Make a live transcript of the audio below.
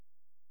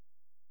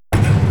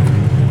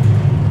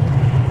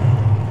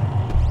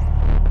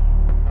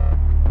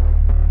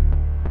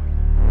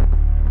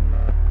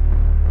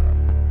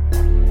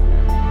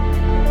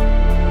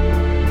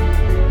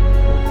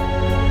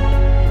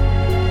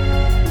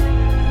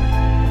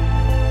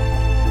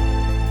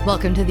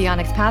Welcome to the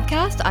Onyx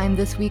Pathcast. I'm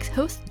this week's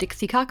host,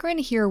 Dixie Cochran,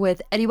 here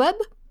with Eddie Webb.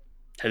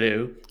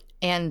 Hello.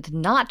 And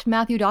not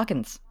Matthew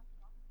Dawkins.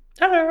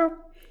 Hello.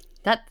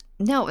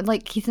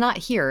 He's not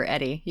here,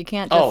 Eddie. You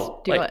can't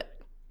just do it.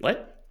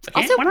 What? I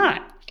can't? Also, why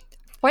not?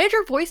 Why did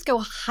your voice go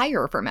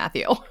higher for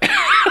Matthew?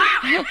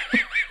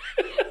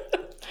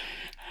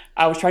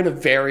 I was trying to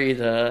vary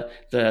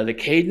the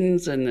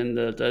cadence and then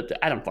the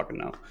I don't fucking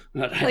know.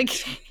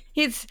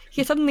 He's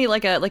suddenly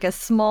like a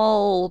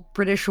small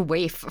British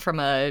waif from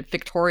a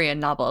Victorian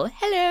novel.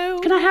 Hello.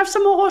 Can I have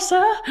some more,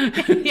 sir?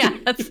 Yeah,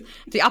 that's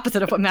the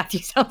opposite of what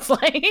Matthew sounds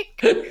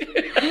like.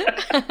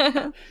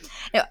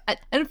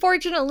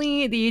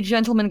 Unfortunately, the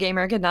gentleman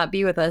gamer could not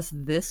be with us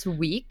this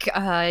week.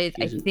 I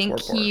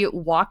think he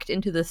walked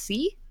into the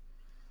sea,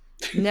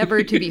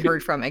 never to be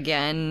heard from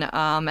again,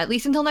 at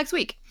least until next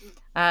week.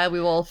 We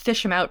will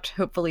fish him out,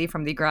 hopefully,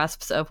 from the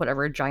grasps of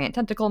whatever giant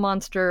tentacle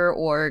monster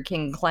or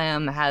King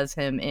Clam has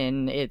him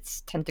in its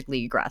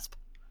tentacly grasp.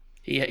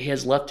 He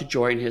has left to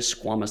join his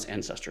squamous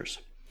ancestors.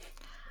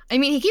 I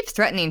mean, he keeps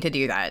threatening to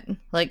do that.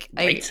 Right.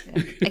 I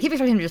keep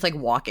expecting him to just,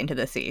 walk into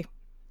the sea.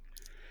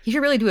 He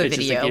should really do a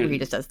video where he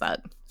just does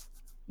that.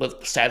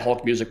 With sad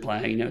Hulk music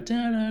playing,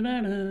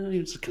 da-da-da-da,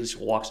 he just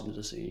walks into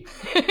the sea.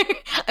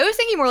 I was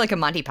thinking more like a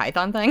Monty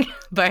Python thing,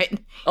 but...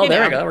 Oh,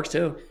 there we go. That works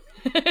too.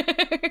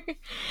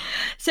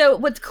 So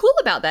what's cool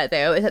about that,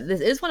 though, is that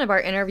this is one of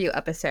our interview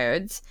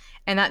episodes,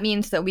 and that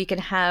means that we can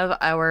have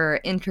our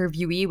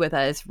interviewee with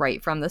us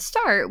right from the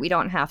start. We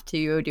don't have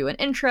to do an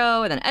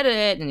intro and then edit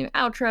it and do an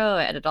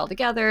outro, edit it all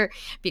together,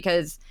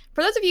 because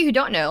for those of you who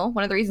don't know,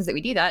 one of the reasons that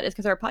we do that is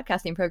because our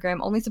podcasting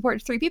program only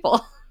supports 3 people.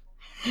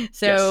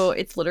 So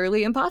It's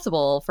literally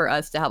impossible for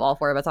us to have all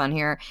 4 of us on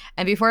here.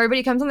 And before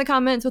everybody comes in the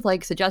comments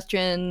with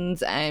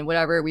suggestions and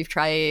whatever, we've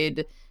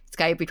tried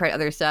Skype, we tried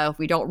other stuff.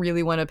 We don't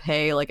really want to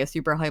pay a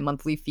super high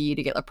monthly fee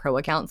to get a pro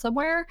account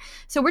somewhere.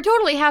 So we're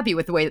totally happy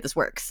with the way that this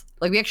works.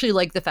 We actually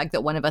like the fact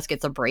that one of us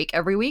gets a break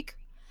every week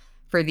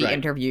for the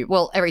interview.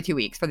 Well, every 2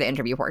 weeks for the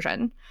interview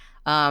portion.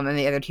 And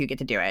the other 2 get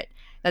to do it.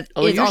 That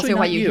is also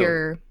why you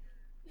hear...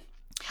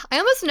 I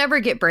almost never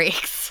get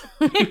breaks.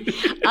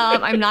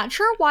 I'm not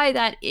sure why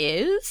that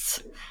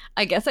is.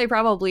 I guess I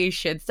probably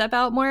should step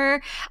out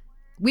more.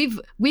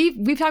 We've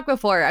talked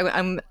before.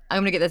 I'm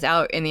gonna get this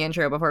out in the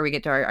intro before we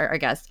get to our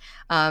guest.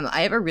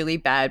 I have a really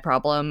bad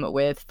problem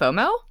with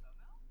FOMO,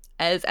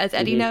 as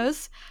Eddie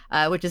knows,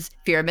 which is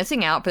fear of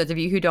missing out. For those of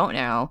you who don't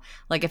know,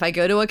 if I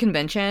go to a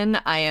convention,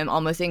 I am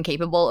almost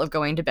incapable of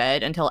going to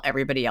bed until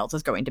everybody else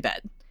is going to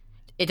bed.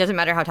 It doesn't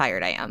matter how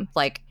tired I am.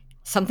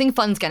 Something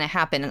fun's gonna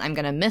happen and I'm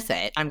gonna miss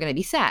it. I'm gonna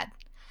be sad.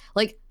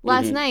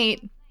 Last night,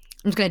 I'm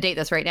just gonna date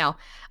this right now.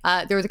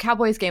 There was a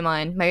Cowboys game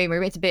on. My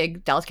roommate's a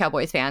big Dallas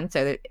Cowboys fan,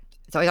 so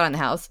it's always on in the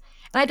house.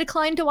 And I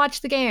declined to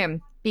watch the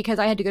game because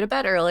I had to go to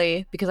bed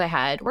early because I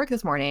had work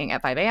this morning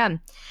at 5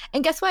 a.m.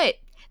 And guess what?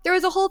 There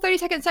was a whole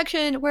 30-second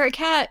section where a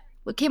cat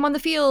came on the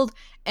field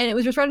and it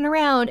was just running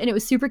around and it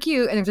was super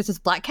cute. And there was just this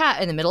black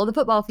cat in the middle of the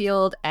football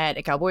field at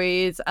a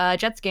Cowboys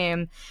Jets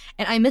game.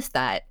 And I missed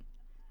that.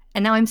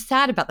 And now I'm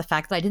sad about the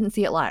fact that I didn't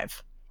see it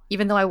live,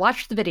 even though I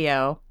watched the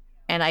video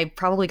and I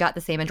probably got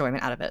the same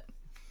enjoyment out of it.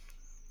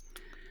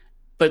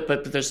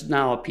 But there's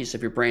now a piece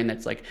of your brain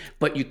that's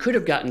but you could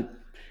have gotten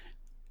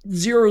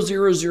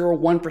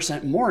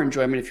 0.0001% more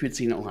enjoyment if you had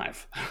seen it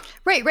live.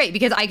 Right,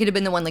 because I could have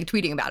been the one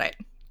tweeting about it.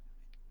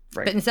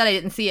 Right. But instead I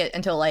didn't see it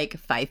until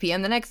 5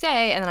 p.m. the next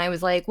day, and then I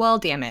was like, well,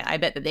 damn it, I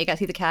bet that they got to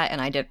see the cat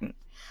and I didn't.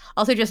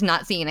 Also, just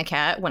not seeing a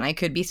cat when I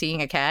could be seeing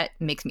a cat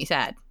makes me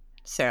sad.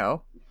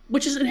 So...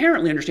 Which is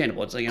inherently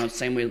understandable. It's the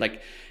same way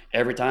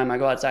every time I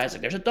go outside, it's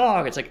there's a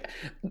dog. It's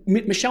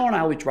Michelle and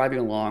I will be driving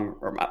along,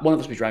 or one of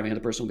us will be driving, the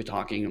other person will be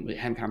talking and we'll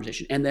have a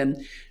conversation. And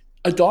then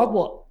a dog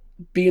will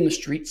be in the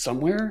street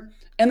somewhere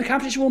and the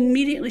conversation will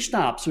immediately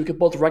stop. So we could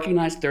both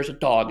recognize that there's a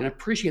dog and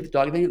appreciate the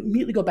dog and then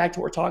immediately go back to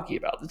what we're talking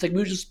about. It's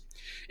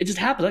it just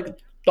happens.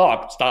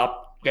 Dog,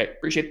 stop. Okay,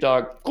 appreciate the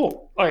dog.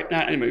 Cool. All right.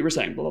 Now, anyway, we were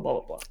saying blah, blah,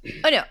 blah, blah.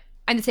 Oh, no.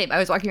 I'm the same. I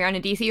was walking around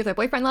in DC with my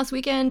boyfriend last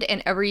weekend,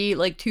 and every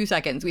 2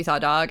 seconds we saw a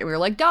dog, and we were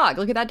like, dog,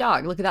 look at that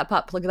dog, look at that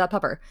pup, look at that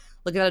pupper,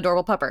 look at that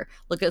adorable pupper,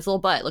 look at this little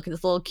butt, look at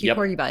this little cute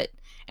corgi butt.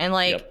 And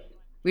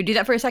we'd do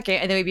that for a second,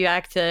 and then we'd be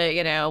back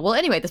to, well,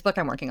 anyway, this book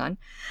I'm working on.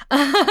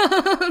 Yeah,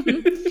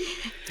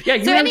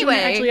 you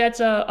actually had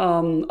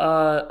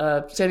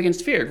to Save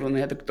Against Fear when they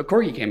had the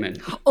corgi came in.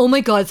 Oh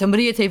my god,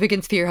 somebody at Save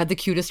Against Fear had the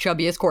cutest,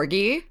 chubbiest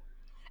corgi.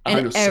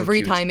 And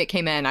every so time it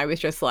came in, I was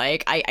just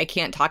like, I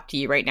can't talk to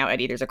you right now,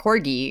 Eddie. There's a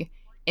corgi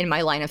in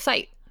my line of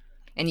sight.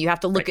 And you have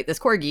to look at this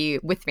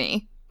corgi with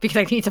me because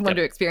I need someone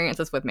to experience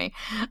this with me.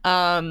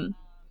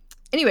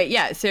 Anyway,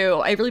 yeah,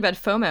 so I have really bad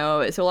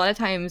FOMO. So a lot of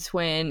times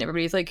when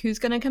everybody's like, who's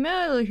going to come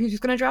out? Who's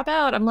going to drop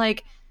out? I'm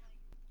like,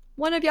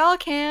 one of y'all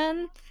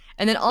can.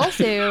 And then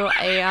also,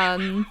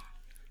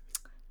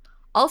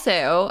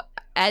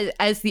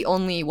 as the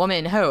only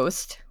woman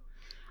host,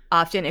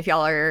 often if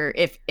our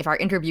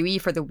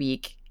interviewee for the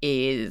week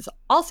is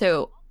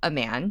also a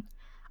man,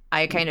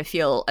 I kind of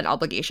feel an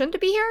obligation to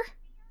be here.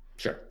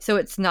 Sure. So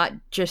it's not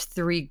just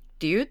 3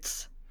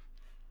 dudes,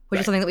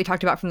 which is something that we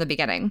talked about from the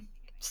beginning.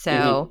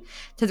 So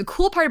the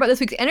cool part about this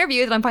week's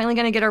interview that I'm finally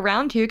going to get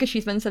around to, because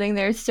she's been sitting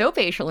there so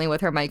patiently with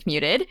her mic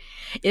muted,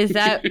 is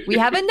that we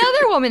have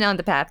another woman on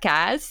the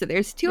podcast. So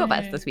there's two of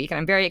us this week, and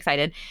I'm very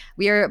excited.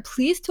 We are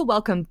pleased to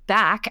welcome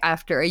back,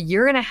 after a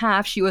year and a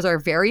half, she was our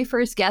very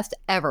first guest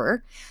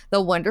ever,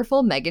 the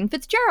wonderful Meghan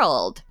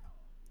Fitzgerald.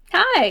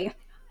 Hi.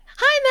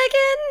 Hi,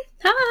 Meghan.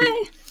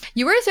 Hi.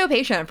 You were so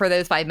patient for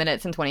those 5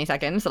 minutes and 20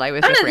 seconds that I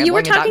was just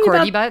rambling about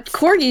corgi butts.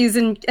 Corgis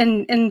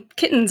and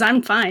kittens.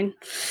 I'm fine.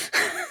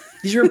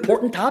 These are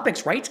important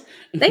topics, right?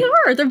 They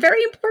are. They're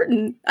very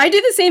important. I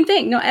do the same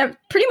thing. No,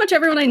 pretty much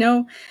everyone I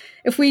know,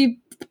 if we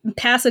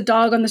pass a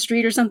dog on the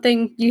street or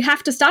something, you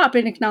have to stop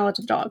and acknowledge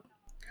the dog.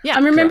 Yeah,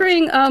 I'm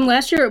remembering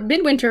last year,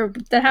 midwinter,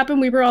 that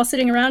happened. We were all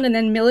sitting around, and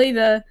then Millie,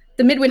 the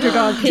midwinter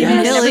dog, came in,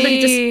 and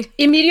everybody just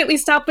immediately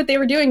stopped what they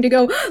were doing to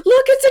go, look,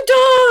 it's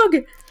a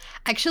dog!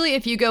 Actually,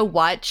 if you go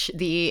watch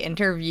the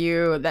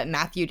interview that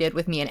Matthew did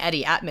with me and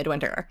Eddie at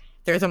Midwinter,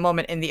 there's a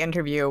moment in the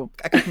interview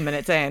a couple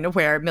minutes in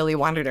where Millie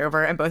wandered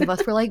over and both of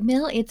us were like,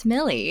 it's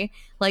Millie.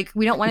 Like,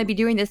 we don't want to be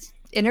doing this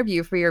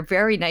interview for your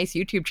very nice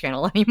YouTube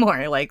channel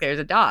anymore. Like, there's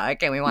a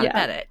dog and we want to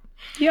pet it.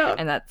 Yeah.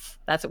 And that's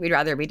what we'd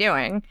rather be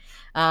doing.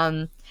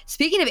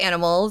 Speaking of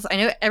animals, I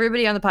know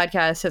everybody on the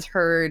podcast has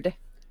heard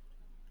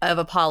of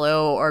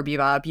Apollo or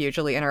Bebop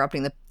usually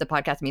interrupting the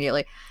podcast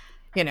immediately,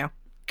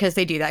 because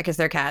they do that because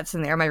they're cats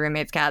and they're my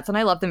roommate's cats and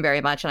I love them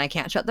very much and I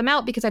can't shut them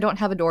out because I don't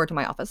have a door to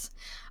my office.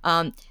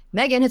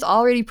 Meghan has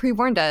already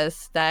pre-warned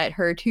us that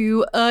her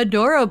two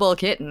adorable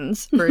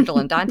kittens, Virgil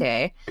and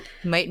Dante,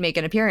 might make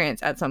an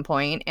appearance at some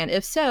point, and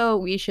if so,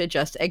 we should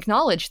just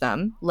acknowledge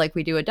them like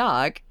we do a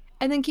dog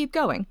and then keep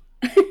going.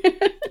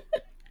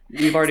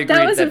 We've already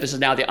agreed that this is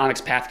now the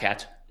Onyx Path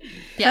Cat.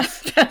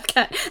 Yes. Path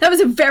Cat. That was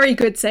a very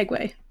good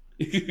segue.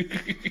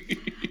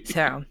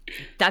 So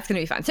that's going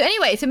to be fun. So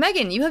anyway,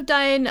 Meghan, you have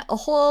done a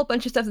whole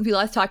bunch of stuff since we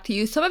last talked to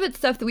you. Some of it's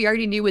stuff that we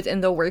already knew was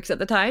in the works at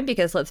the time,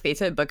 because let's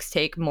face it, books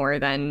take more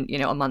than,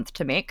 a month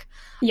to make.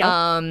 Yep.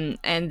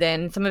 And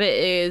then some of it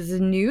is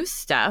new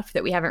stuff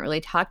that we haven't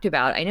really talked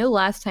about. I know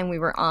last time we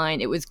were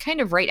on, it was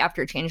kind of right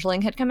after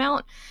Changeling had come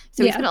out.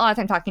 So we spent a lot of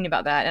time talking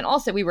about that. And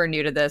also we were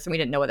new to this and we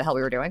didn't know what the hell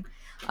we were doing.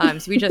 So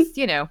we just,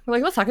 we're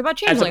like, let's talk about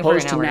Changeling for an hour.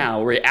 As opposed to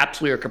now, we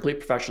absolutely are complete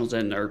professionals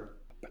and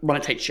run a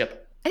tight ship.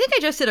 I think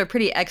I just did a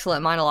pretty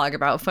excellent monologue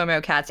about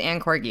FOMO cats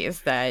and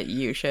corgis that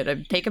you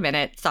should take a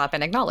minute, stop,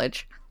 and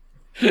acknowledge.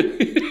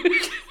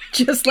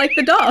 Just like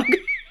the dog.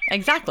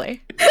 Exactly.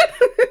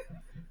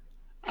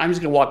 I'm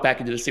just going to walk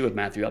back into the sea with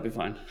Matthew. I'll be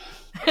fine.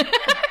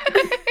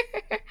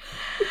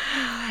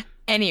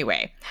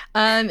 Anyway, so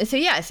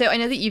I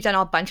know that you've done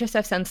a bunch of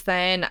stuff since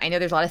then. I know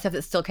there's a lot of stuff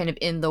that's still kind of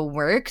in the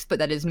works, but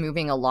that is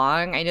moving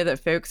along. I know that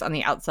folks on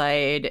the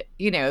outside,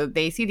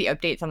 they see the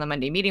updates on the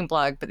Monday Meeting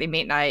blog, but they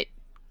may not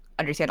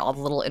understand all the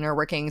little inner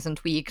workings and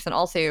tweaks. And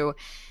also,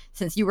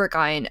 since you work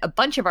on a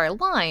bunch of our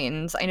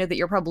lines, I know that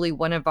you're probably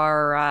one of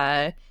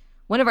our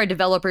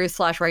developers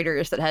 /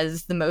 writers that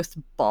has the most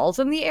balls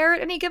in the air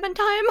at any given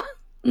time.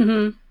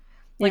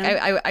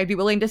 Mm-hmm. I'd be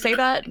willing to say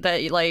that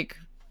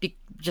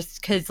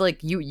just because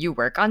you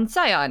work on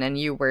Scion and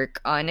you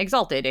work on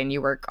Exalted and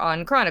you work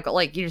on Chronicle,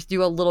 you just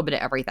do a little bit of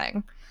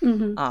everything,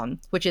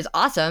 which is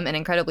awesome and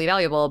incredibly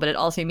valuable. But it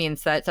also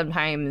means that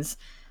sometimes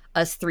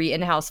us three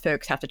in-house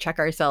folks have to check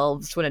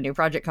ourselves when a new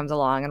project comes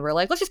along and we're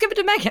like, let's just give it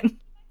to Meghan.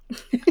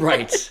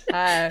 Right.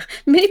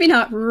 Maybe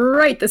not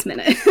right this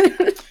minute.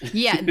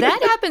 Yeah,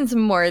 that happens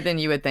more than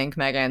you would think,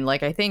 Meghan.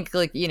 I think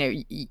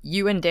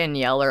you and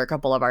Danielle are a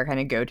couple of our kind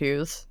of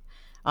go-tos.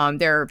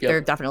 There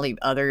are definitely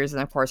others,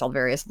 and of course all the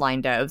various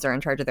line devs are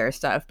in charge of their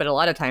stuff, but a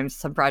lot of times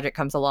some project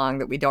comes along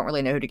that we don't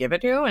really know who to give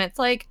it to, and it's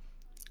like,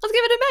 let's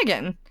give it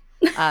to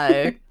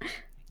Meghan.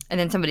 And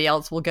then somebody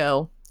else will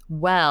go,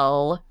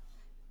 well,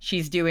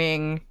 she's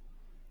doing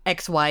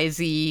X, Y,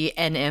 Z,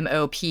 N, M,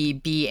 O, P,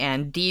 B,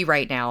 and D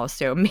right now,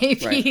 so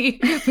maybe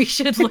we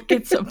should look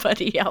at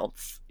somebody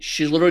else.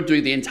 She's literally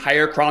doing the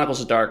entire Chronicles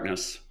of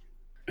Darkness.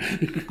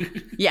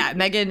 Yeah,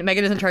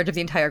 Meghan is in charge of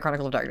the entire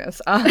Chronicles of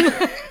Darkness.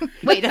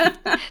 Wait,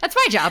 that's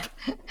my job.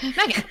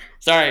 Meghan.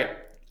 Sorry.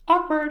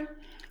 Awkward.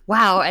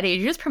 Wow, Eddie,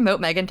 did you just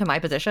promote Meghan to my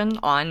position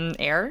on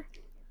air?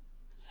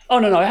 Oh,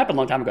 no, it happened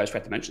a long time ago. I just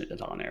forgot to mention it.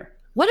 It's on air.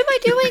 What am I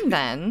doing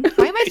then?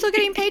 Why am I still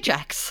getting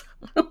paychecks?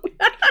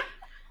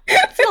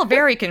 It's still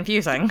very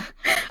confusing.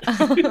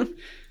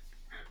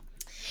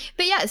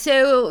 But yeah,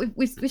 so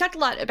we talked a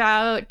lot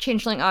about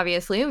Changeling,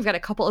 obviously. We've got a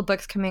couple of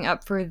books coming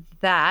up for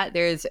that.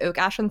 There's Oak,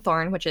 Ash, and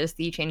Thorn, which is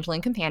the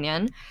Changeling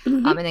Companion,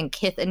 and then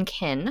Kith and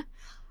Kin.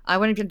 I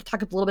wanted to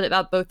talk a little bit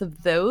about both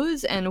of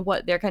those and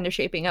what they're kind of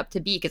shaping up to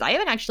be, because I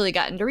haven't actually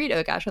gotten to read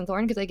Oak, Ash, and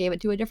Thorn because I gave it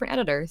to a different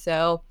editor,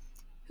 so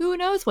who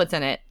knows what's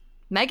in it?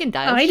 Meghan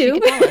does. I do.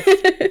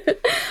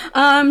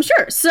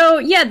 Sure. So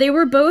yeah, they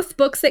were both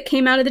books that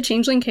came out of the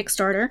Changeling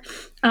Kickstarter.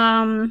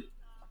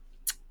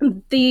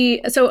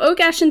 So Oak,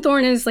 Ash, and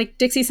Thorn is, like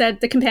Dixie said,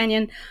 the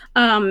companion.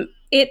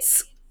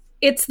 It's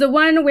the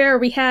one where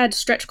we had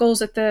stretch goals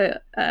at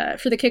the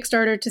for the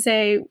Kickstarter to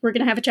say we're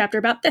going to have a chapter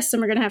about this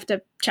and we're going to have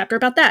a chapter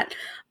about that.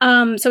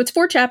 So it's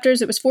 4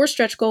 chapters. It was 4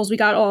 stretch goals. We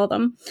got all of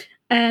them,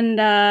 and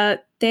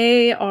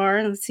They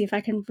are, let's see if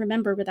I can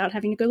remember without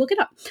having to go look it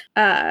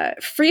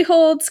up.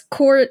 Freeholds,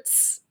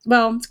 courts,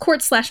 well,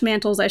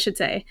 courts/mantles, I should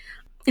say,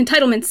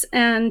 entitlements,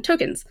 and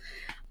tokens.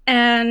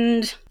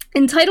 And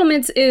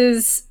entitlements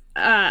is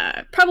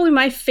probably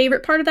my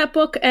favorite part of that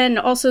book, and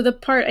also the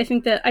part I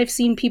think that I've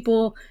seen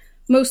people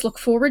most look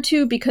forward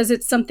to, because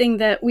it's something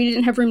that we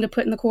didn't have room to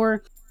put in the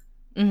core.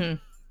 Mm-hmm.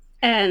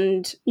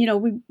 And,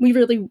 we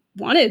really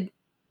wanted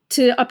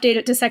to update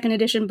it to second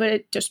edition, but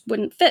it just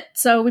wouldn't fit.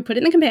 So we put it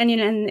in the companion,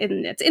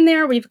 and it's in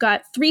there. We've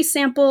got 3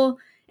 sample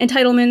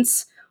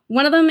entitlements.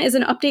 One of them is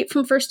an update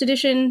from first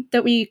edition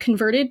that we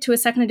converted to a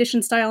second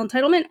edition style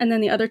entitlement, and then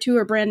the other 2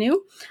 are brand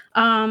new.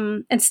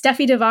 And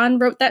Steffi Devon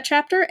wrote that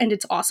chapter, and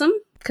it's awesome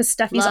because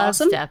Steffi's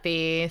awesome.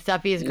 Steffi.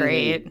 Steffi's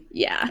great.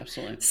 Yeah.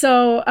 Absolutely.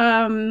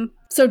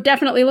 So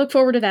definitely look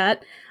forward to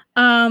that.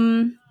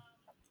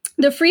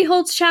 The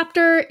Freeholds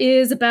chapter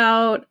is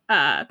about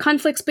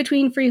conflicts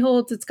between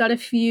freeholds. It's got a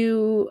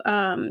few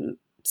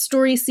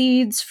story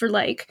seeds for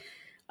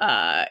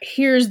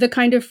here's the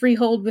kind of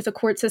freehold with a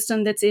court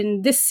system that's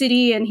in this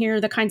city, and here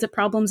are the kinds of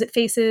problems it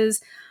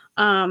faces.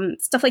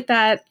 Stuff like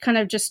that, kind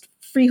of just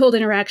freehold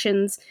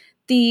interactions.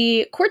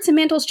 The Courts and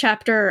Mantles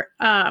chapter,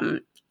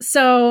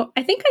 so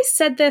I think I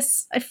said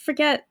this, I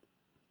forget,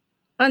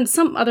 on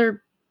some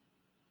other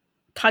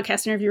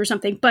podcast interview or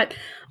something, but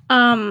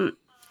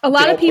a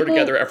lot of people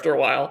together after a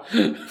while.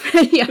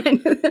 Yeah,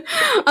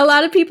 a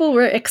lot of people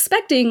were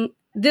expecting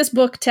this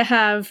book to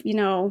have,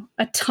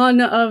 a ton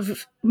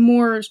of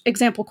more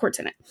example courts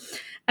in it.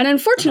 And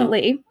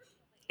unfortunately,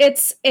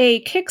 it's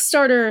a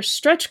Kickstarter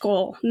stretch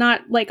goal,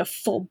 not like a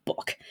full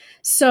book.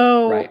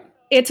 So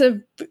It's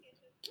a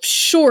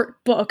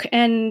short book,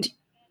 and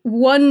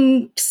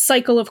one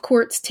cycle of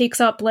courts takes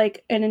up an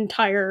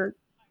entire,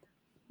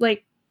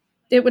 it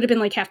would have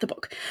been half the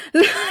book.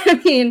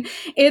 I mean,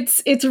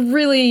 it's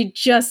really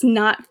just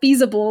not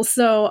feasible.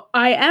 So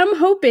I am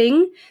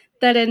hoping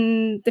that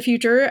in the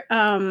future,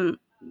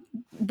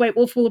 White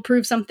Wolf will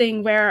approve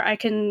something where I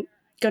can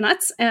go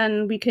nuts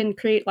and we can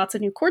create lots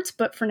of new courts.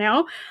 But for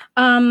now,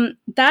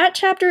 that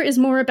chapter is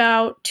more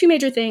about 2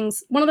 major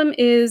things. One of them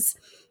is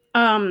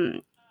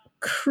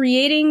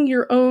creating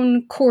your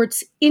own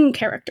courts in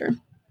character.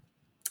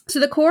 So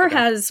the core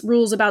has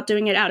rules about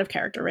doing it out of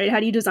character, right? How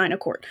do you design a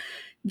court?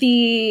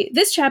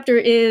 This chapter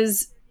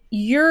is,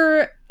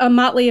 you're a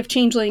motley of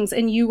changelings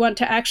and you want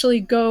to actually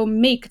go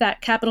make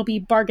that capital B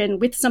bargain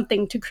with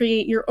something to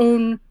create your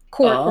own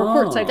court or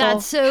court cycle.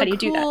 That's so How do you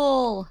do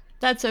that?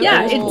 That's so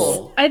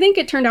cool. I think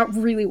it turned out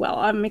really well.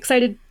 I'm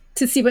excited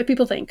to see what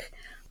people think.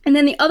 And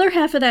then the other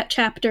half of that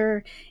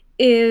chapter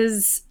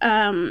is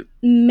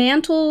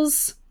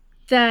mantles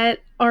possessed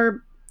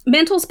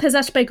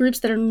by groups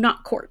that are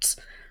not courts.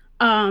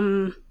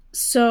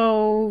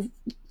 So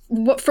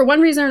for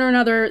one reason or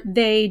another,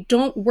 they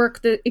don't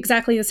work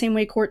exactly the same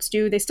way courts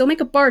do. They still make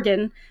a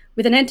bargain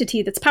with an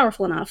entity that's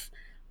powerful enough.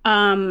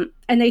 And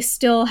they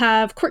still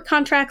have court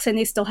contracts, and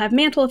they still have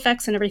mantle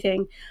effects and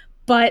everything.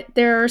 But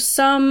there are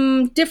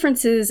some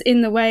differences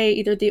in the way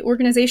either the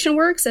organization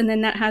works, and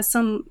then that has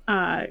some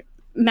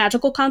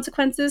magical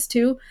consequences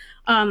too,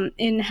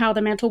 in how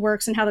the mantle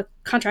works and how the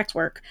contracts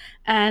work.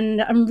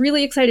 And I'm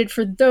really excited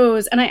for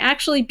those. And I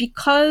actually,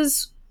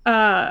 because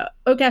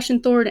Ogash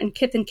and Thord and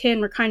Kith and Kin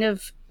were kind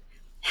of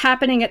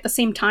happening at the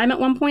same time at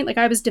one point.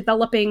 I was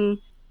developing,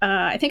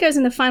 I think I was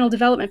in the final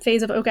development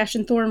phase of Ogash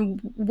and Thorn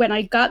when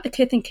I got the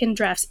Kith and Kin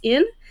drafts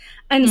in.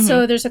 And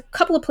so there's a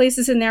couple of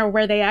places in there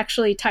where they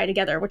actually tie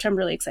together, which I'm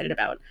really excited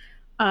about.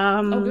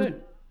 Good.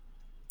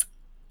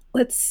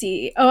 Let's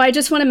see. Oh, I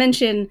just want to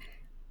mention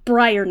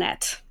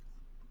Briarnet.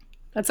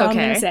 That's all I'm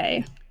going to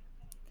say.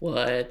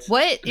 What?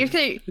 You're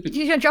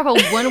gonna drop a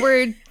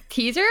 1-word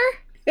teaser?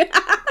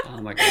 Oh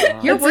my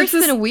god. You're worse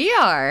than we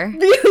are.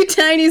 Really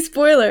tiny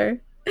spoiler.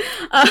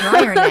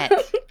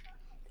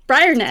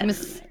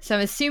 Briarnet. So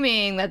I'm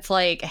assuming that's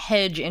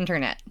hedge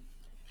internet.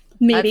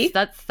 Maybe.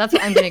 That's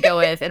what I'm going to go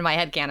with in my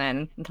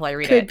headcanon until I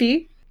read it. Could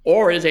be.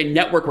 Or it is a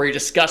network where you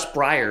discuss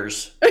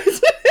briars.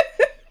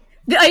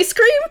 The ice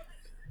cream?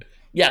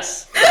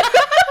 Yes.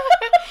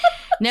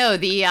 No,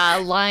 the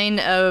line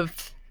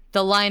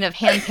of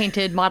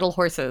hand-painted model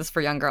horses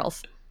for young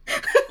girls.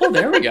 Oh,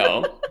 there we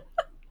go.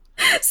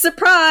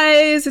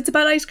 Surprise! It's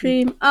about ice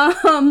cream.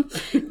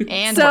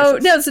 And so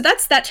horses. So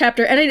that's that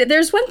chapter. And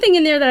there's one thing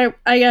in there that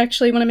I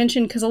actually want to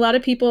mention, because a lot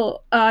of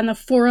people on the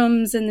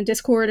forums and the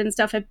Discord and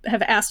stuff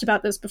have asked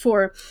about this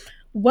before.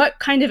 What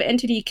kind of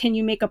entity can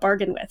you make a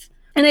bargain with?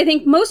 And I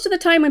think most of the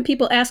time when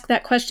people ask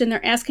that question,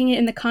 they're asking it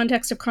in the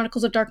context of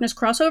Chronicles of Darkness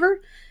crossover,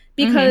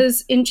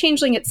 because in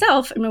Changeling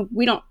itself, I mean,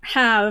 we don't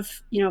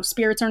have,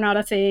 spirits are not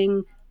a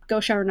thing,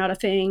 Gosha are not a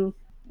thing,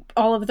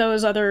 all of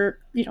those other,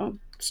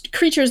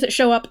 creatures that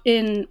show up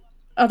in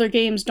other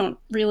games don't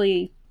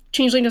really,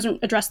 Changeling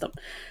doesn't address them.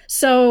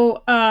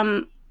 So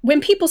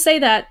when people say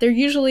that, they're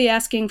usually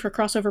asking for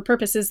crossover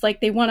purposes, like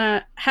they want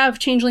to have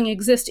Changeling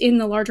exist in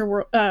the larger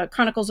world,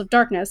 Chronicles of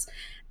Darkness,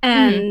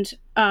 and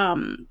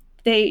does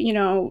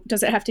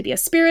it have to be a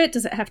spirit?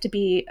 Does it have to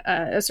be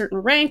a certain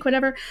rank?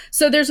 Whatever.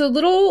 So there's a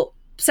little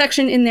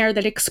section in there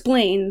that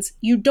explains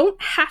you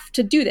don't have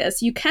to do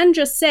this. You can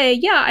just say,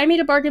 yeah, I made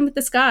a bargain with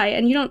this guy,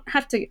 and you don't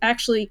have to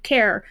actually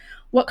care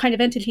what kind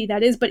of entity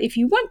that is. But if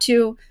you want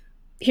to,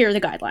 here are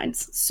the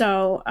guidelines.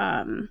 So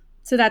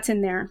that's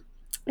in there.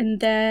 And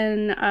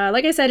then,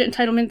 like I said,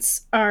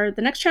 entitlements are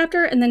the next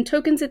chapter. And then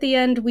tokens at the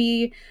end,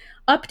 we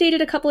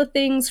updated a couple of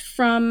things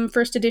from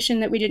first edition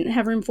that we didn't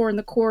have room for in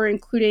the core,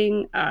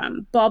 including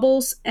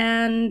baubles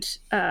and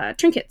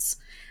trinkets.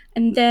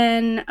 And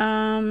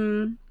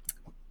then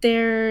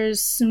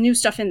there's some new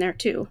stuff in there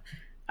too.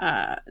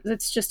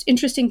 That's just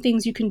interesting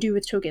things you can do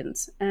with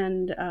tokens.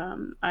 And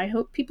I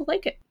hope people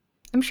like it.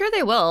 I'm sure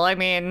they will. I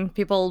mean,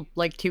 people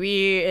like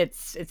 2E.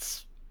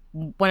 It's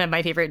one of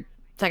my favorite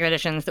second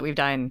editions that we've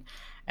done.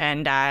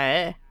 And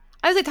I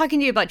was like talking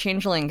to you about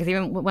Changeling, because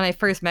even when I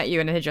first met you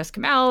and it had just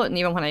come out, and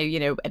even when I,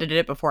 edited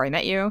it before I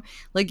met you,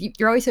 like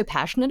you're always so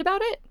passionate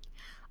about it.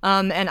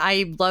 And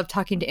I love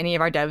talking to any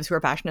of our devs who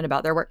are passionate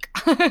about their work.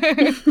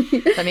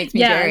 That makes me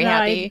very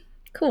happy.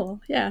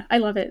 Cool. Yeah, I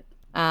love it.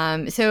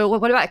 So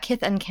what about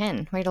Kith and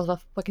Kin?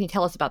 What can you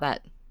tell us about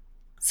that?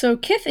 So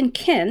Kith and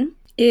Kin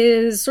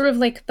is sort of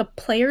like the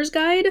player's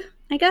guide,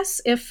 I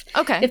guess. If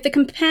the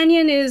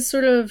companion is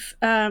sort of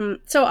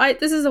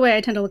this is the way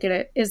I tend to look at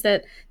it, is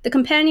that the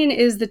companion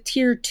is the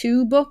tier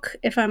 2 book,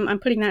 if I'm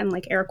putting that in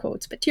like air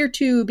quotes, but tier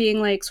 2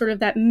 being like sort of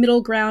that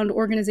middle ground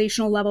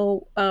organizational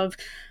level of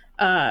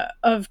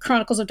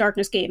Chronicles of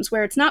Darkness games,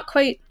 where it's not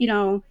quite,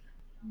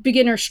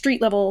 beginner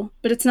street level,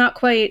 but it's not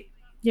quite,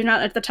 you're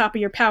not at the top of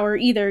your power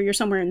either, you're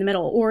somewhere in the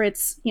middle, or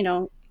it's,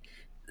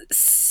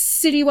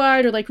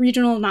 citywide or like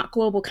regional, not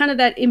global, kind of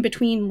that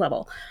in-between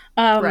level.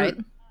 Right.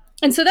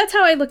 And so that's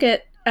how I look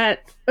at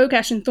Oak,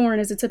 Ash, and Thorn,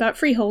 is it's about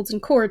freeholds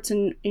and courts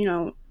and,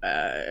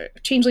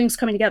 changelings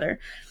coming together.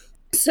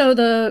 So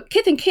the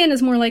Kith and Kin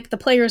is more like the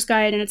player's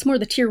guide, and it's more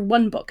the tier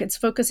 1 book. It's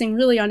focusing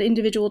really on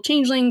individual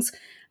changelings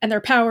and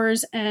their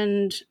powers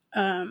and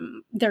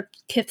their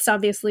kiths,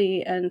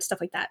 obviously, and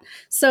stuff like that.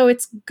 So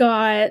it's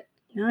got,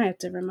 now I have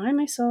to remind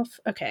myself,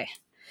 okay.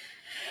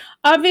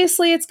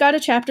 Obviously, it's got a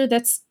chapter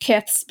that's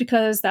kiths,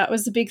 because that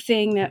was the big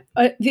thing that,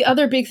 the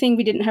other big thing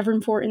we didn't have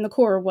room for in the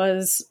core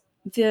was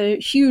the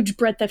huge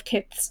breadth of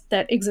kiths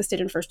that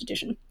existed in first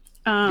edition.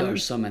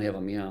 There's so many of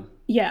them, yeah.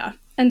 Yeah.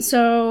 And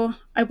so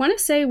I want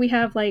to say we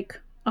have like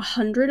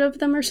 100 of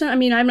them or so. I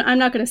mean, I'm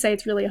not going to say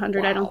it's really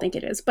 100. Wow. I don't think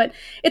it is, but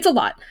it's a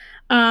lot.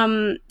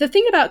 The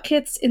thing about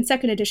kits in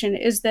second edition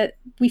is that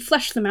we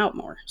flesh them out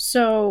more.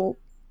 So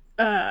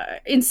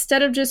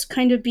instead of just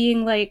kind of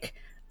being like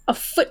a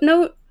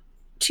footnote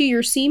to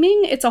your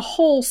seeming, it's a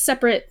whole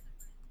separate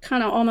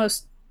kind of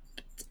almost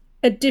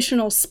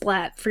additional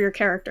splat for your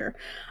character.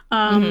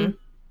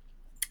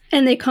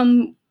 And they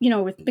come,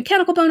 with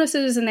mechanical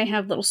bonuses, and they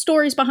have little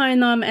stories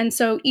behind them. And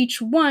so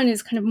each one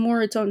is kind of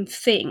more its own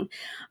thing.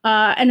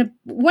 And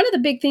one of the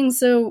big things,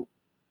 so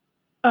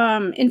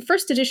in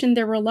first edition,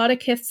 there were a lot of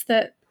kiths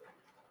that,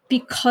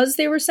 because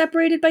they were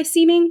separated by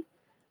seeming,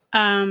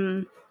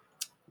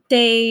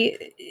 they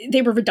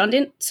were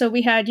redundant. So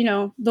we had,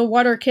 the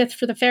water kith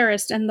for the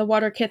fairest, and the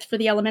water kith for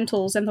the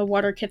elementals, and the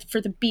water kith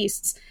for the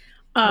beasts.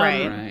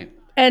 Right.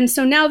 And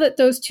so now that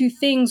those two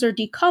things are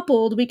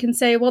decoupled, we can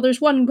say, well, there's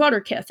one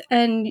water kith,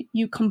 and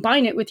you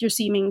combine it with your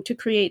seeming to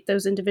create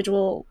those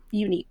individual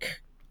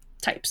unique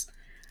types.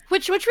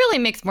 Which really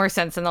makes more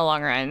sense in the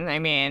long run. I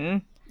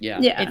mean, yeah.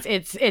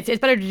 It's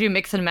better to do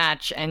mix and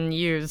match and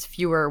use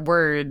fewer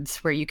words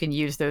where you can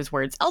use those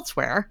words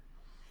elsewhere.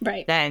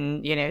 Right.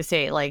 Then,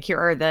 say, like, here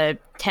are the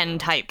 10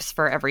 types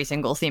for every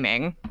single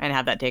seeming, and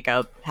have that take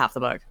up half the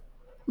book.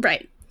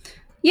 Right.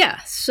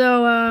 Yeah.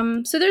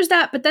 So there's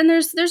that, but then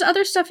there's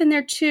other stuff in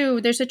there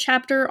too. There's a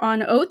chapter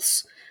on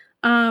oaths.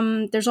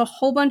 There's a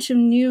whole bunch of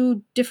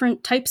new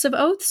different types of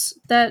oaths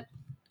that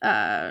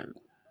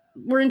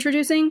we're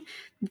introducing.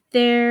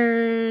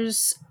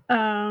 There's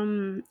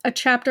a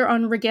chapter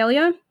on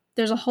regalia.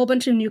 There's a whole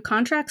bunch of new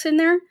contracts in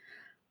there.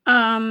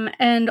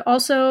 And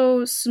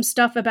also some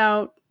stuff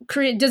about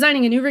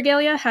designing a new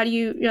regalia. How do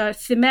you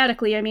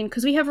thematically, I mean,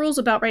 because we have rules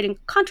about writing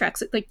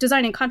contracts, like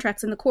designing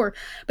contracts in the core,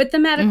 but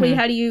thematically,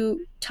 how do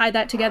you tie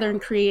that together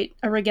and create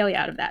a regalia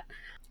out of that?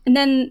 And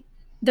then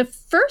the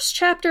first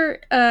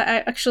chapter,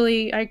 I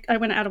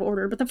went out of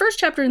order, but the first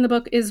chapter in the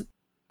book is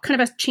kind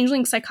of a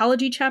changeling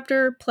psychology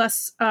chapter,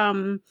 plus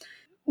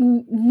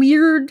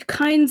weird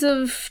kinds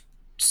of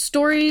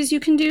stories you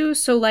can do.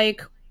 So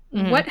like,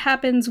 what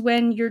happens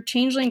when your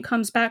changeling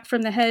comes back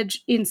from the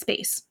hedge in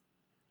space?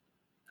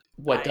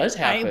 What does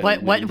happen?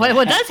 What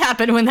does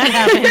happen when that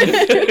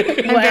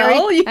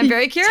happens? I'm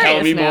very curious.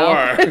 Tell me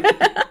more.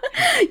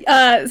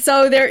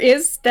 So there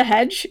is the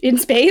hedge in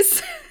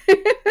space.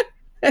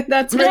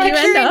 That's where you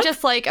end up.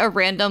 Just like a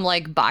random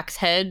like box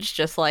hedge,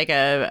 just like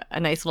a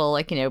nice little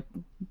like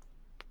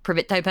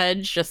privet type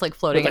hedge, just like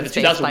floating in the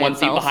space 2001 by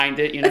theme itself. behind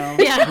it,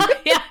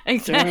 yeah,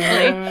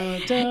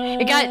 exactly.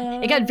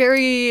 It got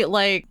very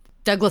like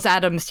Douglas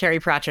Adams, Terry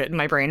Pratchett in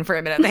my brain for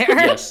a minute there.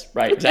 Yes,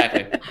 right,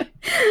 exactly.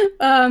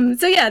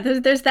 So yeah,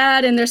 there's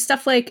that, and there's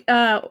stuff like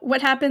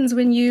what happens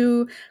when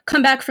you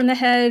come back from the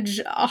hedge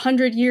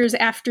 100 years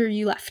after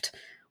you left,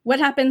 what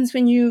happens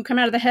when you come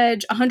out of the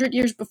hedge 100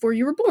 years before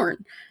you were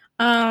born.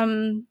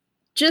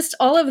 Just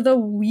all of the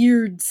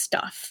weird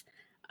stuff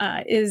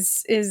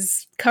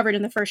is covered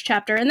in the first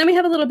chapter. And then we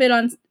have a little bit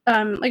on,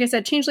 like I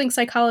said, changeling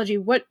psychology.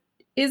 What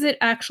is it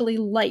actually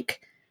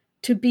like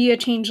to be a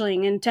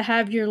changeling and to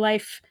have your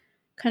life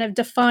kind of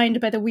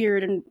defined by the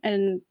weird,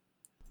 and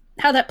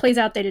how that plays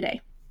out day to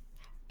day.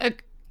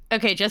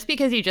 Okay, just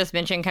because you just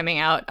mentioned coming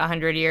out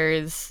 100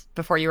 years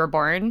before you were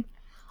born,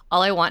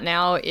 all I want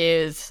now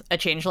is a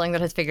changeling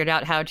that has figured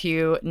out how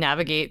to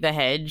navigate the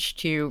hedge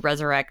to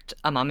resurrect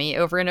a mummy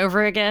over and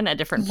over again at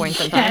different points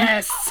in time.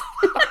 Yes.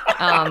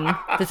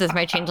 This is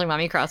my changeling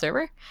mummy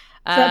crossover.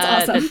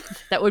 That's awesome.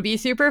 That would be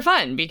super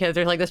fun, because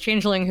there's like this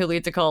changeling who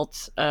leads a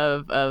cult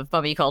of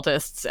mummy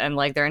cultists, and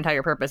like their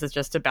entire purpose is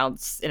just to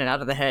bounce in and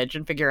out of the hedge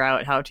and figure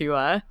out how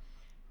to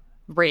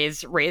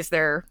raise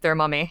their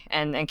mummy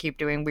and keep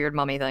doing weird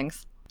mummy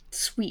things.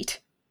 Sweet.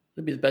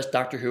 It'd be the best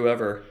Doctor Who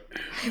ever.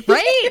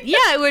 Right?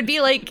 Yeah, it'd be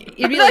like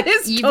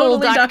evil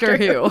totally Doctor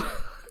Who.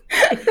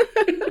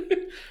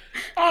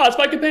 It's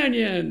my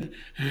companion.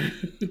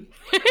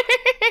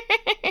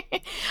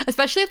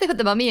 Especially if they put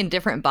the mummy in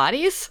different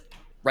bodies.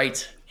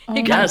 Right.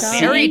 It got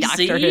very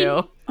Doctor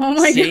Who. Oh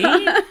my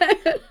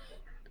god.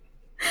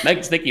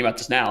 Meg's thinking about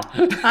this now.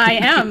 I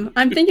am.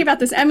 I'm thinking about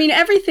this. I mean,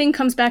 everything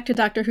comes back to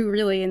Doctor Who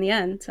really in the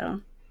end,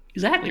 so.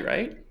 Exactly,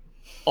 right?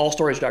 All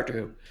stories Doctor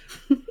Who.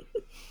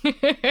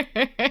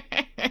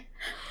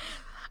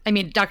 I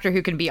mean, Doctor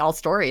Who can be all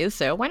stories,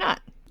 so why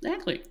not?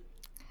 Exactly.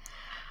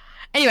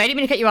 Anyway, I didn't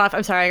mean to cut you off.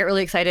 I'm sorry. I got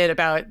really excited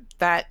about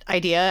that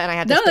idea, and I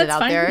had to spit it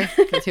out there.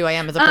 That's who I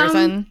am as a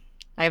person.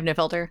 I have no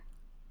filter.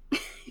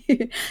 No,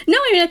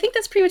 I mean, I think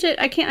that's pretty much it.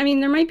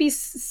 There might be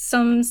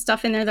some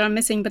stuff in there that I'm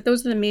missing, but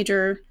those are the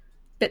major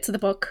bits of the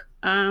book.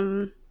 I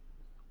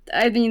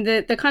mean,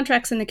 the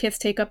contracts and the kiths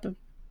take up a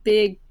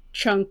big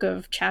chunk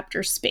of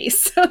chapter space,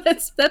 so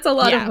that's a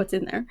lot of what's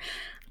in there.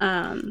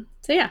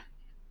 So yeah.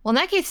 Well, in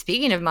that case,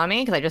 speaking of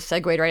Mummy, because I just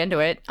segued right into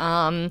it,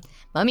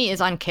 Mummy is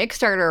on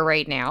Kickstarter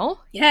right now.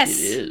 Yes.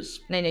 It is.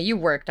 And I know you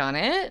worked on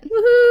it.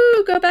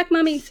 Woohoo! Go back,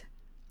 Mummy.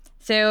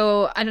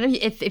 So I don't know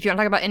if you want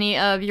to talk about any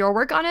of your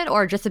work on it,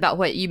 or just about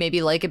what you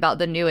maybe like about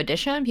the new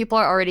edition. People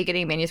are already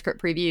getting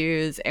manuscript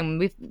previews,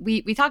 and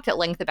we talked at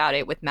length about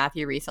it with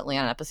Matthew recently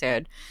on an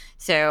episode.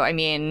 So, I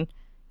mean,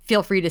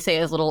 feel free to say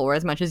as little or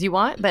as much as you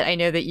want, but I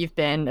know that you've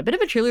been a bit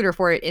of a cheerleader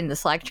for it in the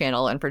Slack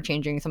channel and for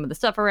changing some of the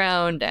stuff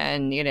around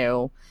and,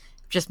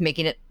 just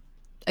making it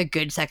a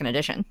good second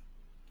edition.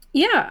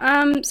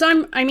 Yeah.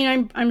 So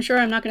I'm sure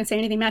I'm not going to say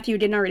anything Matthew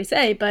didn't already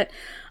say, but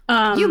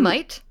you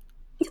might.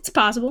 It's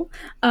possible.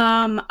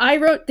 I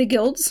wrote the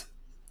guilds,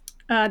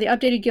 the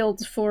updated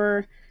guilds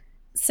for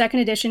second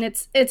edition.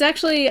 It's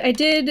actually, I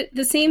did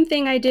the same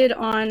thing I did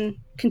on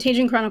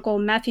Contagion Chronicle.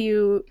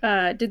 Matthew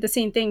did the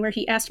same thing where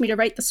he asked me to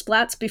write the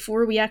splats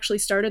before we actually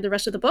started the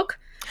rest of the book.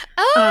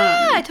 Oh,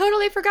 yeah, I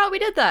totally forgot we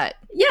did that.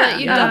 Yeah. But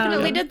you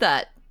definitely did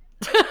that.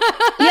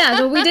 Yeah,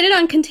 but we did it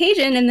on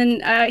Contagion, and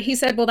then he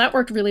said, well, that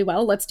worked really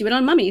well. Let's do it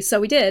on Mummy. So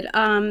we did.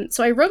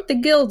 So I wrote the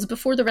guilds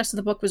before the rest of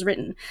the book was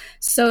written,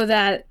 so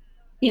that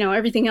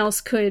everything else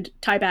could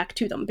tie back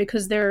to them,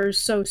 because they're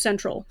so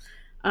central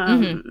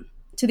to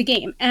the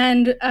game.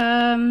 And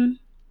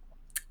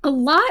a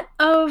lot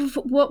of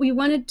what we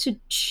wanted to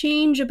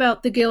change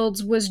about the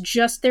guilds was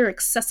just their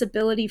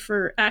accessibility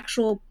for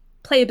actual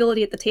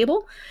playability at the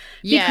table.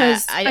 Yeah,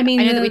 because, I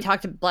know that we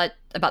talked about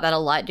that a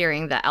lot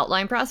during the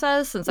outline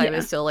process, since I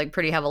was still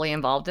pretty heavily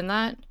involved in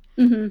that.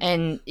 Mm-hmm.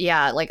 And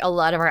yeah, a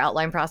lot of our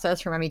outline process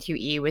for Mummy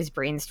 2E was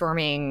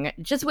brainstorming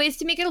just ways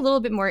to make it a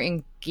little bit more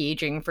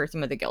engaging for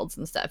some of the guilds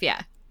and stuff.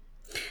 Yeah.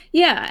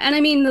 Yeah, and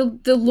I mean,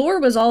 the lore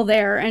was all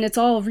there, and it's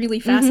all really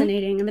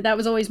fascinating. I mean, that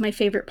was always my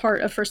favorite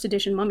part of first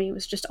edition Mummy,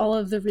 was just all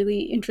of the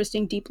really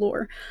interesting, deep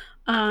lore.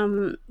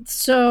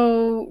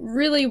 So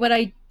really what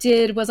I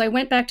did was I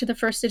went back to the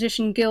first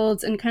edition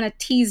guilds and kind of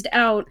teased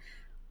out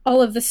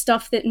all of the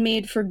stuff that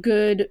made for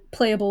good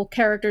playable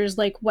characters,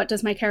 like what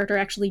does my character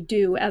actually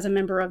do as a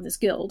member of this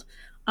guild?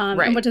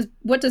 And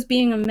what does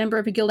being a member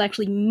of a guild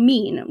actually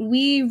mean?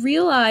 We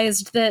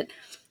realized that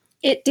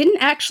it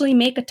didn't actually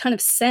make a ton of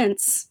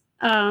sense.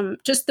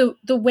 Just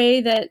the way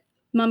that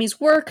mummies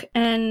work,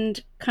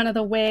 and kind of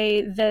the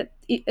way that,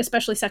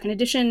 especially second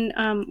edition,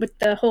 with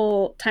the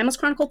whole Timeless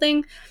Chronicle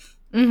thing,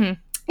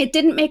 it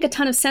didn't make a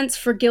ton of sense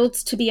for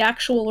guilds to be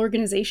actual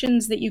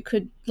organizations that you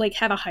could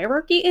have a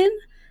hierarchy in.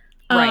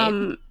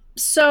 Right.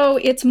 So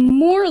it's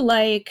more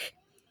like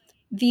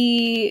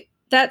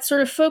that sort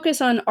of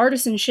focus on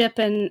artisanship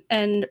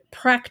and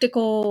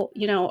practical,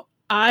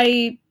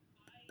 I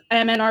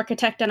am an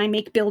architect and I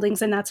make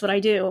buildings and that's what I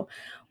do,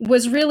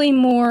 was really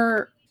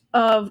more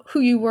of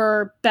who you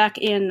were back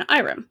in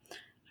Irem.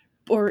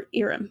 Or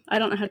Irem. I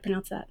don't know how to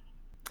pronounce that.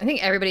 I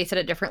think everybody said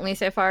it differently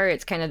so far.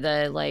 It's kind of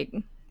the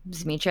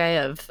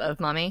Zmiche of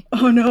Mummy.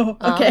 Oh no.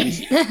 Okay.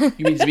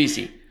 You mean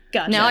Zmici.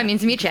 Gotcha. No, I mean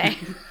Zmiche.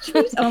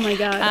 Oh my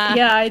god.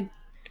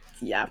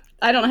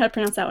 I don't know how to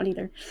pronounce that one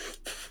either.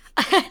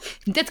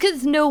 That's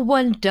because no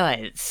one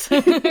does.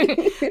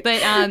 But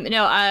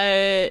no,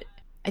 I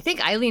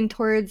think I lean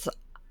towards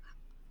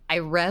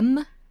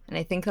Irem, and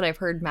I think that I've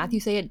heard Matthew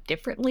say it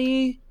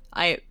differently.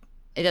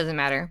 It doesn't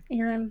matter.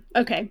 Irem.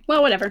 Okay.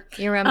 Well, whatever.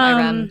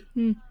 Irem.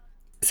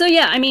 So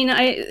yeah, I mean,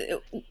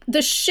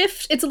 the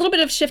shift, it's a little bit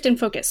of shift in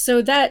focus.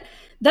 So that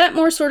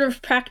more sort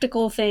of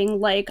practical thing,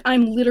 like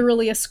I'm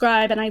literally a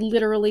scribe and I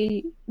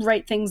literally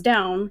write things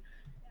down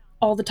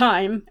all the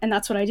time, and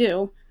that's what I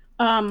do,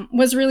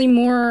 was really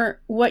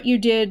more what you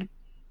did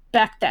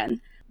back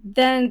then.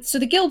 So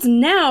the guilds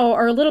now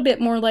are a little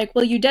bit more like,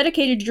 well, you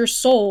dedicated your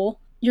soul,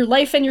 your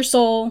life and your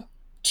soul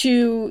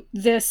to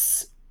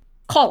this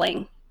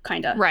calling,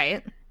 kind of.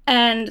 Right.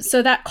 And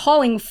so that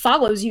calling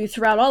follows you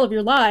throughout all of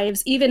your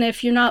lives. Even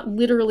if you're not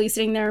literally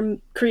sitting there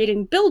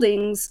creating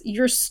buildings,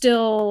 you're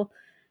still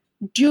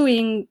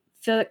doing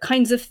the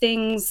kinds of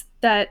things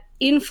that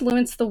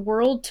influence the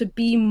world to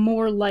be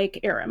more like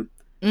Aram.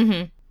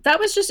 Mm-hmm. That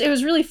was it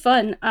was really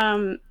fun,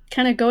 kind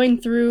of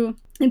going through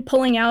and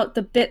pulling out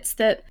the bits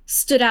that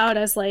stood out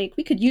as like,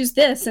 we could use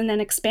this and then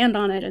expand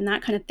on it and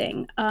that kind of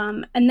thing.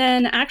 And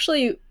then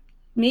actually,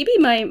 maybe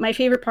my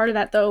favorite part of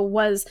that, though,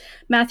 was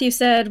Matthew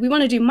said, we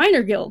want to do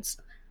minor guilds.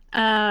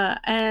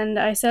 And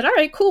I said, all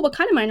right, cool. What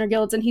kind of minor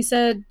guilds? And he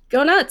said,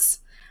 go nuts.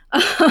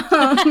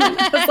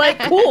 I was like,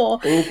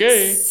 cool.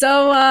 Okay.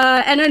 So,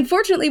 and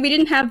unfortunately, we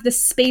didn't have the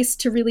space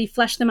to really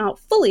flesh them out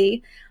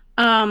fully.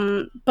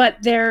 But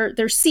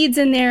there's seeds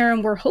in there,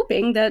 and we're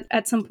hoping that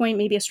at some point,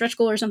 maybe a stretch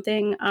goal or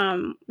something,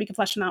 we can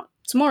flesh them out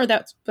some more.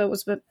 That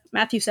was what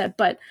Matthew said.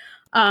 But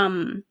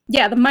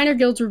yeah, the minor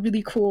guilds were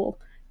really cool.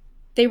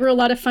 They were a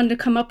lot of fun to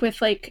come up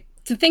with, like,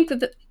 to think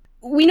that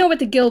we know what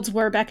the guilds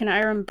were back in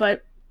Irem,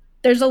 but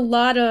there's a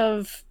lot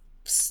of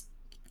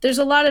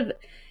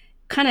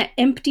kind of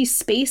empty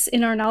space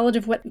in our knowledge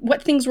of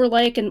what things were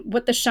like and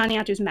what the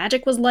Shaniatu's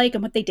magic was like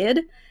and what they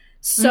did.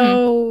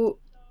 So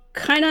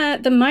kind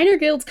of the minor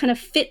guilds kind of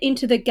fit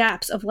into the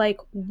gaps of like,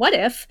 what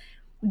if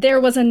there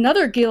was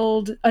another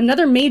guild,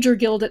 another major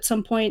guild at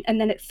some point, and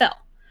then it fell?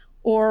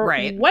 Or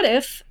what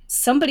if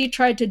somebody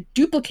tried to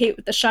duplicate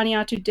what the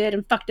Shaniatu did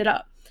and fucked it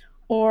up?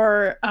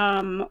 Or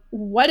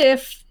what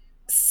if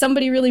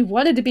somebody really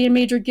wanted to be a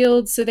major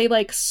guild, so they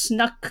like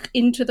snuck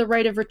into the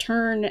right of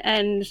return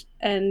and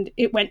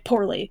it went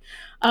poorly,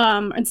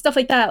 and stuff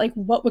like that? Like,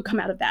 what would come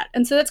out of that?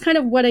 And so that's kind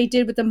of what I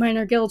did with the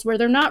minor guilds, where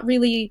they're not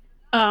really,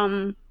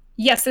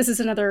 yes, this is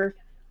another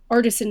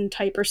artisan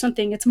type or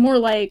something. It's more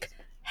like,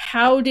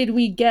 how did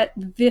we get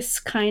this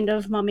kind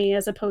of mummy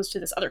as opposed to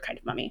this other kind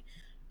of mummy?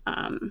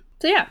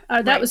 So yeah,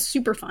 that was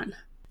super fun.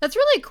 That's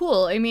really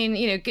cool. I mean,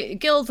 you know,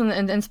 guilds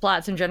and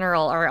splats in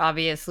general are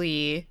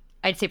obviously,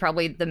 I'd say,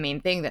 probably the main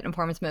thing that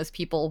informs most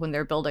people when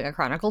they're building a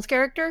Chronicles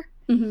character.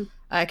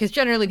 Because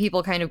generally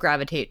people kind of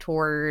gravitate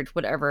toward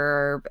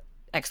whatever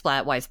X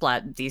splat, Y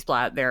splat, Z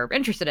splat they're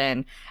interested in,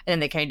 and then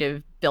they kind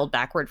of build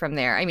backward from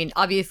there. I mean,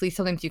 obviously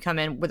sometimes you come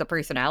in with a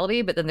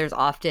personality, but then there's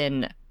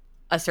often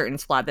a certain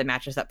splat that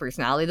matches that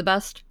personality the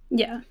best.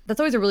 Yeah. That's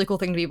always a really cool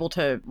thing to be able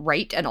to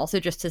write, and also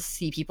just to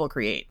see people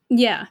create.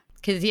 Yeah.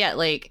 Because, yeah,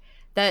 like,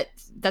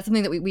 that's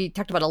something that we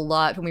talked about a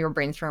lot when we were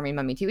brainstorming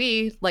Mummy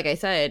 2E, like I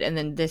said, and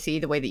then to see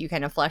the way that you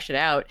kind of fleshed it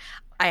out.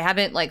 I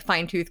haven't, like,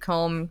 fine-tooth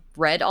comb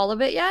read all of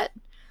it yet,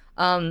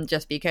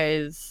 just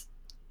because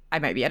I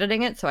might be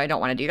editing it, so I don't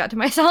want to do that to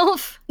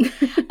myself.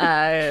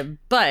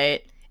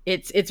 But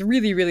it's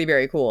really, really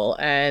very cool,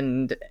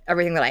 and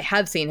everything that I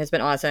have seen has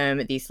been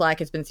awesome. The Slack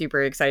has been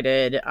super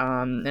excited,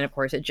 and of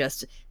course it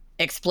just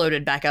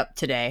exploded back up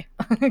today.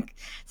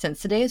 Since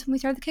today is when we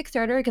started the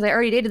Kickstarter, because I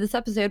already dated this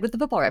episode with the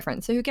football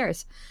reference, so who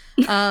cares?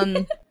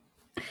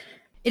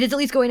 It is at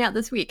least going out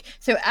this week.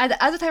 So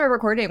as the time of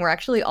recording, we're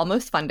actually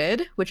almost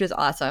funded, which is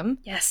awesome.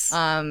 Yes.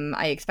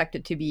 I expect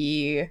it to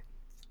be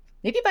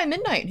maybe by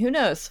midnight. Who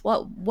knows?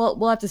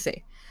 We'll have to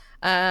see.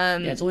 Yeah,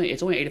 it's only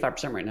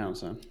 85% right now.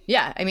 So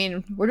yeah, I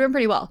mean, we're doing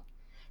pretty well,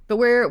 but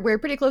we're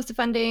pretty close to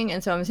funding,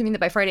 and so I'm assuming that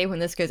by Friday when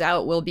this goes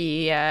out, we'll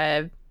be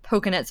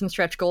poking at some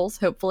stretch goals,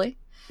 hopefully.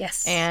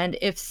 Yes. And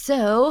if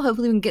so,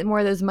 hopefully we can get more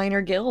of those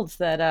minor guilds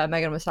that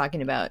Meghan was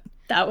talking about.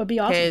 That would be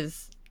awesome.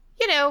 Because,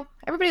 you know,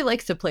 everybody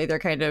likes to play their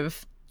kind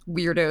of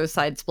weirdo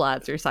side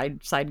splats or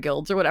side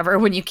guilds or whatever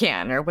when you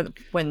can, or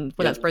when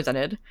that's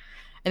presented.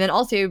 And then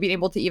also being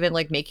able to even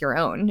like make your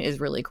own is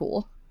really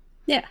cool.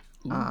 Yeah.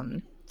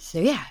 So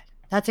yeah,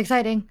 that's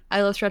exciting.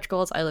 I love stretch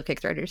goals. I love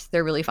Kickstarters.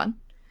 They're really fun.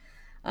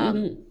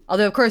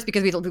 Although, of course,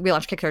 because we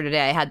launched Kickstarter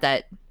today, I had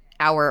that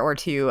hour or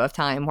two of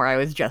time where I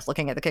was just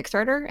looking at the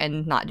Kickstarter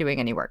and not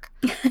doing any work.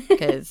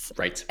 Because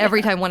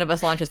every time one of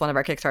us launches one of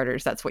our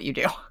Kickstarters, that's what you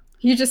do.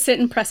 You just sit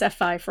and press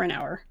F5 for an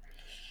hour.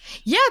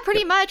 Yeah,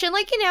 pretty much. And,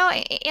 like, you know,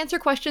 answer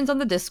questions on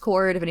the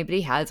Discord if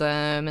anybody has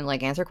them, and,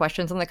 like, answer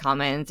questions in the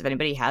comments if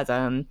anybody has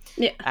them.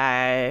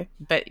 Yeah.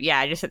 But, yeah,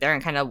 I just sit there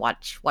and kind of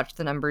watch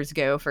the numbers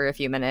go for a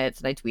few minutes,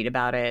 and I tweet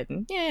about it.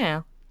 And,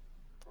 yeah,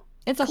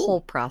 it's a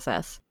whole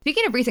process.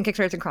 Speaking of recent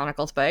Kickstarters and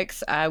Chronicle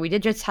spikes, we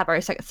did just have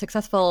our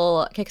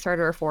successful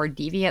Kickstarter for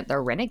Deviant the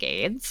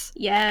Renegades.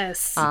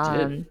 Yes.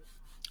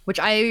 Which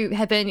I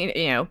have been,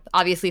 you know,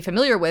 obviously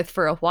familiar with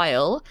for a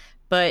while,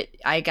 but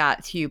I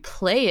got to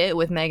play it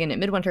with Meghan at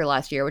Midwinter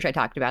last year, which I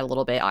talked about a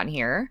little bit on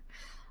here.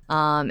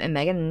 And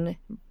Meghan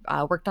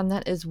worked on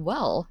that as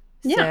well.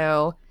 Yeah.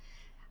 So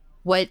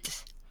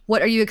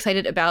what are you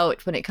excited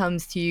about when it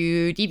comes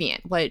to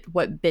Deviant?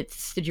 What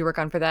bits did you work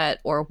on for that,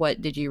 or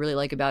what did you really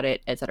like about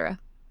it, etc.?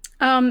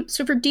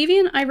 So for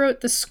Deviant, I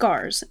wrote the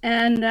scars,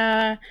 and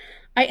I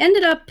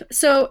ended up.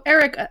 So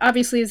Eric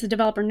obviously is the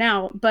developer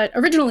now, but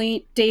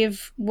originally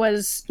Dave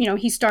was,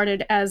 he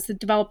started as the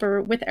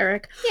developer with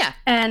Eric. Yeah.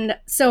 And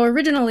so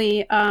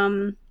originally,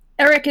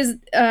 Eric is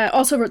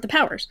also wrote the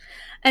powers,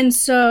 and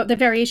so the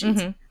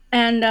variations. Mm-hmm.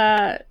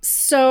 And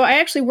so I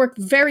actually worked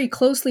very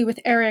closely with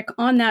Eric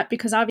on that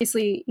because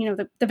obviously,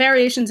 the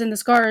variations and the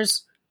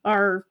scars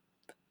are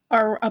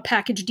a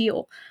package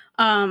deal.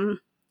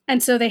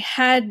 And so we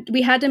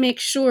had to make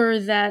sure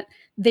that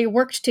they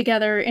worked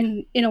together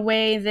in a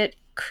way that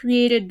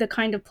created the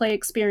kind of play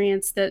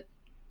experience that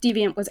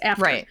Deviant was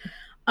after. Right.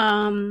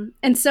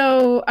 And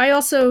so I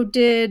also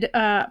did,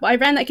 I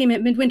ran that game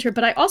at Midwinter,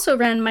 but I also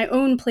ran my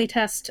own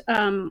playtest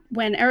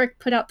when Eric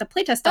put out the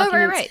playtest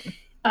documents.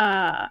 Oh,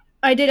 right.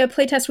 I did a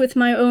playtest with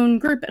my own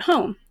group at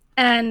home,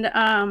 and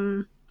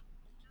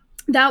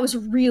that was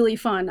really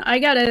fun. I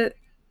gotta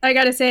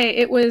say,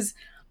 it was...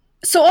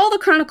 So all the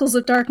Chronicles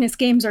of Darkness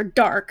games are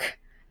dark.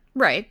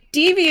 Right.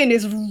 Deviant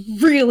is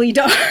really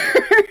dark.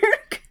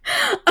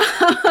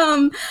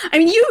 I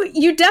mean,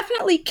 you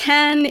definitely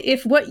can,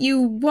 if what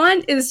you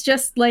want is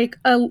just like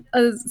a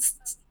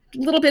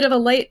little bit of a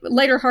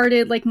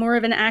lighter-hearted, like more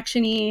of an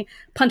action-y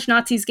punch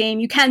Nazis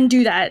game, you can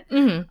do that.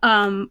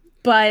 Mm-hmm.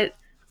 But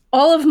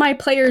all of my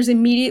players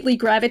immediately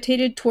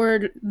gravitated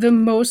toward the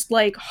most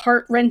like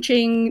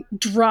heart-wrenching,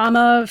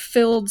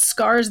 drama-filled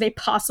scars they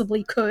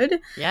possibly could.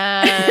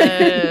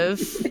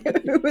 Yes.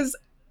 It was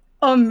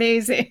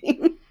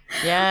amazing.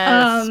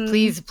 Yes.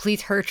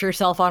 Please hurt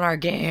yourself on our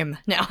game.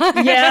 No.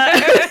 Yeah.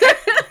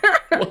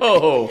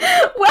 Whoa.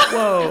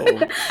 Whoa.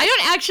 I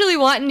don't actually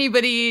want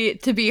anybody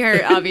to be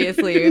hurt,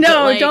 obviously.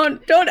 No, like,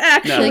 don't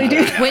actually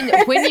do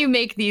that. When you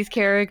make these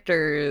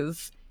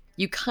characters,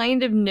 you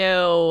kind of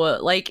know,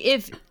 like,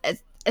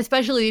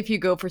 especially if you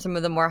go for some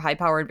of the more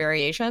high-powered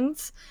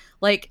variations,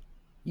 like,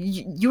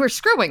 you are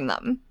screwing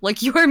them.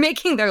 Like, you are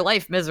making their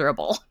life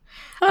miserable.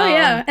 Oh,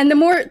 yeah. And the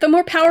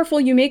more powerful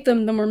you make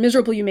them, the more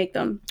miserable you make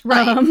them.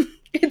 Right.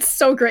 It's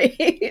so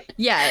great.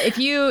 Yeah, if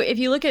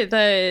you look at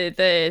the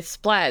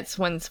splats,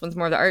 once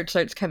more the art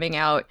starts coming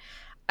out,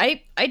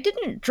 I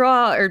didn't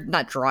draw, or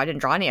not draw, I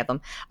didn't draw any of them.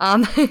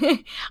 I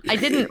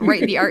didn't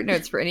write the art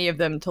notes for any of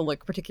them to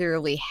look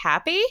particularly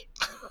happy.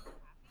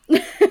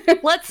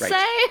 Let's say.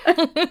 I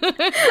love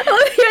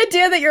the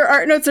idea that your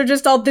art notes are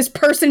just all, this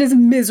person is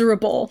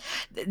miserable.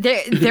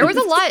 There was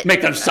a lot.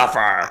 Make them suffer.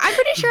 I'm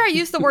pretty sure I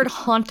used the word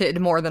haunted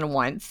more than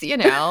once,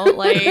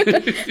 like.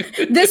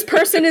 This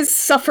person is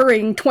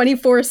suffering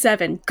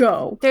 24/7.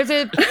 Go. There's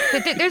a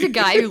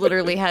guy who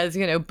literally has,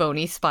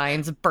 bony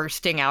spines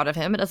bursting out of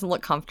him. It doesn't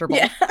look comfortable.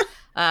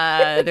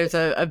 Yeah. There's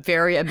a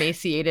very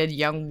emaciated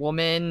young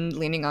woman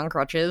leaning on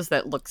crutches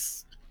that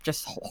looks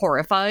just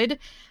horrified.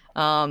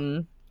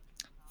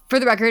 For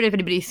the record, if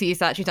anybody sees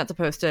that, she's not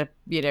supposed to,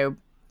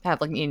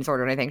 have like an eating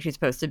disorder or anything. She's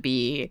supposed to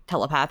be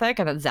telepathic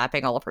and then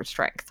zapping all of her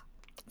strength.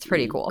 It's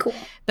pretty cool.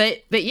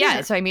 But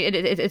yeah, so I mean,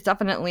 it's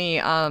definitely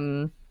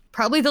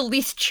probably the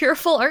least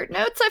cheerful art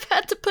notes I've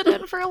had to put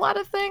in for a lot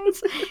of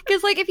things.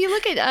 Because like if you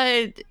look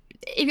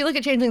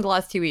at Changeling the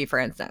Lost 2E, for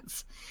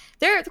instance,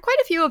 there quite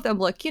a few of them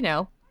look,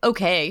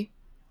 okay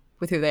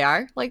with who they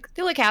are. Like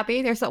they look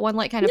happy. There's that one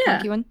like kind of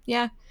funky one.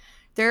 Yeah,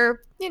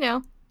 there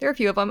are a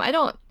few of them.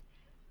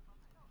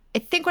 I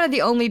think one of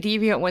the only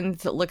Deviant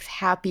ones that looks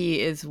happy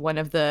is one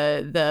of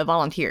the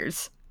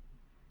volunteers.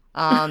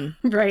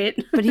 Right.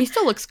 But he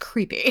still looks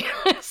creepy.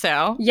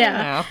 So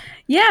yeah.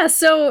 Yeah,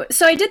 so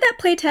I did that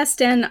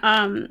playtest, and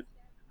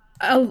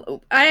I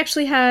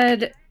actually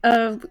had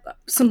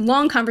some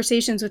long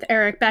conversations with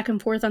Eric back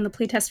and forth on the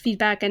playtest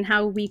feedback and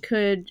how we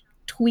could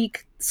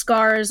tweak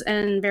scars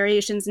and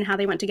variations and how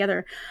they went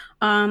together.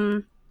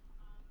 And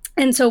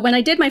so when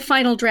I did my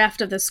final draft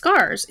of the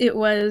scars, it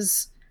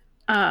was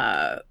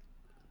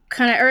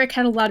kind of, Eric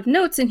had a lot of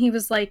notes, and he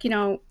was like,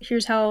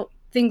 here's how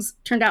things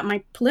turned out in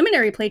my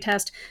preliminary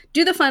playtest.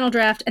 Do the final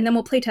draft, and then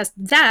we'll playtest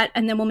that,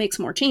 and then we'll make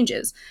some more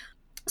changes.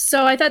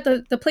 So I thought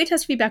the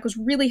playtest feedback was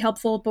really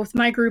helpful, both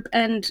my group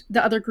and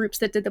the other groups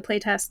that did the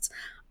playtests.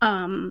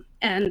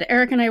 And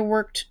Eric and I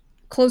worked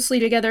closely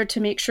together to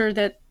make sure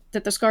that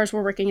the scars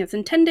were working as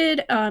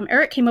intended.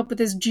 Eric came up with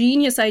this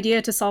genius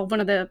idea to solve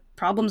one of the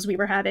problems we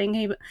were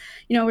having.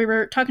 We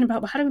were talking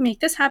about, well, how do we make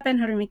this happen?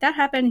 How do we make that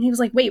happen? And he was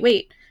like, wait,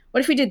 what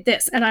if we did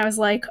this? And I was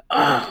like,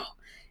 oh,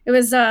 it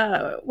was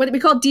what we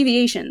call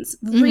deviations.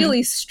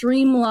 Really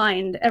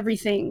streamlined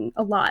everything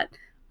a lot.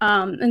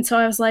 And so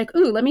I was like,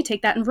 ooh, let me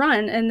take that and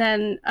run. And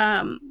then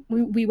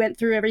we went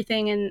through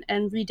everything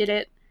and redid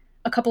it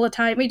a couple of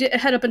times. We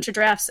had a bunch of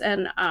drafts,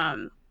 and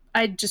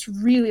I just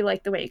really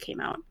liked the way it came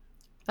out.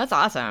 That's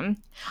awesome.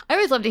 I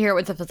always love to hear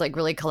when stuff is like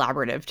really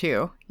collaborative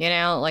too.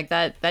 Like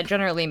that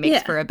generally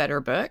makes for a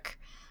better book.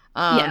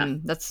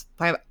 That's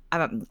why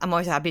I'm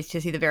always happy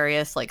to see the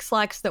various like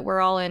Slacks that we're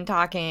all in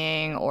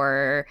talking,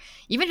 or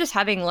even just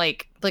having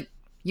like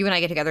you and I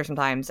get together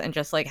sometimes, and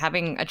just like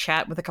having a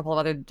chat with a couple of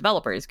other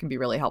developers can be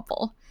really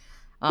helpful.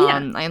 I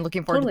am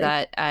looking forward to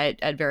that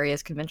at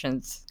various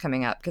conventions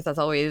coming up, because that's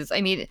always,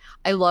 I mean,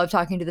 I love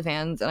talking to the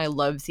fans, and I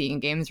love seeing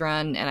games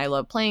run, and I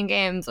love playing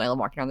games, and I love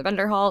walking around the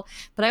vendor hall,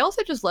 but I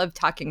also just love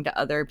talking to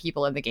other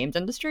people in the games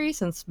industry,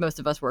 since most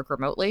of us work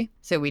remotely,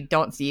 so we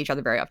don't see each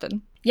other very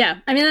often. Yeah,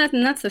 I mean,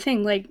 that's the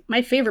thing. Like,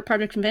 my favorite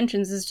part of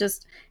conventions is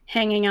just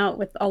hanging out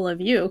with all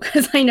of you,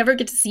 because I never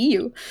get to see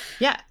you.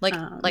 Yeah, like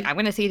I'm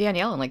going to see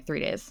Danielle in like 3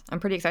 days. I'm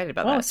pretty excited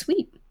about that. Oh,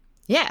 sweet.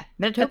 Yeah,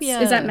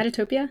 Metatopia. Is that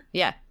Metatopia?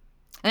 Yeah.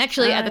 And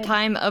actually, at the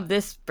time of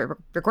this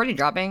recording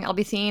dropping, I'll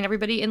be seeing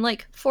everybody in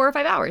like 4 or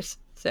 5 hours.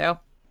 So,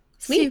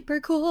 sweet.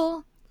 Super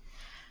cool.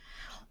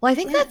 Well, I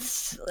think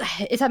is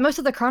that most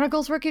of the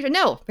Chronicles work you do?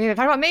 No, we haven't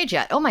talked about Mage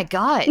yet. Oh my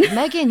god,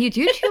 Meghan, you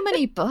do too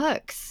many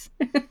books.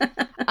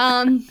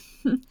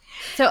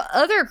 So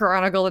other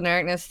Chronicle and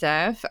Darkness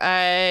stuff,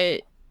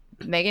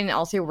 Meghan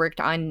also worked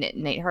on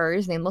Night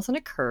Horrors, Nameless and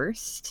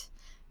Accursed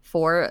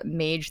for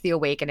Mage the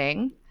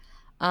Awakening.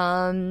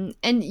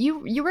 And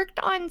you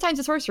worked on Signs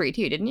of Sorcery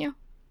too, didn't you?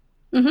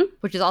 Mm-hmm.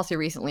 Which is also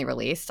recently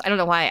released. I don't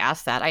know why I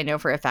asked that. I know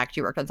for a fact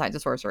you worked on Signs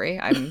of Sorcery.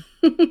 I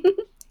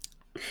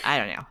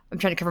don't know. I'm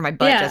trying to cover my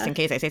butt just in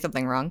case I say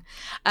something wrong.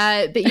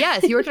 But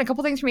yes, you worked on a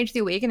couple things from Mage the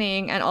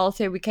Awakening, and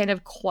also we kind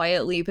of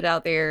quietly put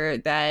out there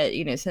that,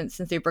 you know, since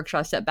Dave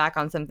Brookshaw stepped back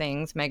on some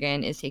things,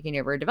 Meghan is taking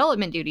over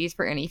development duties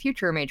for any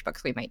future Mage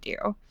books we might do.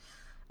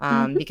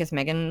 Because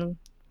Meghan,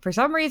 for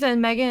some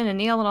reason, Meghan and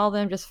Neil and all of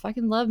them just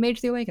fucking love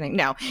Mage the Awakening.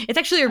 No, it's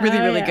actually a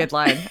really good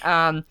line.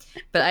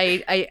 But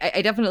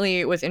I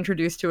definitely was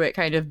introduced to it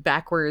kind of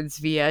backwards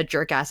via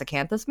jerk-ass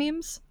Acanthus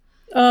memes.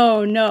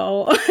 Oh,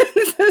 no.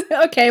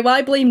 Okay, well,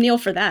 I blame Neil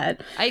for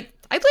that. I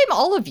blame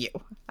all of you.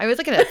 I was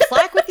like in a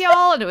Slack with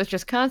y'all, and it was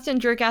just constant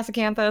jerk-ass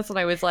Acanthus, and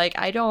I was like,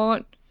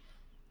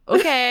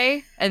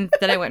 okay. And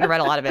then I went and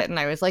read a lot of it, and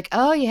I was like,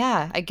 oh,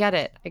 yeah, I get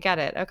it.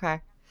 Okay.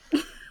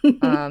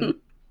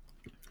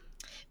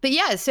 But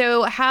yeah,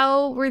 so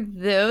how were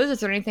those?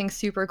 Is there anything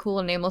super cool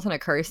and Nameless and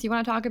Accursed you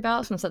want to talk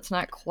about, since that's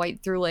not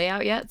quite through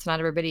layout yet, so not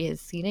everybody has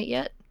seen it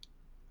yet?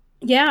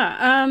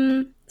 Yeah,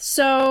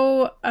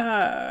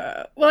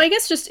 well, I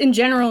guess just in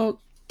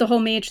general, the whole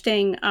Mage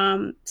thing.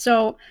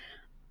 So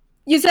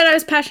you said I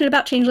was passionate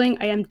about Changeling.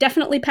 I am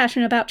definitely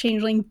passionate about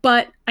Changeling,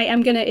 but I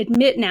am going to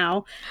admit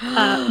now,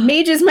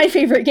 Mage is my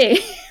favorite game.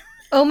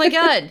 Oh my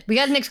god, we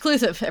got an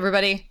exclusive,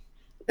 everybody.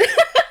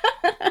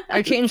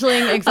 Our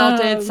Changeling,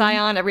 Exalted,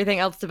 Scion, everything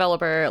else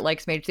developer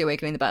likes Mage the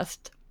Awakening the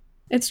best.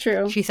 It's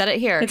true. She said it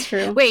here. It's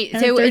true. Wait,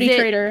 so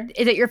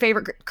is it your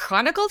favorite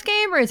Chronicles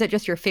game, or is it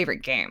just your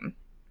favorite game?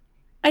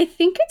 I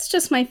think it's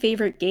just my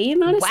favorite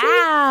game, honestly.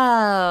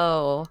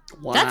 Wow.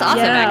 That's awesome,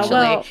 actually.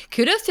 Well,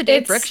 kudos to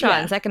Dave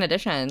Brickshaw in second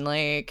edition.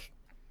 Like,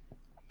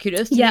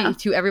 kudos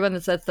to everyone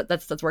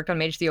that's worked on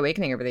Mage the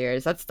Awakening over the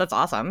years. That's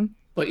awesome.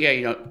 But yeah,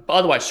 you know,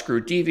 otherwise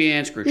screw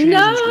Deviant, screw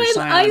Changeling, screw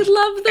Scion. I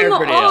love them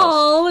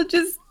all.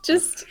 Else.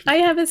 Just I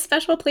have a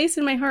special place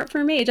in my heart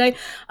for Mage.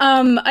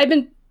 I've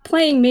been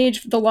playing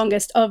Mage the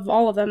longest of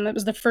all of them. It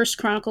was the first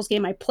Chronicles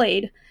game I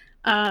played.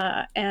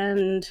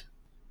 And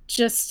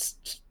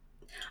just...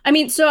 I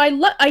mean, so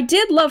I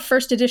did love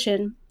first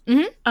edition,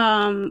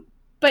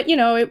 but you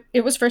know,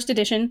 it was first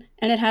edition,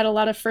 and it had a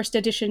lot of first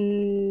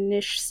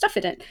edition-ish stuff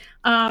in it,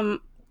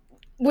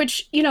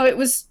 which, you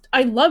know,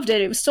 I loved it.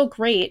 It was still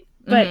great,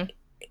 but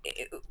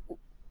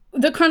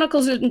the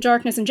Chronicles of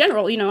Darkness in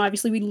general, you know,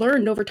 obviously we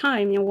learned over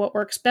time, you know, what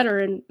works better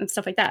and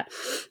stuff like that.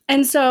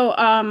 And so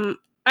I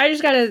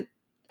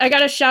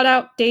gotta shout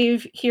out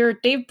Dave here.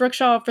 Dave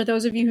Brickshaw, for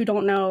those of you who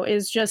don't know,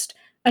 is just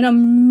an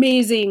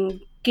amazing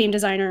game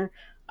designer.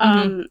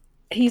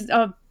 He's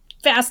a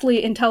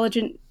vastly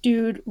intelligent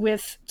dude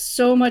with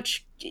so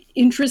much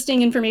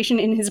interesting information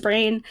in his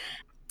brain.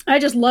 I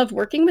just love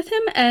working with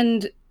him,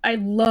 and I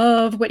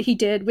love what he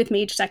did with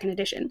Mage 2nd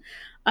edition.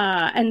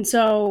 And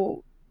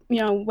so, you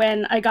know,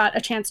 when I got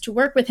a chance to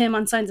work with him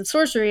on Signs of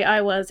Sorcery,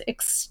 I was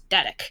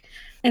ecstatic.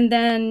 And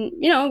then,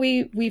 you know,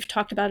 we've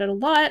talked about it a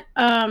lot.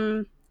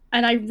 And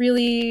I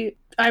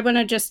want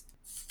to just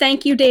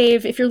thank you,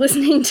 Dave, if you're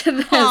listening to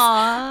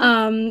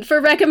this, for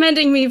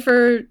recommending me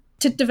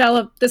to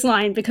develop this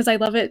line, because I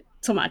love it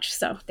so much.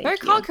 So thank you. If I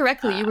recall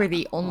correctly, you were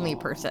the only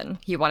person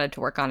he wanted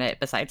to work on it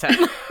besides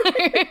him.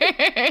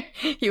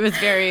 He was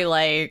very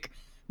like,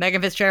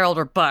 Meghan Fitzgerald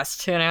or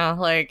bust, you know?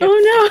 Like,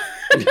 oh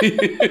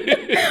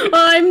no.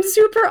 Well, I'm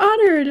super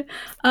honored.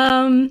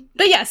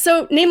 But yeah,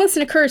 so Nameless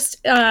and Accursed,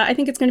 I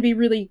think it's going to be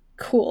really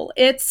cool.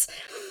 It's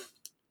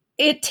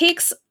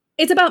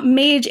about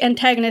mage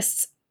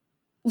antagonists,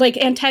 like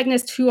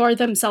antagonists who are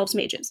themselves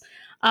mages.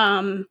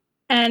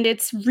 And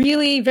it's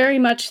really very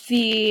much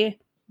the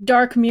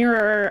dark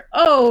mirror,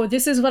 oh,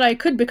 this is what I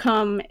could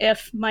become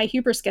if my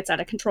hubris gets out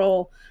of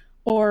control,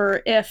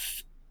 or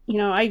if, you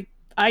know,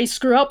 I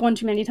screw up one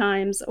too many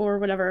times, or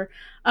whatever.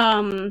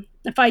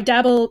 If I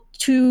dabble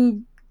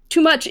too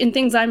much in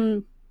things I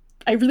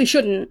really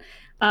shouldn't,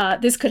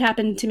 this could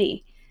happen to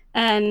me.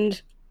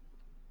 And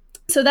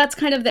so that's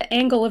kind of the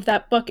angle of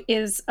that book,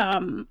 is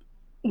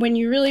when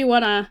you really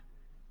want to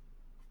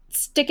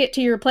stick it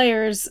to your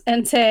players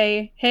and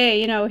say,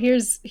 hey,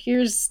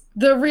 here's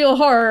the real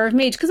horror of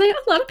Mage. Because a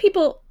lot of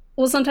people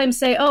will sometimes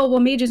say, oh, well,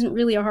 Mage isn't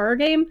really a horror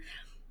game,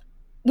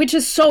 which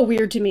is so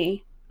weird to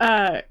me.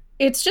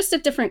 It's just a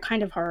different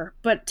kind of horror.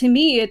 But to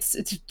me, it's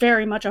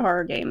very much a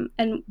horror game.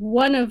 And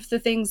one of the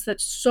things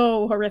that's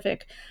so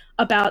horrific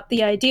about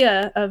the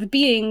idea of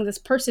being this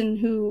person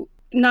who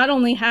not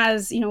only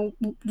has,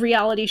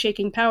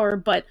 reality-shaking power,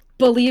 but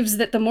believes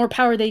that the more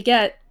power they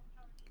get,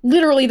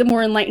 literally the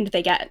more enlightened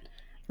they get.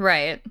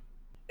 Right.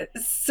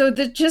 So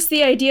just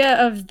the idea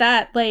of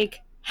that, like,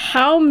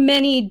 how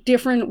many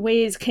different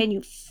ways can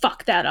you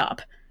fuck that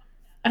up?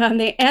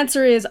 The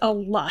answer is a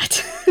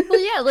lot. Well,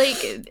 yeah,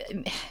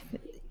 like,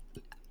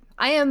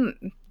 I am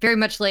very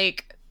much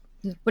like,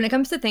 when it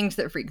comes to things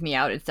that freak me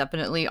out, it's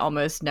definitely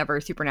almost never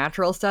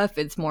supernatural stuff.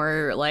 It's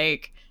more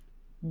like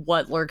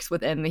what lurks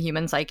within the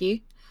human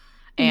psyche.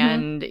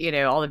 And,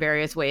 all the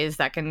various ways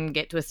that can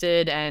get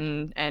twisted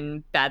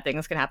and bad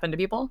things can happen to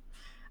people.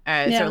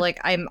 So, like,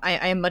 I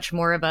am much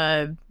more of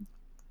a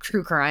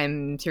true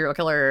crime serial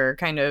killer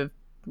kind of,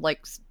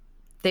 like,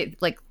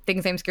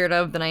 things I'm scared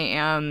of than I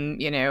am,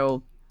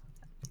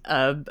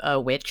 a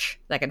witch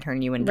that can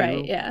turn you into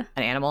an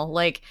animal.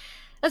 Like,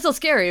 that's still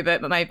scary,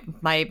 but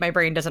my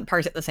brain doesn't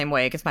parse it the same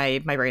way because my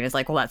brain is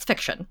like, well, that's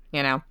fiction,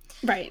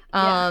 Right.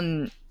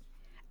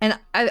 And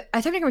I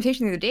was having a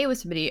conversation the other day with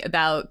somebody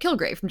about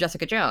Kilgrave from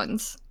Jessica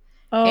Jones.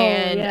 Oh,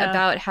 and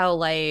about how,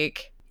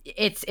 like,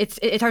 it's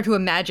hard to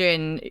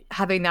imagine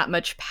having that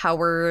much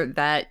power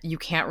that you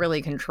can't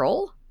really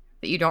control,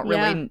 that you don't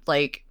really,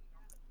 like,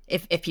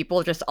 if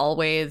people just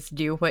always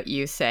do what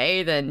you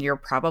say, then you're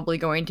probably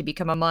going to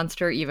become a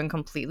monster, even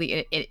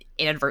completely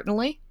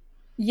inadvertently.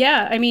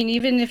 Yeah, I mean,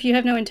 even if you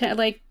have no intent,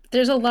 like,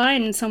 there's a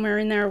line somewhere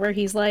in there where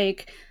he's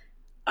like,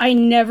 I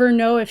never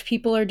know if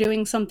people are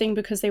doing something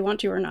because they want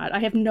to or not. I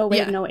have no way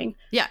of knowing.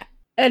 Yeah.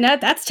 And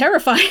that's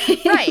terrifying.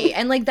 Right.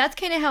 And, like, that's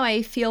kind of how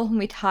I feel when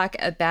we talk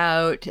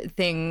about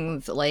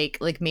things like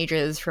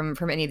mages from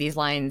any of these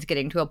lines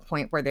getting to a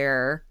point where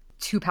they're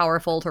too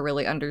powerful to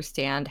really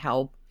understand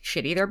how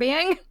shitty they're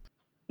being.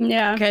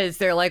 Yeah. Because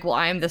they're like, well,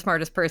 I'm the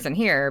smartest person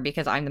here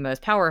because I'm the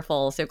most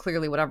powerful, so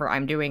clearly whatever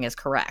I'm doing is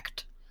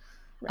correct.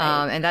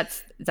 Right. And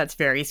that's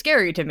very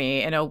scary to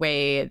me in a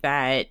way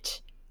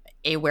that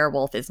a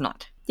werewolf is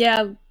not.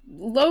 Yeah,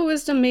 low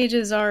wisdom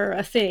mages are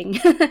a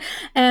thing.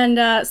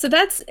 And so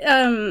that's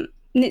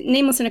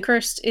Nameless and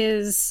Accursed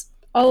is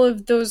all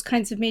of those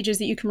kinds of mages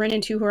that you can run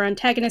into who are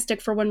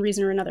antagonistic for one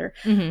reason or another.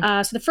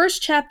 So the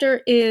first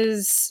chapter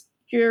is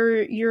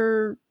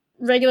your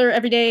regular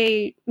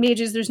everyday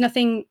mages. There's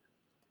nothing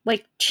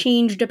like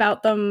changed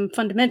about them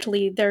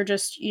fundamentally. They're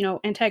just,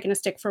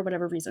 antagonistic for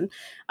whatever reason.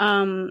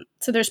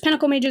 So there's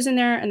Pinnacle mages in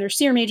there, and there's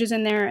Seer mages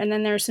in there, and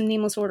then there's some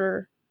Nameless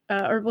Order,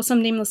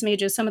 some Nameless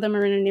mages. Some of them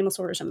are in a Nameless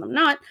Order, some of them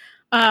not,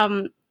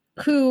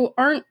 who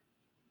aren't,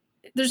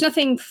 there's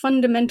nothing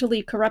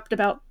fundamentally corrupt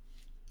about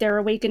their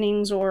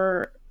awakenings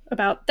or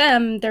about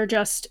them. They're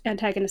just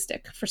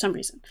antagonistic for some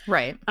reason.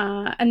 Right.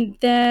 And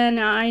then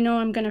I know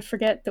I'm going to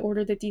forget the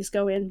order that these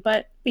go in,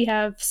 but we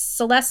have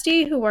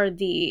Celesti, who are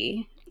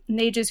the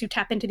mages who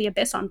tap into the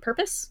abyss on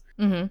purpose.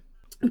 Mm-hmm.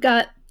 We've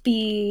got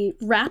the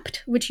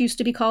Wrapped, which used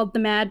to be called the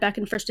Mad back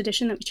in first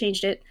edition, that we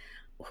changed it,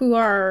 who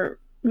are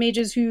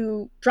mages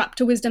who drop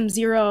to wisdom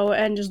 0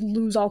 and just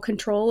lose all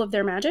control of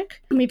their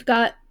magic. And we've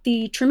got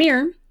the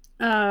Tremere,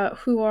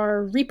 who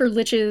are Reaper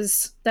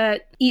liches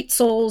that eat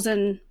souls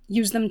and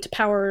use them to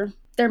power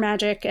their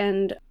magic.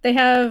 And they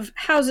have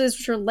houses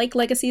which are like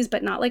legacies,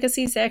 but not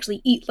legacies. They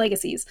actually eat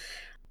legacies.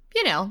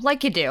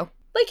 Like you do.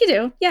 Like you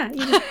do. Yeah,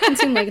 you just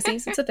consume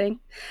legacies. It's a thing.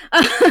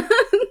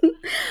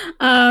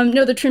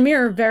 No, the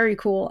Tremere are very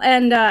cool.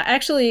 And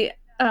actually,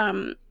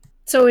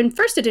 so in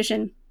first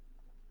edition,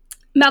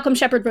 Malcolm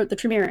Shepard wrote the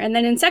Tremere, and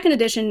then in second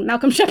edition,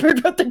 Malcolm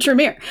Shepard wrote the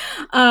Tremere.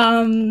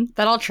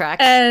 That all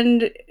tracks.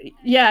 And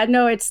yeah,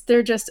 no,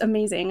 they're just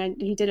amazing.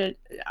 He did it.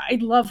 I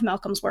love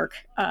Malcolm's work.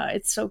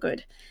 It's so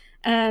good.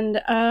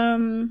 And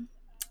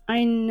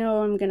I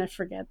know I'm gonna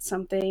forget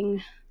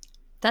something.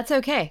 That's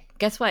okay.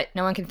 Guess what?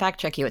 No one can fact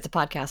check you. It's a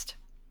podcast.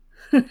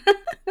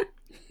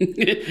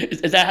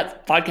 Is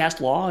that podcast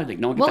law? Like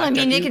no one can fact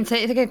check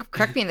you? They can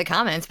correct me in the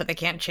comments, but they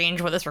can't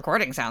change what this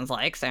recording sounds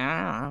like. So I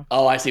don't know.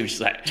 Oh, I see what you're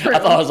saying. I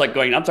thought I was like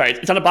going, I'm sorry,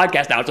 it's on a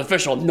podcast now. It's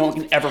official. No one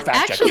can ever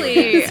fact check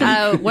you.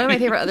 Actually, one of my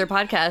favorite other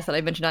podcasts that I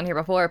mentioned on here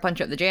before,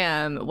 Punch Up the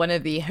Jam, one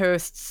of the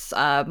hosts'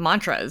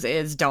 mantras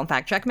is "Don't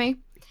fact check me."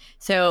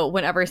 So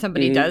whenever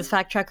somebody does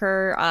fact check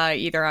her,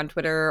 either on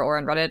Twitter or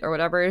on Reddit or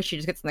whatever, she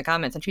just gets in the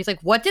comments and she's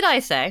like, "What did I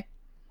say?"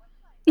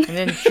 And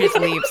then she just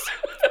leaves.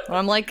 And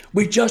I'm like,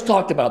 we just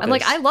talked about this. I'm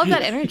like, I love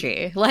that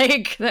energy.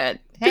 Like that.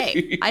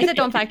 Hey, I said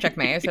don't fact check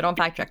me, so don't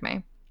fact check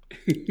me.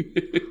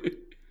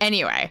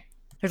 Anyway,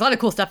 there's a lot of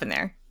cool stuff in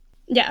there.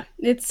 Yeah,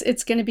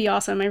 it's going to be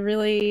awesome. I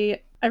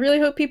really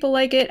hope people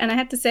like it. And I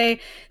have to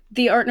say,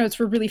 the art notes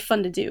were really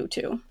fun to do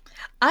too.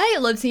 I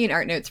love seeing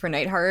art notes for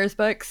Night Horrors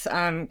books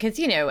because,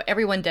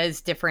 everyone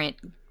does different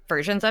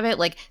versions of it.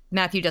 Like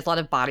Matthew does a lot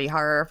of body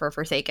horror for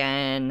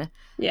Forsaken.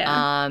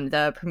 Yeah.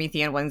 The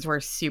Promethean ones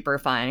were super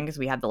fun because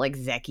we have the like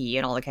Zeki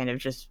and all the kind of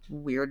just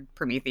weird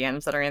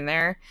Prometheans that are in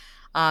there.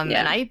 And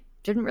I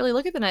didn't really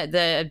look at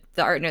the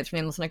art notes from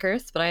Nameless and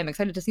Accursed, but I am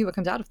excited to see what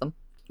comes out of them.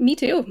 Me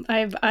too.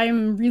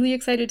 I'm really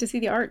excited to see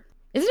the art.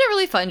 Isn't it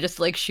really fun just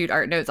to like shoot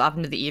art notes off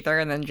into the ether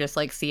and then just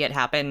like see it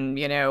happen,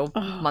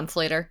 months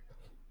later?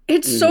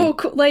 It's so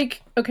cool.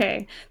 Like,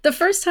 okay, the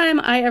first time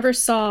I ever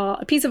saw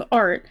a piece of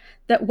art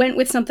that went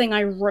with something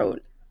I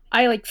wrote,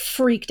 I like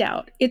freaked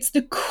out. It's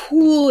the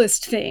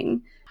coolest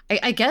thing.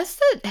 I guess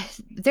that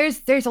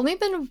there's only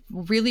been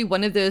really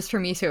one of those for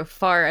me so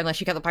far, unless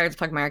you got the Pirates of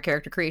Pugmire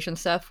character creation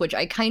stuff, which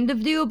I kind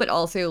of do, but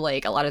also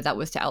like a lot of that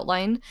was to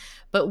outline.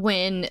 But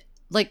when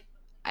like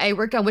I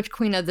worked on Witch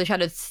Queen of the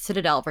Shadowed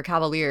Citadel for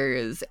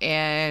Cavaliers,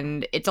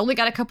 and it's only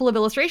got a couple of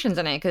illustrations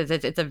in it because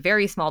it's a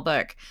very small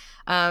book.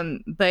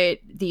 But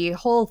the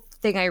whole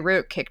thing I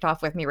wrote kicked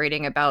off with me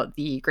writing about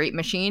the Great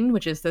Machine,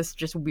 which is this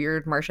just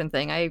weird Martian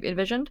thing I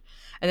envisioned.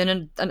 And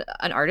then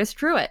an artist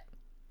drew it.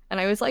 And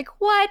I was like,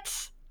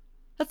 what?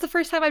 That's the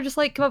first time I've just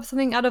like come up with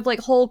something out of like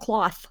whole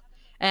cloth.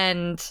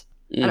 And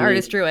an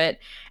artist drew it.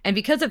 And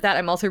because of that,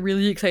 I'm also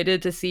really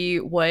excited to see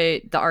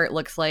what the art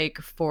looks like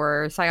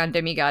for Scion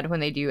Demigod when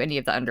they do any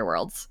of the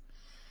underworlds.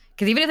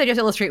 Because even if they just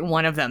illustrate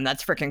one of them,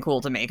 that's freaking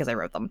cool to me because I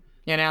wrote them,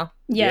 Yeah,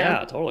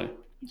 totally.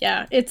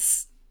 Yeah,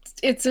 it's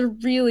a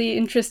really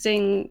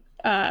interesting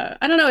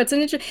I don't know,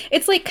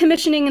 it's like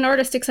commissioning an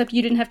artist, except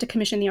you didn't have to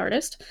commission the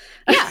artist.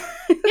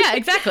 Yeah,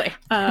 exactly.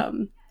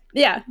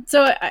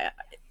 So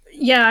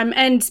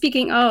and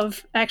speaking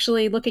of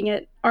actually looking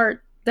at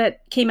art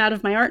that came out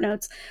of my art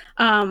notes,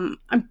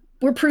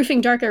 we're proofing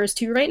Dark Errors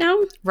 2 right now.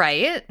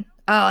 Right.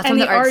 Oh, and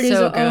the art is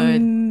so good.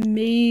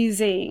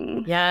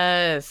 Amazing.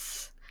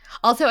 Yes.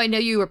 Also, I know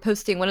you were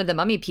posting one of the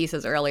mummy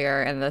pieces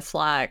earlier in the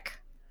Slack.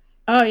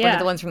 Oh, yeah. One of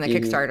the ones from the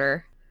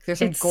Kickstarter. There's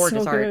some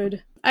gorgeous art.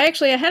 Good. I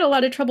had a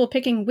lot of trouble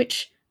picking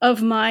which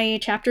of my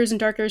chapters in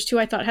Dark Errors 2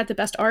 I thought had the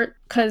best art,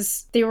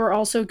 because they were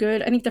all so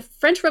good. I think the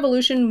French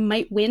Revolution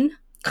might win,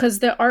 because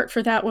the art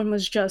for that one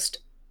was just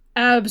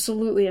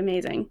absolutely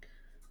amazing.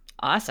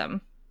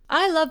 Awesome.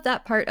 I love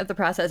that part of the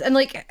process. And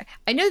like,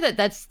 I know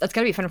that's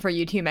gotta be fun for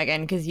you too,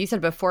 Megan, because you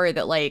said before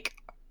that like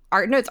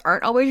art notes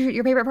aren't always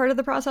your favorite part of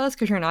the process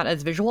because you're not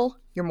as visual.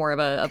 You're more of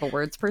a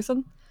words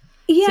person.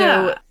 Yeah.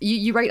 So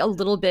you write a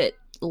little bit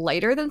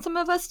lighter than some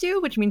of us do,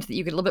 which means that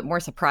you get a little bit more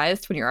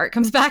surprised when your art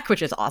comes back,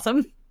 which is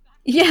awesome.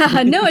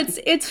 Yeah, no,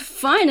 it's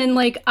fun. And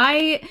like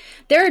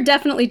there are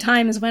definitely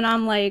times when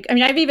I'm like, I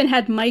mean, I've even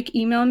had Mike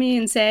email me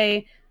and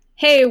say,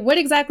 hey, what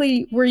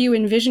exactly were you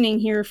envisioning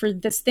here for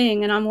this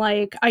thing? And I'm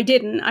like, I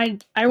didn't.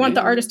 I want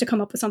the artist to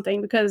come up with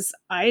something because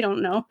I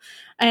don't know.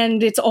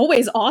 And it's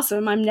always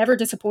awesome. I'm never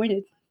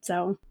disappointed.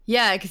 So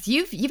yeah, because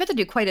you've had to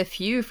do quite a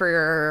few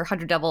for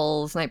Hundred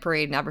Devils, Night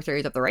Parade, and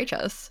Adversaries of the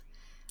Righteous.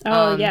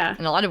 Oh, yeah.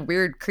 And a lot of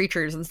weird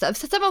creatures and stuff.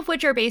 So some of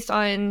which are based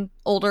on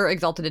older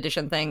Exalted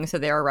Edition things, so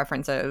there are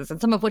references. And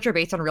some of which are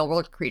based on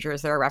real-world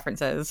creatures, there are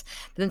references.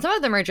 But then some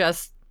of them are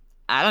just,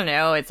 I don't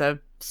know, it's a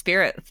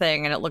spirit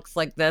thing, and it looks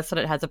like this, and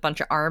it has a bunch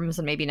of arms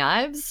and maybe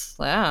knives.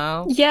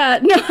 Wow. Yeah,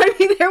 no, I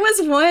mean, there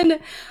was one,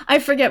 I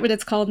forget what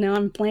it's called now,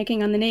 I'm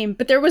blanking on the name,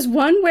 but there was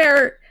one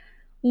where,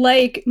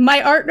 like,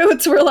 my art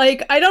notes were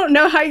like, I don't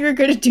know how you're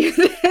going to do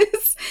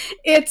this.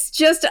 It's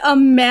just a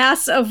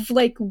mass of,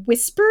 like,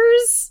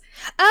 whispers.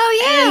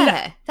 Oh,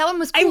 yeah. And that one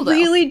was cool, I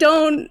really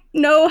don't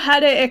know how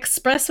to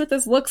express what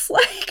this looks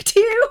like to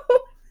you,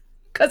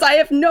 because I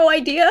have no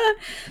idea.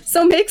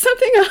 So make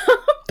something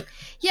up.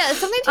 Yeah,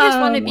 sometimes you just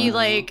want to be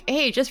like,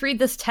 hey, just read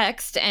this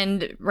text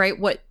and write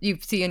what you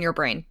see in your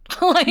brain.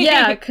 Like,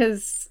 yeah,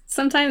 because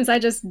sometimes I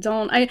just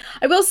don't. I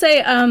will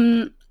say,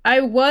 I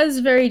was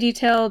very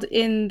detailed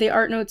in the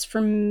art notes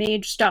for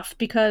mage stuff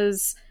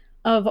because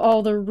of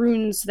all the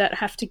runes that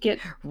have to get...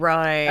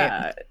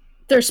 Right.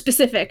 They're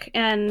specific,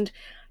 and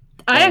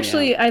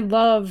I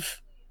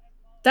love...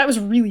 That was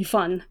really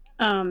fun,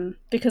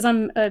 because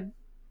I'm a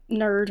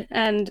nerd,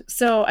 and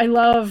so I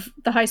love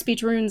the high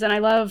speech runes, and I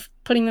love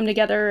putting them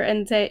together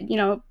and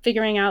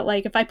figuring out,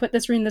 like, if I put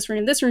this rune,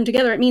 and this rune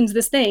together, it means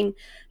this thing,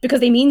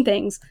 because they mean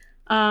things.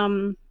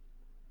 And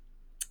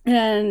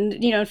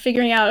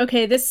figuring out,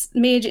 okay, this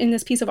mage in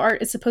this piece of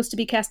art is supposed to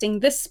be casting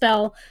this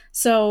spell,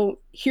 so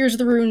here's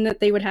the rune that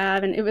they would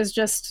have, and it was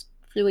just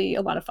really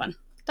a lot of fun.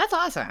 That's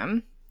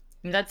awesome.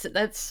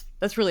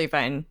 That's really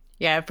fun.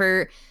 Yeah,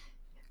 for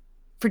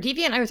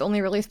Deviant, I was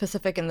only really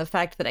specific in the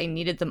fact that I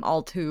needed them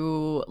all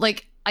to,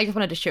 like, I just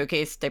wanted to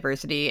showcase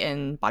diversity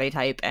in body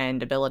type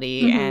and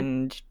ability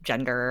and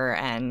gender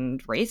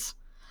and race.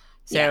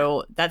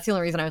 So that's the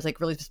only reason I was, like,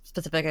 really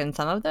specific in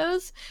some of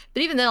those.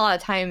 But even then, a lot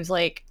of times,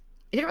 like,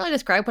 I didn't really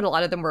describe what a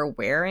lot of them were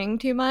wearing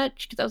too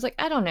much, because I was like,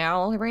 I don't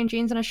know. They're wearing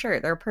jeans and a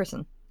shirt. They're a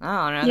person.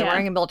 I don't know. They're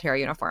wearing a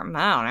military uniform.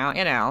 I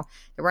don't know.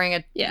 They're wearing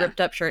a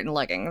ripped up shirt and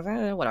leggings.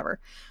 Whatever.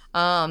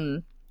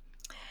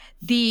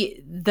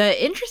 The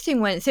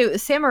interesting one, so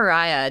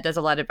Samurai does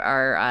a lot of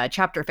our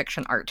chapter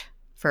fiction art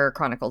for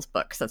Chronicles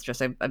books. That's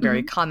just a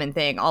very common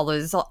thing. All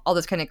those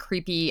kind of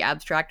creepy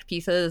abstract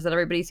pieces that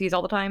everybody sees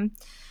all the time,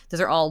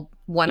 those are all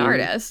one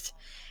artist.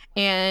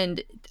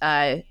 And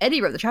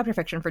Eddie wrote the chapter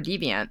fiction for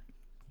Deviant,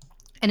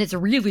 and it's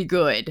really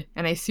good,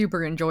 and I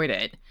super enjoyed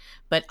it.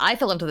 But I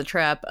fell into the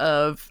trap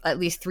of at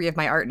least 3 of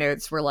my art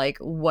notes were like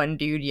one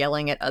dude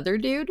yelling at other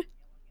dude.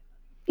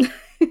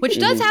 Which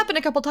does happen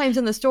a couple times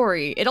in the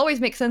story. It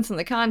always makes sense in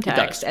the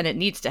context, and it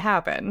needs to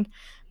happen.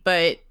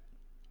 But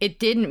it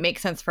didn't make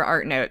sense for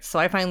art notes. So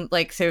I find,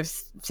 like, so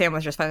Sam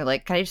was just finally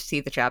like, can I just see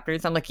the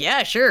chapters? I'm like,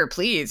 yeah, sure,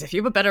 please. If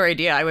you have a better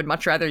idea, I would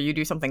much rather you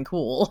do something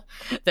cool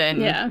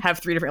than have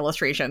 3 different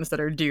illustrations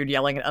that are dude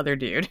yelling at other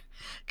dude.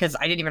 Because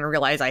I didn't even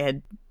realize I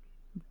had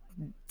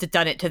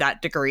done it to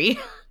that degree.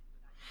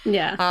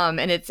 Yeah.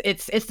 And it's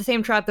the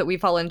same trap that we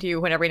fall into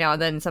when every now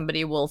and then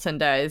somebody will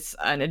send us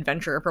an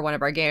adventure for one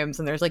of our games,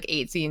 and there's like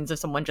 8 scenes of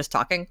someone just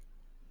talking.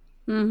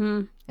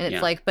 And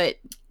it's like, but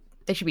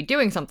they should be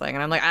doing something.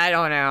 And I'm like, I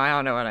don't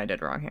know what I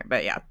did wrong here.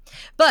 But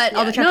but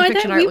all the chapter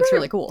fiction art looks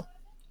really cool.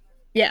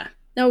 Yeah.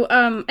 No,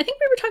 I think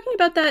we were talking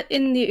about that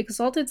in the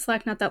Exalted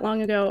Slack not that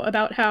long ago,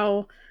 about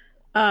how,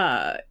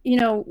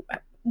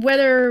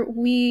 whether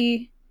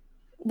we,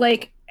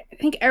 like, I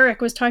think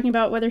Eric was talking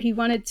about whether he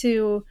wanted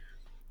to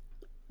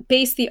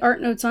base the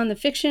art notes on the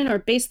fiction or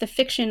base the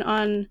fiction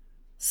on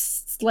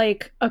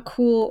like a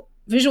cool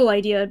visual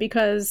idea,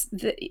 because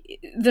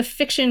the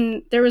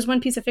fiction, there was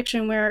one piece of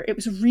fiction where it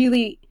was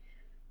really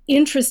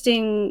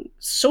interesting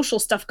social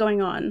stuff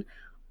going on,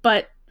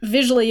 but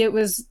visually it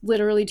was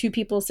literally 2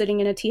 people sitting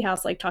in a tea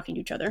house like talking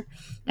to each other,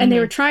 and they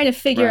were trying to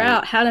figure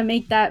out how to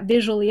make that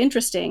visually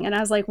interesting. And I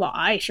was like, well,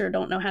 I sure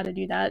don't know how to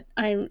do that.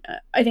 I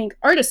think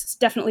artists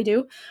definitely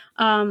do,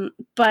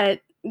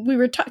 but we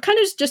were kind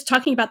of just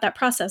talking about that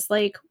process.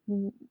 Like,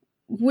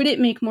 would it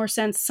make more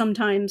sense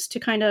sometimes to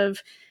kind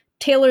of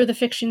tailor the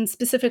fiction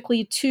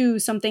specifically to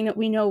something that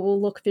we know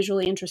will look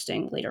visually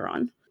interesting later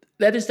on?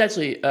 That is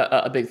actually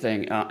a big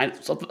thing.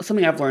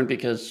 Something I've learned,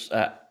 because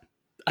I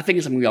think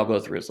it's something we all go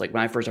through. It's like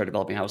when I first started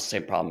developing, I was the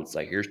same problem. It's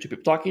like, here's 2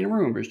 people talking in a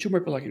room. There's 2 more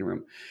people talking in a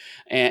room.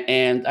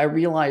 And I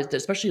realized that,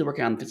 especially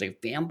working on things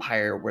like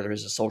Vampire, where there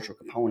is a social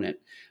component,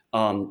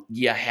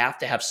 you have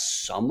to have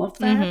some of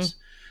that.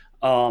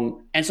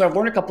 And so I've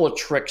learned a couple of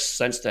tricks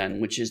since then,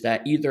 which is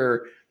that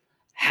either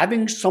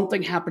having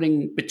something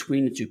happening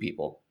between the 2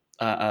 people,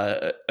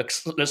 a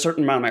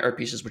certain amount of my art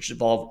pieces which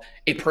involve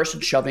a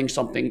person shoving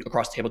something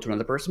across the table to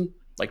another person,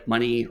 like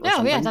money or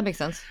something. Yeah, that makes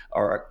sense.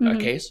 Or a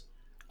case.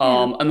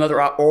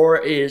 Another, or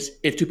is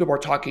if 2 people are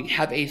talking,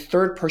 have a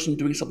third person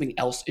doing something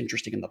else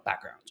interesting in the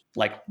background,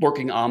 like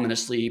lurking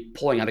ominously,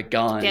 pulling out a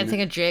gun,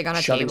 dancing a jig on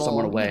a shoving table,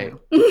 someone away.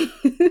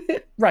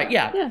 Right?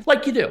 Yeah,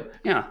 like you do.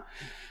 Yeah.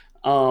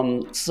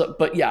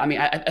 But yeah, I mean,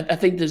 I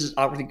think this is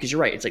awkward because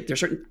you're right. It's like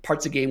there's certain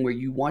parts of the game where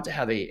you want to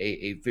have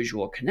a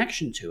visual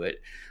connection to it,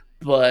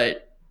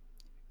 but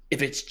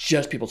if it's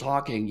just people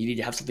talking, you need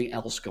to have something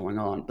else going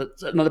on. But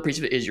another piece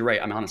of it is, you're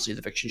right. I mean, honestly,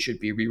 the fiction should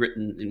be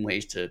rewritten in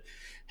ways to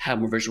have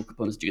more visual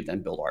components to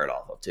then build art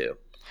off of too.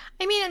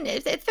 I mean,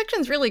 if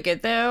fiction's really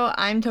good though,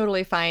 I'm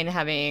totally fine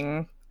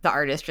having the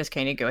artist just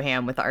kind of go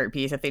ham with the art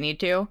piece if they need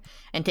to,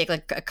 and take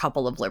like a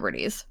couple of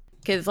liberties.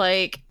 Because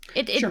like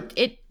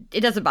it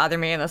doesn't bother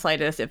me in the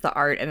slightest if the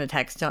art and the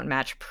text don't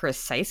match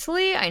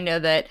precisely. I know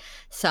that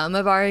some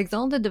of our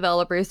Exalted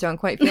developers don't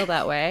quite feel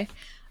that way.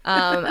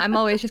 I'm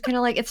always just kind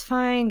of like, it's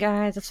fine,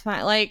 guys, it's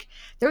fine. Like,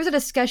 there was a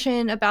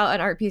discussion about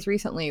an art piece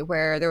recently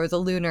where there was a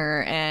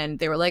lunar, and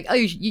they were like, oh,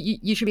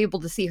 you should be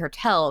able to see her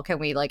tell. Can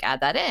we like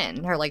add that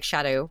in? Her like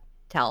shadow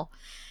tell.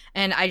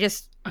 And I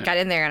just got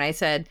in there and I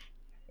said,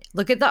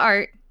 look at the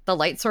art. The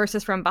light source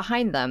is from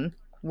behind them.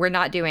 We're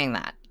not doing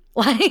that.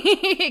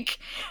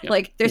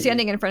 Like they're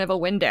standing in front of a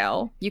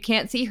window. You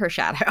can't see her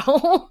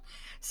shadow.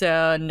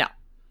 So no.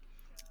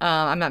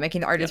 I'm not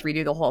making the artist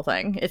redo the whole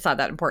thing. It's not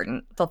that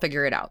important. They'll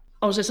figure it out.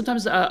 Oh, so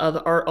sometimes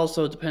the art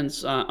also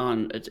depends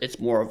on it's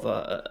more of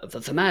a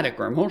thematic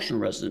or emotional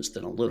resonance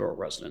than a literal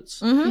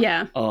resonance.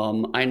 Yeah.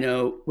 I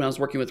know when I was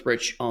working with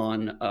Rich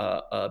on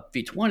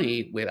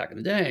V20 way back in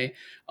the day,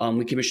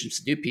 we commissioned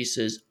some new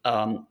pieces.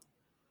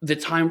 The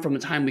time from the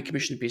time we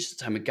commissioned the pieces to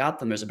the time we got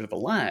them, there's a bit of a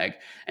lag.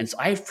 And so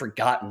I had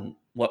forgotten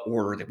what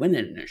order they went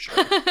in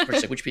initially.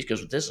 Rich like, which piece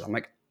goes with this? I'm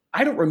like,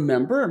 I don't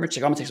remember. I'm like,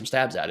 I'm gonna take some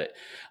stabs at it.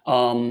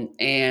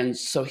 And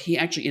so he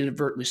actually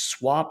inadvertently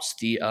swapped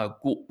the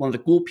one of the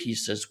ghoul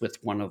pieces with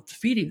one of the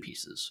feeding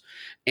pieces.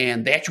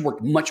 And they actually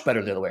worked much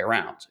better the other way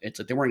around. It's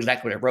like they weren't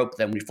exactly what I wrote, but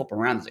then when you flip them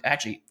around,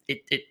 actually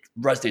it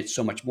resonates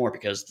so much more,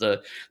 because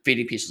the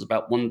feeding piece is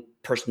about one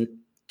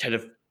person kind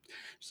of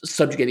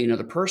subjugating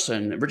another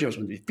person. Originally it was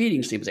going to be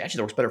feeding scene, but actually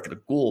that works better for the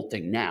ghoul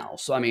thing now.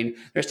 So I mean,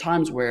 there's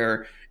times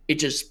where it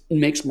just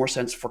makes more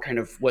sense for kind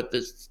of what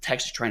this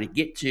text is trying to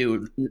get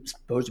to, as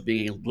opposed to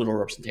being a literal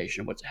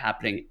representation of what's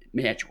happening. It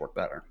may actually work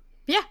better.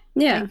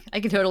 Yeah. I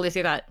can totally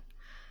see that.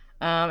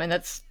 And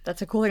that's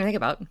a cool thing to think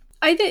about.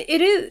 I think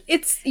it is.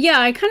 It's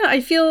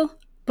I feel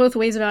both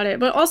ways about it,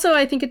 but also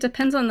I think it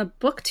depends on the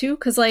book too.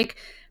 Because like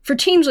for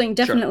Changeling,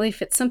 definitely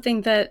if it's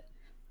something that,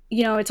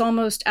 it's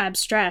almost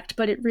abstract,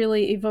 but it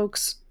really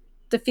evokes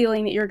the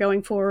feeling that you're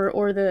going for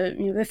or the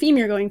the theme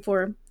you're going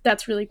for,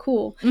 that's really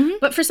cool. Mm-hmm.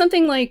 But for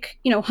something like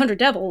 100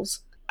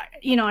 Devils,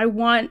 I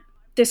want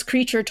this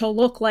creature to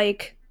look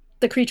like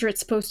the creature it's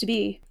supposed to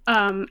be.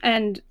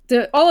 And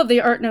all of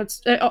the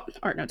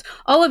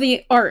all of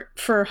the art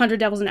for 100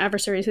 Devils and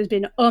Adversaries has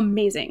been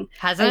amazing.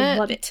 Hasn't it? I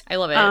love it. I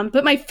love it.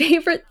 But my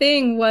favorite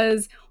thing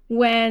was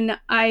when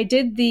I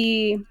did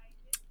the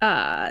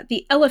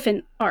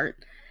elephant art,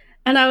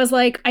 and I was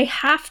like, I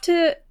have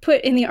to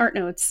put in the art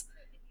notes,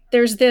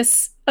 there's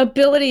this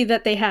ability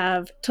that they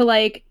have to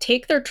like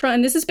take their trunk,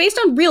 and this is based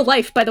on real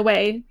life, by the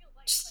way,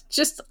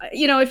 just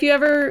if you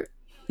ever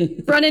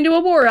run into a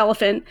war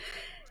elephant,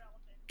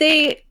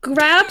 they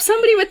grab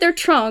somebody with their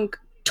trunk,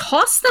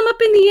 toss them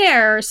up in the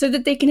air so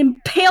that they can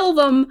impale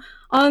them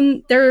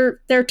on their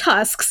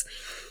tusks.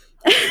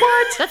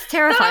 What? That's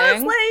terrifying. I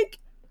was like,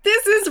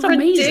 this is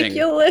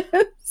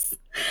ridiculous.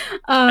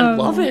 I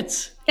love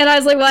it. And I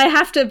was like, well, I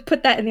have to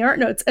put that in the art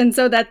notes. And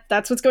so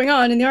that's what's going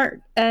on in the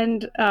art.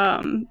 And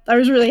I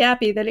was really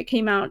happy that it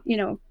came out,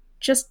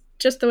 just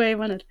the way I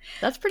wanted.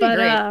 That's pretty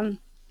great.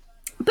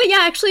 But yeah,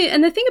 actually,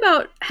 and the thing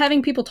about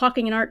having people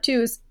talking in art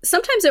too is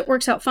sometimes it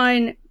works out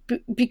fine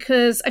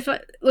because I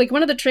felt like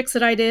one of the tricks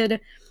that I did,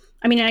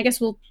 I mean, I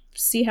guess we'll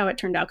see how it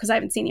turned out because I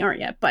haven't seen the art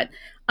yet, but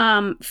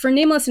for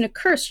Nameless and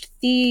Accursed,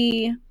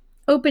 the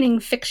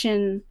opening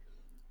fiction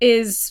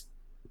is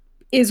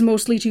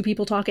mostly two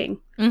people talking,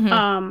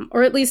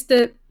 or at least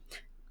the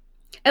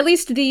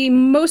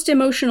most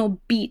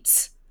emotional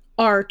beats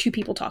are two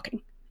people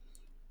talking,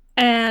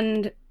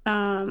 and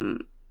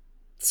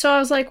so I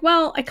was like,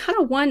 well, I kind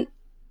of want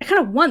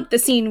the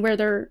scene where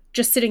they're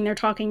just sitting there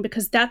talking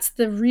because that's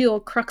the real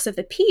crux of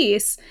the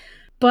piece,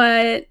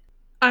 but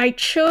I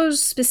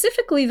chose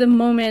specifically the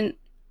moment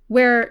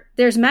where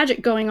there's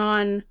magic going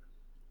on.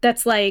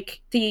 That's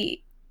like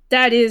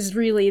that is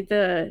really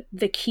the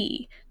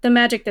key, the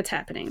magic that's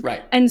happening.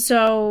 Right. And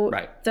so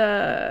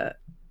the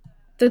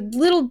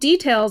little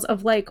details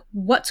of like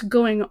what's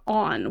going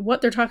on,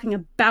 what they're talking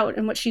about,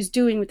 and what she's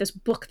doing with this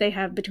book they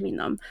have between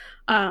them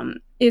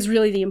is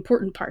really the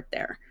important part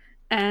there.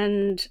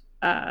 And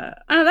I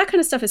don't know, that kind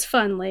of stuff is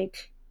fun,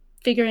 like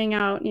figuring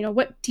out,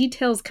 what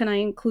details can I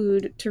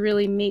include to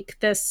really make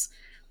this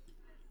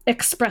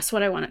express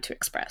what I want it to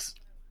express.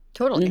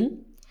 Totally. Mm-hmm.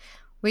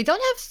 We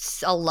don't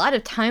have a lot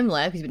of time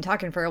left. We've been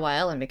talking for a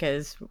while, and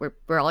because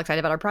we're all excited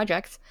about our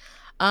projects.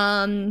 So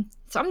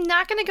I'm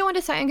not going to go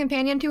into Scion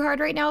Companion too hard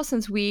right now,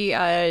 since we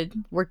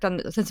worked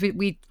on since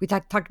we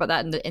talked about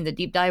that in the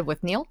deep dive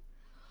with Neil.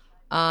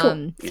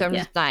 Cool. So I'm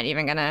just not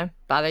even going to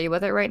bother you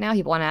with it right now.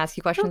 People want to ask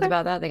you questions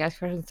about that, they can ask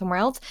questions somewhere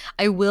else.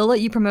 I will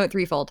let you promote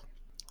Threefold.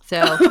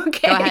 So Go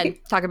ahead,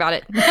 talk about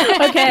it.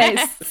 Okay,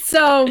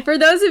 so for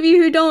those of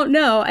you who don't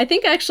know, I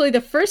think actually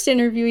the first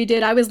interview we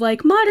did, I was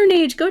like, Modern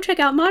Age, go check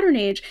out Modern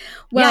Age.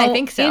 Well, yeah, I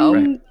think so.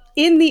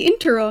 In the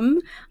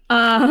interim,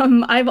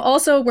 I've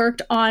also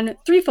worked on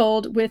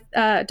Threefold with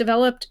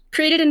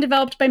created and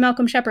developed by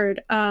Malcolm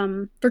Shepard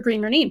for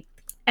Green Ronin.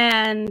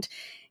 And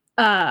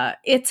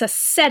it's a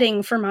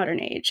setting for Modern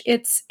Age.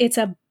 It's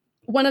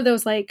one of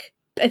those, like,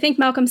 I think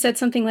Malcolm said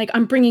something like,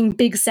 I'm bringing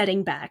big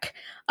setting back.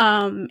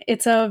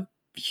 It's a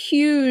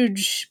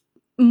huge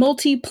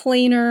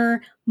multi-planar,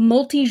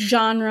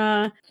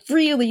 multi-genre,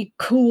 really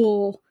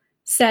cool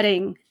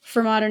setting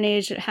for Modern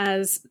Age. It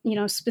has,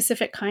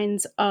 specific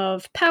kinds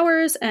of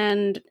powers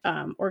and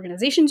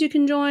organizations you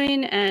can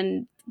join,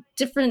 and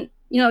different,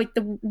 like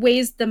the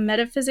ways the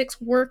metaphysics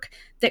work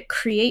that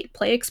create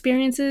play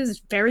experiences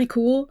is very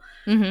cool.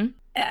 Mm-hmm.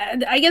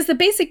 I guess the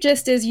basic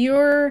gist is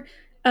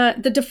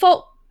the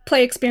default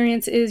play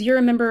experience is you're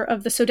a member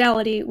of the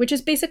Sodality, which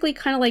is basically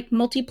kind of like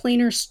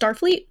multiplanar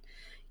Starfleet.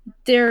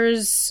 You're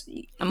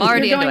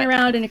going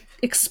around and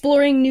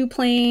exploring new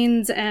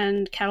planes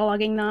and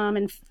cataloging them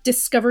and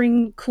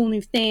discovering cool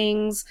new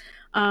things,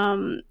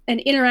 and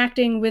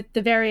interacting with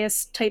the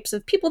various types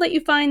of people that you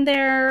find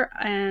there,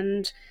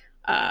 and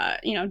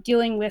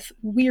dealing with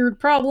weird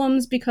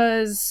problems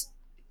because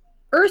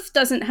Earth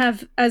doesn't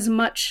have as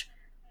much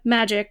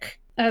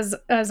magic as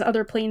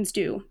other planes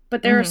do,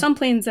 but there are some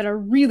planes that are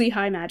really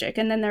high magic,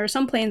 and then there are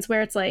some planes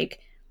where it's like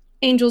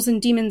angels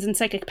and demons and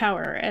psychic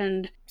power.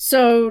 And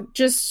so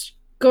just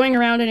going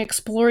around and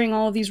exploring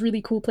all of these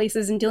really cool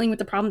places and dealing with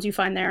the problems you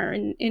find there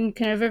in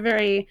kind of a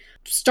very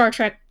Star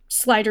Trek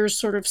Sliders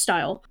sort of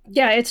style.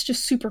 Yeah, it's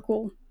just super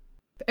cool.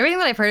 Everything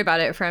that I've heard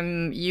about it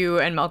from you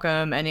and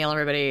Malcolm and Neil and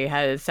everybody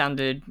has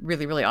sounded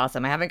really, really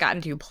awesome. I haven't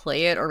gotten to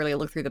play it or really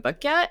look through the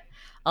book yet,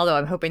 although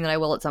I'm hoping that I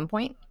will at some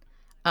point.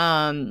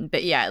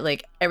 But yeah,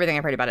 like everything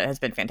I've heard about it has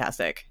been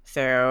fantastic.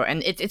 So,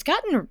 and it's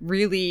gotten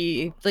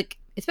really, like,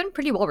 it's been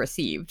pretty well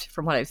received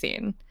from what I've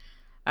seen,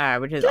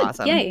 which is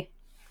awesome. Yay.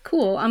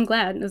 Cool. I'm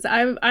glad.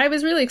 I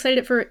was really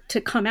excited for it to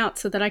come out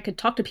so that I could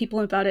talk to people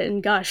about it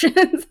and gush.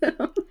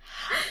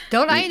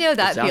 Don't I know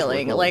that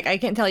feeling? Cool. Like, I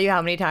can't tell you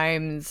how many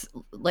times,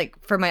 like,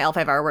 for my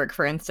L5R work,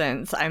 for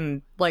instance,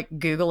 I'm, like,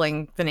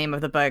 Googling the name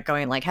of the book,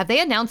 going, like, have they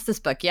announced this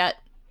book yet?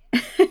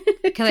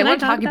 Because I want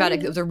to talk about it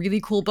because it was a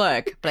really cool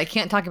book, but I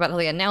can't talk about it until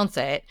they announce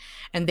it.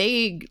 And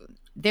they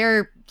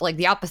they're like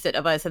the opposite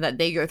of us in that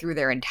they go through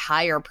their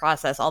entire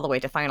process all the way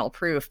to final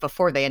proof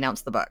before they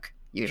announce the book,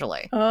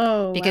 usually.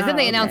 Oh, because then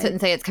they announce it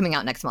and say it's coming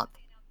out next month.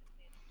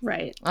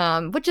 Right.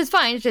 Which is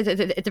fine. It's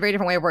a very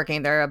different way of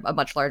working. They're a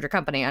much larger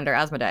company under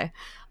Asmodee.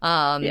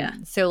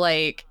 So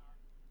like,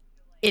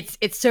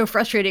 it's so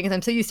frustrating because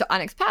I'm so used to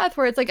Onyx Path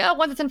where it's like, oh,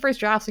 once it's in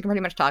first drafts, we can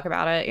pretty much talk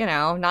about it. You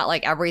know, not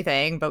like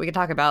everything, but we can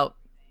talk about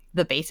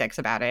the basics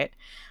about it.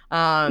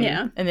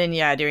 And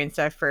then doing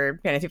stuff for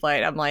Fantasy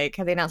Flight, I'm like,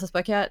 have they announced this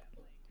book yet?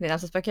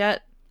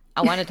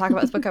 I want to talk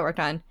about this book I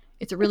worked on.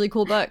 It's a really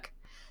cool book.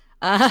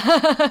 So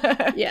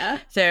I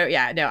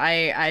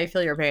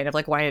feel your pain of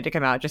like wanting it to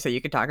come out just so you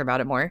could talk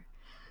about it more.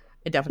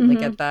 I definitely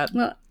get that.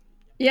 Well,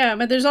 yeah,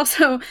 but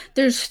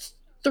there's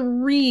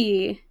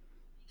three,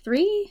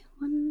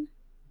 one,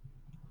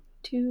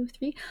 two,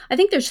 three. I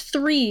think there's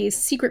 3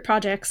 secret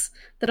projects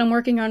that I'm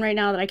working on right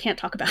now that I can't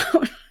talk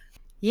about.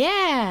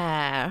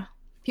 Yeah,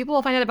 people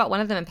will find out about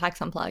one of them in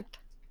PAX Unplugged.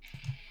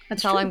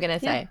 That's all I'm gonna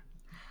say.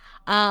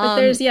 But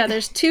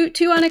there's two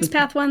Onyx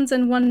Path ones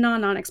and one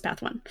non-Onyx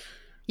Path one.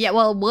 Yeah,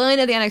 well, one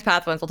of the Onyx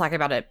Path ones we'll talk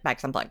about at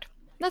PAX Unplugged.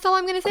 That's all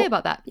I'm going to say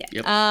about that. Yeah.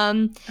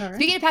 Yep.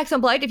 Speaking of PAX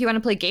Unplugged, if you want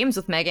to play games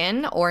with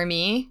Meghan or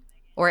me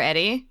or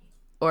Eddie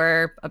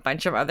or a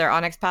bunch of other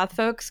Onyx Path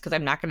folks, because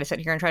I'm not going to sit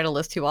here and try to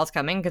list who all's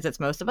coming because it's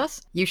most of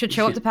us, you should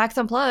show up to PAX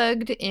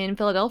Unplugged in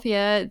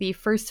Philadelphia the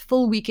first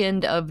full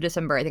weekend of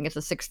December. I think it's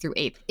the 6th through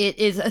 8th. It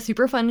is a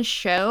super fun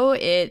show.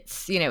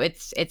 It's,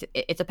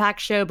 it's a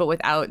PAX show, but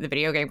without the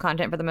video game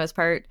content for the most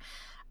part.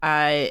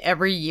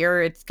 Every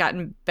year it's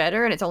gotten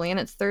better and it's only in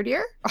its 3rd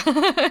year.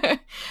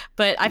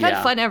 But I've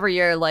had fun every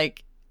year.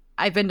 Like,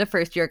 I've been to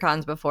first year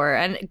cons before,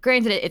 and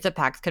granted it's a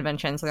PAX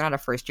convention, so they're not a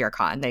first year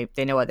con.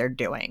 They know what they're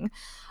doing.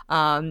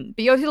 But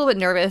you always get a little bit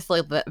nervous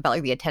about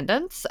like the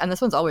attendance, and this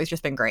one's always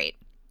just been great.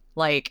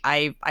 Like,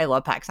 I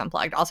love PAX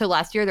Unplugged. Also,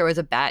 last year there was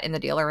a bat in the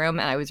dealer room,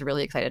 and I was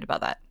really excited about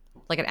that.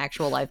 Like an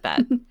actual live bat.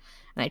 And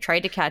I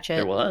tried to catch it.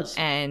 There was.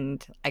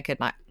 And I could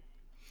not.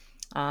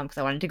 Because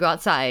I wanted to go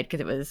outside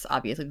because it was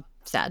obviously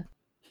sad.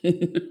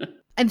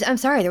 I'm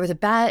sorry. There was a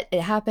bat.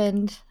 It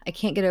happened. I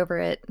can't get over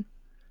it.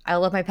 I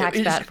love my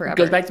PAX bat forever. It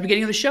goes back to the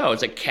beginning of the show.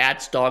 It's like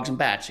cats, dogs, and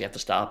bats. You have to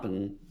stop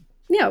and...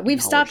 Yeah,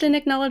 we've stopped and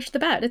acknowledged the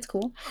bat. It's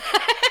cool.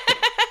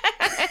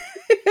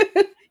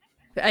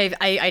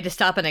 I just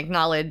stop and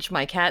acknowledge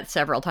my cat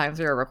several times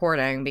we were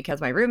recording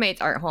because my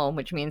roommates aren't home,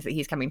 which means that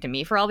he's coming to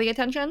me for all the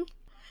attention.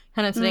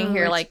 And I'm sitting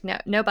here like, no,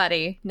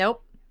 nobody.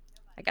 Nope.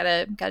 I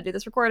gotta do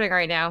this recording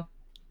right now.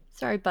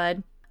 Sorry,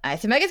 bud.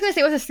 So Megan's going to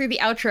stay with us through the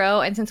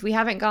outro, and since we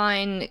haven't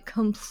gone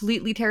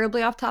completely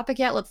terribly off topic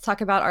yet, let's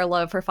talk about our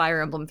love for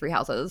Fire Emblem Three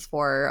Houses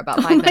for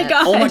about 5 minutes.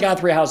 God. Oh my god,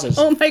 Three Houses.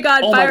 Oh my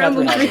god, Fire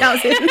Emblem Three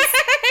Houses.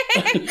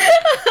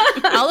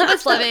 All of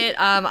us love it.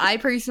 I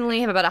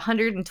personally have about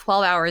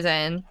 112 hours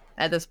in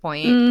at this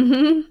point.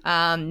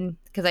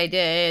 Because I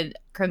did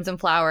Crimson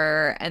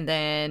Flower and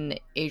then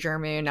Azure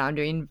Moon. Now I'm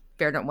doing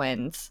Verdant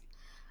Winds.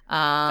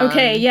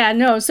 Okay, yeah,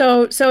 no.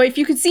 So if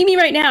you could see me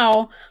right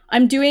now,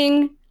 I'm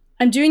doing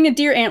the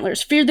deer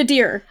antlers. Fear the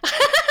deer.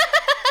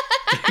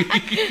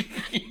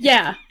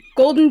 Yeah,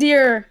 golden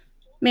deer,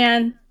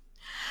 man.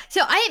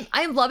 So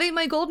I'm loving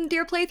my golden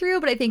deer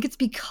playthrough, but I think it's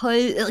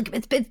because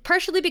it's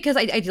partially because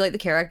I do like the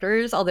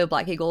characters. Although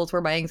Black Eagles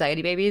were my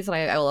anxiety babies, and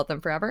I will love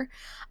them forever.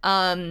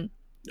 Oh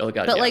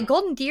god, but like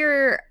golden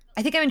deer,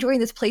 I think I'm enjoying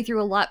this playthrough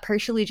a lot.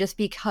 Partially just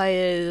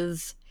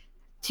because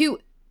two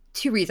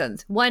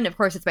reasons. One, of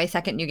course, it's my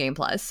second New Game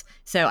Plus,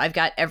 so I've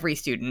got every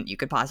student you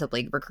could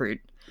possibly recruit.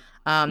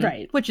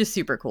 Right. Which is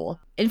super cool.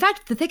 In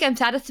fact, the thing I'm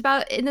saddest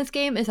about in this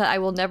game is that I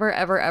will never,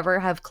 ever, ever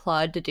have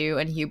Claude,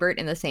 Dedue, and Hubert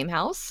in the same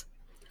house.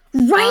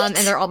 Right. And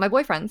they're all my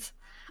boyfriends.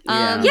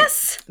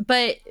 Yes.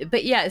 But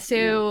yeah,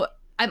 so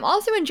I'm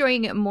also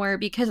enjoying it more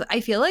because I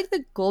feel like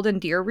the Golden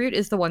Deer route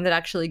is the one that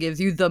actually gives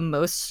you the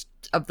most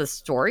of the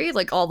story,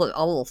 like all the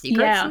little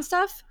secrets and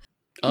stuff.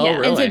 Oh,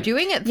 really? And so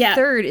doing it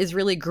third is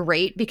really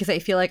great because I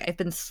feel like I've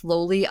been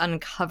slowly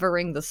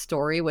uncovering the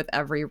story with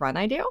every run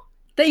I do.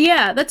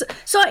 That's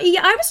so.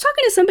 Yeah, I was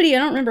talking to somebody, I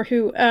don't remember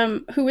who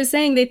was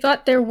saying they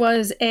thought there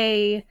was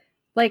an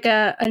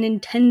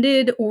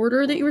intended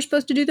order that you were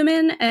supposed to do them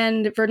in,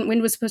 and Verdant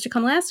Wind was supposed to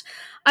come last.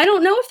 I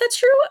don't know if that's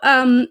true.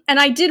 And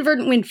I did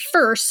Verdant Wind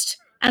first,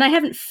 and I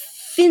haven't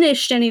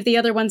finished any of the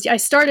other ones. I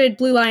started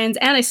Blue Lions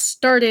and I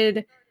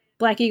started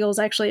Black Eagles.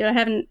 Actually, I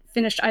haven't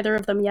finished either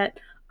of them yet.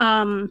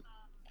 And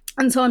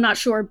so I'm not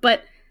sure.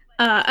 But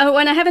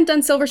and I haven't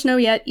done Silver Snow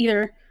yet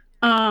either.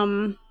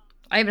 I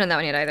haven't done that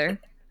one yet either.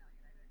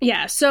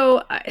 Yeah,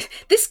 so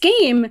this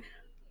game,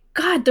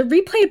 God, the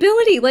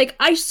replayability, like,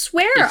 I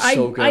swear, it's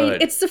so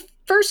good. It's the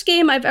first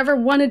game I've ever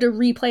wanted to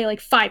replay, like,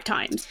 5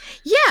 times.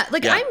 Yeah,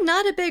 I'm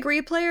not a big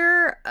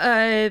replayer,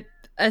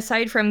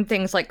 aside from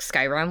things like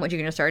Skyrim, which you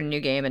can just start a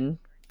new game and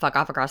fuck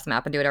off across the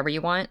map and do whatever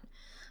you want.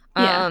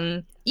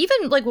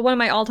 Even, like, one of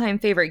my all-time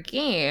favorite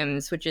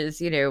games, which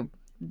is,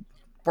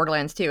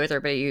 Borderlands 2, as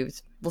everybody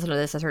who's listened to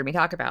this has heard me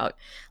talk about.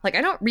 Like, I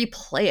don't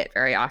replay it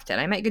very often.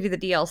 I might go do the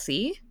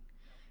DLC.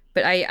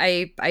 But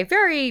I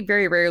very,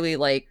 very rarely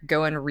like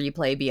go and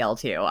replay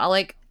BL2. I'll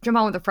like jump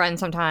on with a friend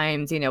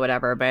sometimes,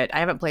 whatever, but I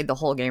haven't played the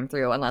whole game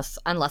through unless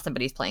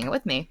somebody's playing it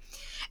with me.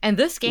 And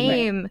this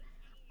game, right.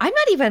 I'm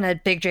not even a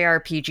big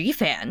JRPG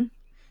fan.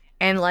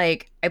 And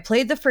like I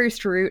played the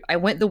first route. I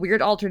went the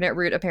weird alternate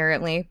route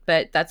apparently,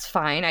 but that's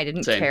fine. I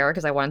didn't care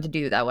because I wanted to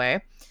do it that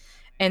way.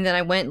 And then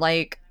I went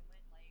like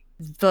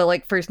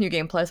the first New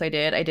Game Plus I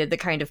did the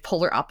kind of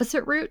polar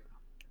opposite route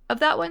of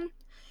that one.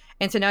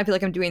 And so now I feel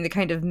like I'm doing the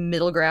kind of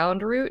middle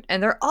ground route,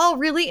 and they're all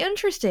really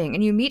interesting.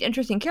 And you meet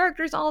interesting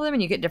characters, all of them,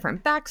 and you get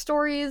different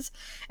backstories.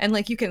 And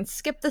like you can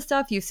skip the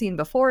stuff you've seen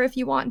before if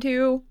you want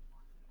to.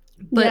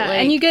 But yeah,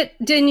 and you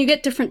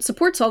get different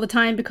supports all the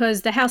time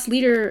because the house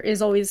leader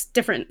is always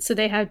different, so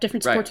they have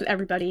different supports with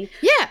everybody.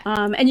 Yeah,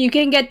 and you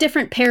can get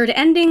different paired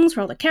endings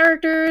for all the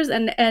characters,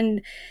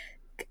 and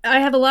I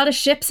have a lot of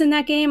ships in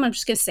that game. I'm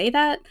just gonna say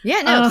that.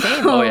 Yeah, no,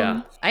 same. Oh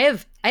yeah, I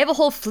have a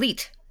whole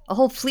fleet. A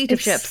whole fleet of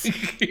ships.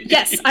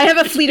 Yes, I have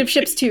a fleet of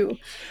ships too.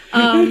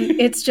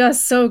 It's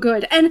just so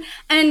good. And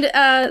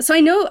so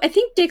I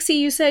think, Dixie,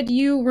 you said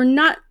you were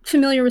not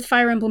familiar with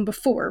Fire Emblem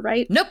before,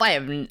 right? Nope, I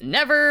have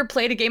never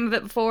played a game of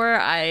it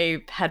before. I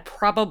had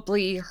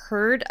probably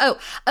heard... I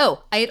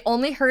had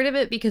only heard of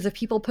it because of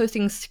people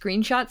posting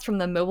screenshots from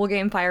the mobile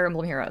game Fire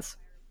Emblem Heroes.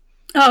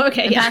 Oh,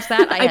 okay. And past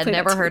that, I had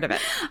never heard of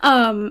it.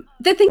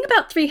 The thing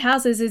about Three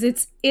Houses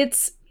is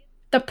it's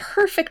the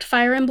perfect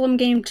Fire Emblem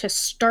game to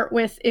start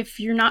with if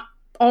you're not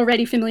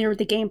already familiar with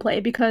the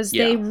gameplay, because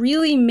they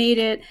really made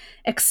it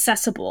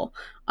accessible.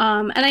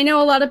 And I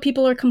know a lot of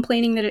people are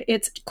complaining that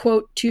it's,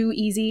 quote, too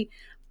easy,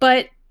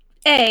 but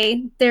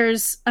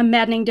there's a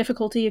maddening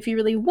difficulty if you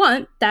really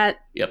want that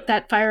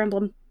Fire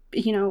Emblem,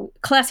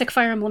 classic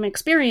Fire Emblem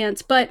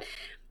experience. But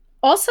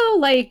also,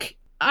 like,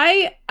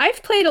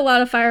 I've played a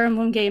lot of Fire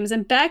Emblem games,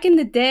 and back in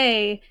the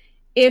day,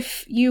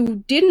 if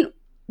you didn't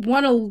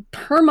want to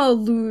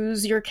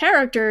perma-lose your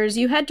characters,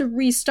 you had to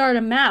restart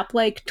a map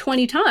like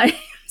 20 times.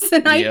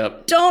 And I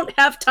don't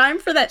have time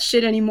for that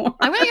shit anymore.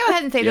 I'm going to go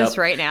ahead and say this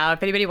right now.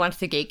 If anybody wants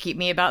to gatekeep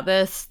me about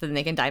this, then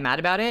they can die mad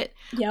about it.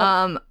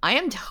 I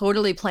am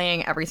totally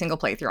playing every single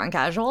playthrough on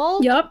casual.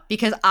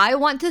 Because I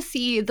want to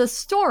see the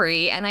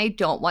story and I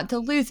don't want to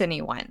lose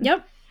anyone.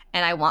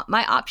 And I want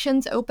my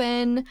options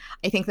open.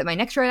 I think that my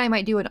next run I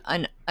might do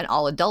an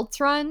all adults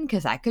run,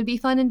 because that could be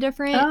fun and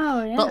different.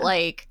 Oh, yeah. But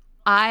like,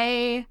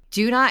 I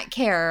do not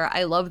care.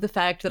 I love the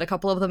fact that a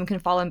couple of them can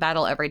fall in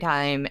battle every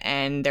time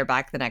and they're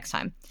back the next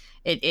time.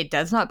 It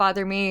does not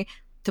bother me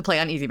to play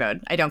on easy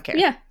mode. I don't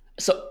care.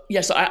 So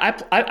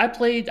I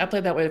played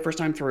that way the first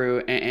time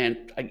through,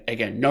 and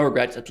again, no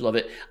regrets. I love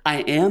it.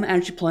 I am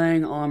actually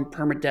playing on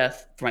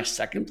permadeath for my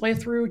second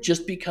playthrough,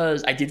 just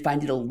because I did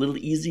find it a little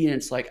easy, and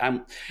it's like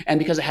and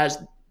because it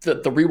has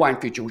the rewind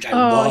feature, which I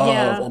love.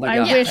 Yeah. Oh my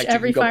god! I wish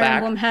every Fire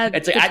Emblem had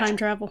the time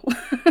travel.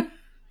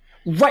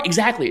 Right,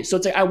 exactly. So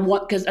it's like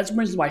because that's one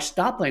reason why I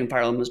stopped playing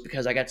Fire Emblem, is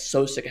because I got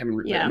so sick of having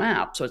to replay the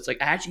map. So it's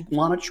like I actually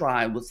want to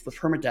try with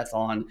permadeath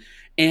on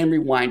and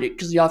rewind it,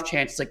 because the off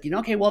chance it's like,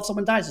 okay, well, if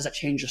someone dies, does that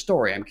change the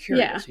story? I'm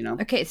curious,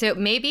 Okay, so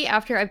maybe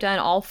after I've done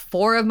all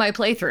 4 of my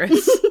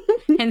playthroughs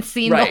and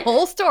seen the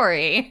whole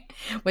story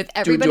with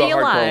everybody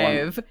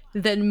alive,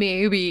 then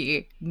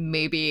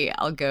maybe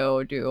I'll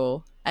go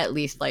do at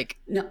least like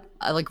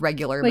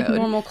regular mode,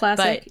 normal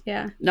classic.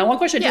 Now, one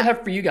question I do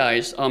have for you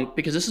guys,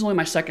 because this is only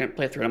my second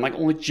playthrough, and I'm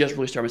only just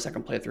really starting my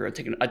second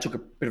playthrough. I took a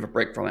bit of a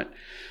break from it.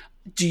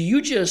 Do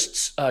you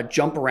just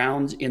jump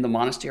around in the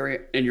monastery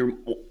in your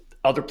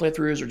other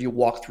playthroughs, or do you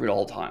walk through it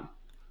all the time?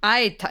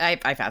 I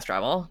fast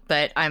travel,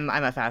 but I'm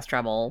a fast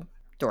travel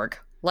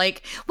dork.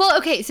 Like, well,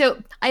 okay,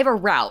 so I have a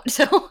route.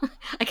 So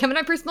I come in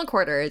my personal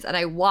quarters and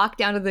I walk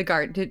down to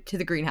the to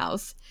the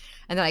greenhouse,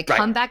 and then I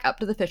come back up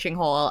to the fishing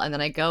hole, and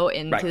then I go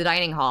into the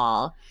dining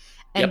hall,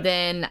 and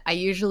then I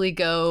usually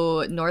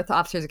go North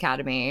Officers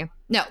Academy.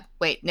 No,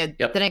 wait, no.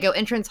 Then I go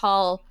entrance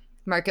hall,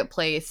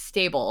 marketplace,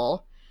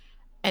 stable.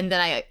 And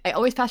then I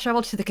always fast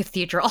travel to the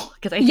cathedral,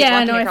 because I hate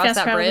walking across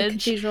that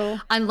bridge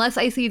unless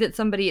I see that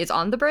somebody is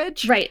on the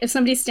bridge. Right, if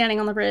somebody's standing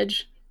on the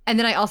bridge. And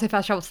then I also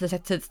fast travel to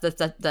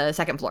the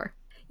second floor.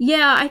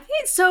 Yeah, I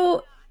think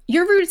so.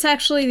 Your route's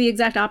actually the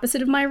exact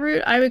opposite of my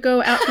route. I would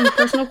go out from the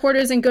personal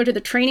quarters and go to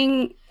the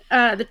training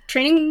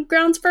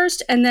grounds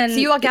first, and then... So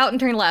you walk out and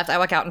turn left, I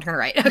walk out and turn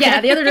right. Okay. Yeah,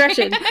 the other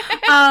direction.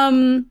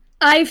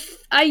 I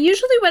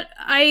usually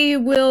I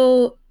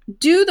will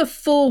do the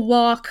full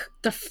walk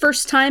the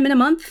first time in a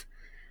month.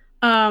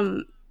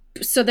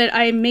 So that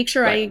I make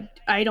sure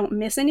I don't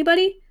miss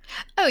anybody.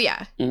 Oh,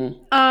 yeah.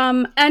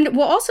 Mm-hmm. And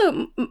well,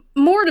 also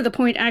more to the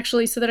point,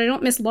 actually, so that I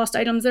don't miss lost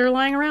items that are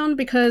lying around,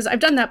 because I've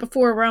done that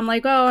before where I'm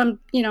like, oh,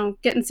 I'm,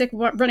 getting sick of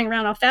running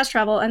around off fast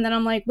travel. And then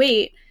I'm like,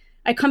 wait,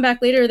 I come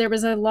back later, there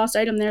was a lost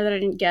item there that I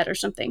didn't get or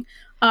something.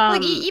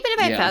 Like, even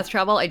if I fast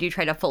travel, I do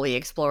try to fully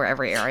explore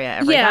every area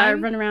every time. I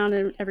run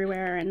around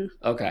everywhere. And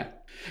okay.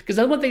 Because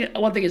one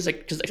thing is,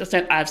 like, because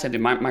I've said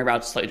my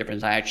route's slightly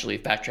different. I actually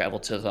fast travel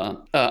to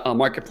the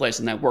marketplace,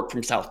 and I work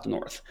from south to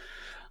north,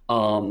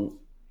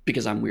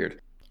 because I'm weird.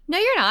 No,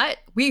 you're not.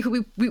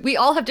 We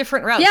all have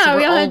different routes. Yeah, so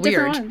we all all have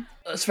weird. Different ones.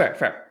 That's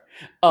fair.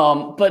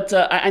 But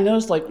I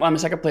noticed like on my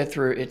second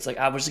playthrough, it's like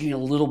I was getting a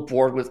little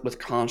bored with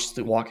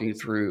constantly walking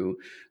through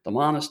the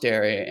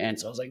monastery, and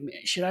so I was like, man,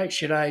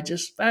 should I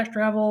just fast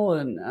travel?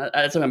 And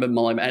that's what I've been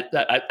mulling.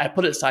 I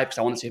put it aside because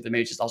I want to see if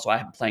maybe it's just also I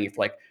have been playing it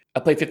for like I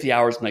played 50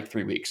 hours in like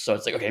 3 weeks, so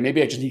it's like okay,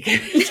 maybe I just need to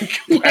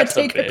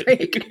take a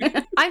break.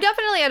 I'm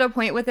definitely at a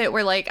point with it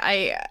where like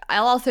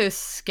I'll also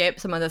skip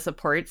some of the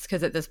supports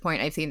because at this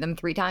point I've seen them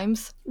 3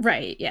 times.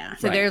 Right. Yeah.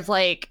 So there's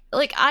like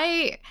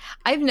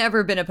I've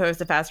never been opposed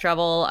to fast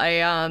travel. I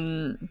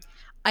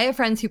have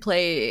friends who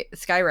play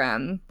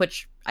Skyrim,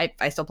 which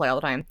I still play all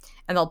the time,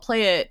 and they'll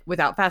play it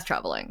without fast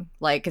traveling,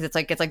 like because it's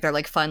like their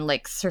like fun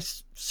like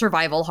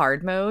survival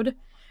hard mode.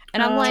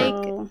 And I'm like,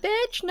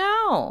 bitch,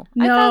 no.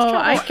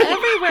 I fast travel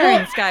everywhere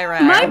in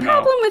Skyrim. My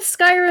problem with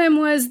Skyrim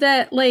was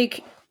that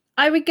like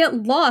I would get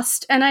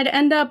lost and I'd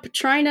end up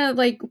trying to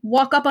like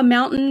walk up a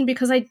mountain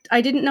because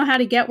I didn't know how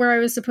to get where I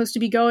was supposed to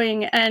be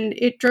going, and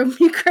it drove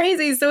me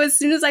crazy. So as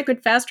soon as I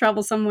could fast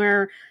travel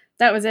somewhere,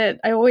 that was it.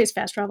 I always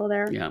fast travel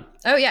there. Yeah.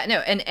 Oh yeah, no,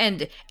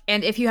 and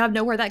if you have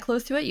nowhere that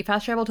close to it, you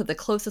fast travel to the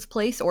closest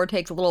place or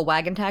takes a little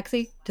wagon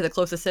taxi to the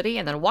closest city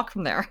and then walk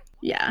from there.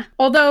 Yeah.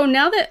 Although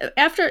now that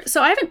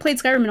so I haven't played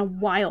Skyrim in a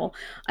while.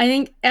 I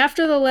think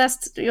after the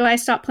last I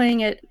stopped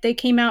playing it, they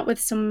came out with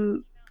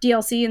some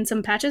DLC and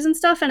some patches and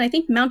stuff, and I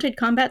think mounted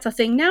combat's a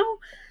thing now.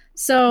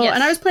 So yes.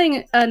 And I was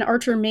playing an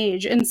archer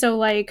mage, and so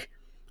like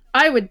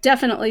I would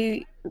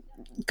definitely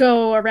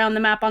go around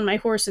the map on my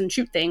horse and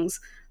shoot things.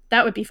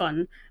 That would be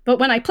fun. But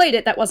when I played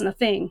it, that wasn't a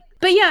thing.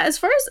 But yeah, as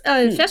far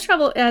as fast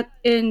travel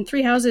in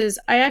Three Houses,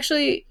 I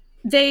actually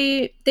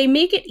they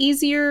make it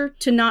easier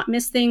to not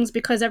miss things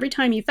because every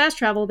time you fast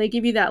travel, they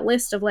give you that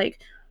list of like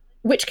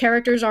which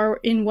characters are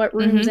in what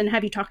rooms and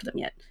have you talked to them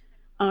yet?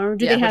 Or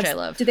do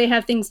they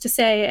have things to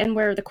say and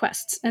where are the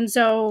quests? And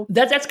so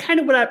that's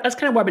kind of what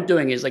I've been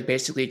doing is like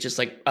basically just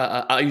like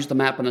I'll use the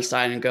map on the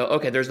side and go,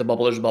 okay, there's the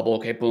bubble,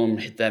 okay, boom,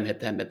 hit them.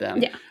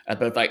 Yeah.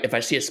 But if I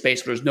see a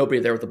space where there's nobody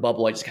there with the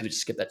bubble, I just kind of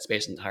just skip that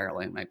space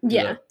entirely. And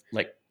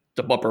like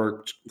the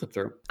bumper flip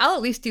through. I'll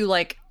at least do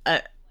like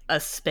a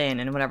spin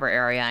in whatever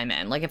area I'm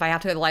in. Like if I have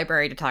to go to the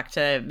library to talk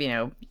to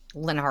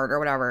Linhart or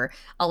whatever,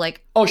 I'll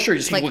like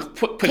just like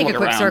take a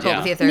quick circle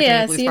to see if there's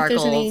any blue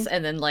sparkles, any...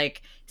 and then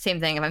like same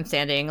thing if I'm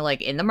standing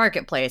like in the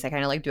marketplace, I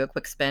kind of like do a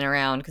quick spin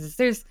around because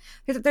there's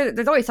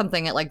always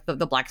something at like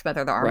the blacksmith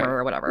or the armor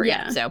or whatever.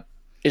 Yeah. So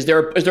is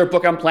there a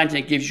book I'm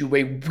planting that gives you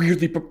a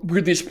weirdly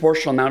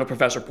disproportional amount of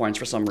professor points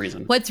for some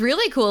reason? What's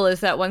really cool is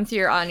that once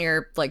you're on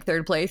your like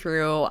third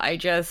playthrough, I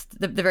just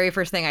the very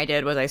first thing I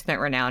did was I spent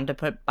renown to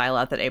put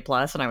Byleth at A+,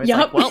 and I was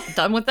like, well,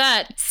 done with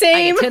that.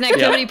 Same. I get 10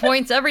 activity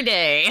points every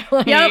day.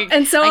 Like,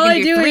 and so all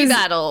I do 3 is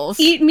battles.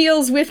 Eat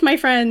meals with my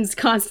friends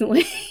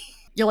constantly.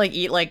 You'll like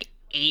eat like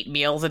 8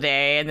 meals a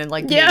day and then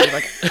like maybe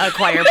like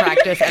acquire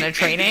practice and a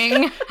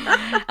training. It's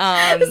like,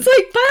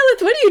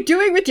 Byleth, what are you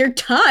doing with your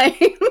time?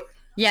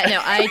 Yeah,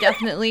 no, I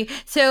definitely.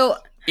 So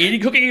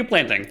eating, cooking, and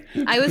planting.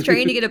 I was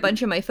trying to get a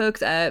bunch of my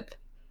folks up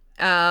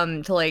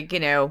to like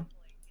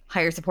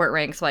higher support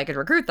ranks so I could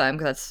recruit them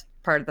because that's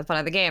part of the fun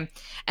of the game.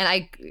 And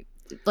I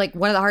like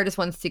one of the hardest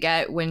ones to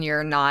get when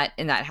you're not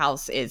in that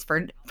house is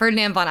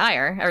Ferdinand von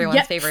Ayer,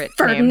 everyone's favorite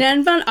Ferdinand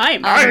name. von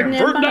Ayer.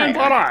 Ferdinand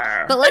von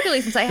Ayer. But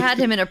luckily, since I had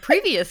him in a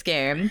previous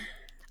game,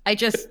 I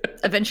just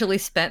eventually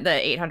spent the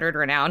 800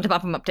 renown to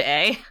bump him up to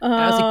A. And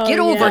I was like, get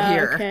over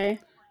here. Okay.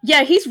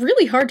 Yeah, he's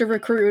really hard to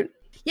recruit.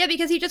 Yeah,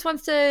 because he just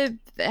wants to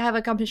have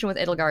a competition with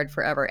Edelgard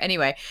forever.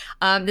 Anyway,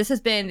 this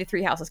has been the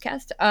Three Houses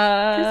cast. Wait,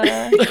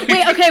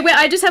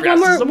 I just have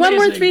one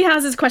more Three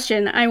Houses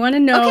question. I want to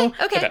know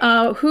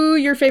who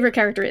your favorite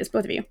character is,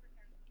 both of you.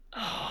 Do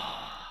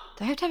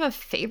I have to have a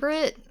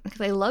favorite?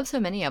 Because I love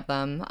so many of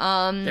them.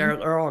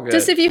 They're all good.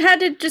 Just if you had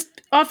to, just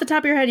off the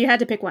top of your head, you had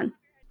to pick one.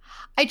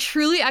 I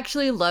truly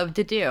actually love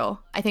Dedue.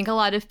 I think a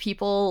lot of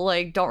people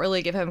like don't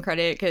really give him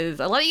credit because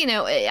a lot of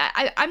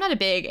I'm not a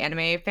big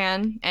anime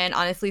fan, and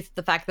honestly,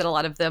 the fact that a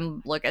lot of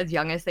them look as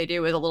young as they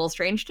do is a little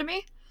strange to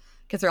me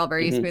because they're all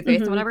very smooth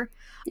faced and whatever.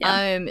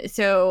 Yeah.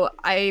 So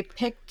I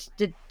picked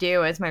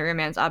Dedue as my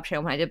romance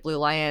option when I did Blue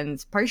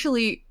Lions,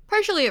 partially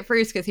at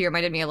first because he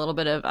reminded me a little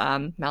bit of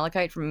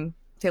Malachite from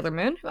Sailor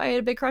Moon, who I had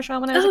a big crush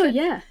on when I was a kid.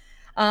 Yeah.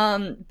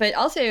 But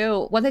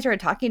also once I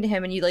started talking to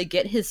him and you like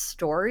get his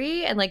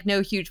story and like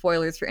no huge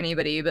spoilers for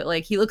anybody, but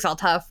like he looks all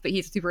tough, but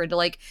he's super into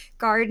like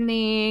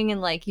gardening and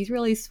like he's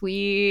really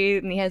sweet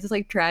and he has this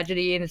like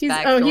tragedy in his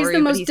backstory. He's the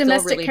most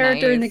domestic really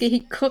character nice. In the game. He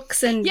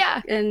cooks and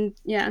And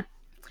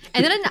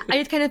then I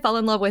just kind of fell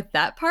in love with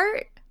that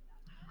part.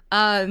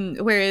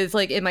 Whereas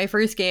like in my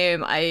first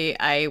game,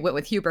 I went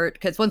with Hubert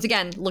because once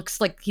again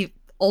looks like he's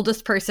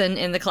oldest person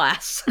in the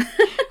class.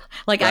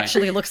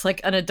 Actually looks like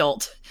an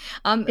adult.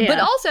 But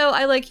also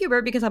I like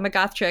Hubert because I'm a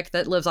goth chick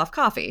that lives off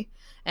coffee.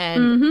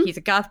 And he's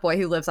a goth boy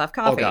who lives off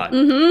coffee. Oh,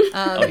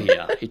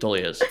 God. He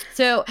totally is.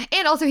 So,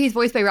 and also he's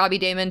voiced by Robbie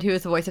Daymond, who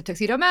is the voice of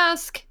Tuxedo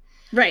Mask.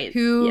 Right.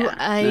 Who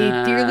I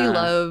dearly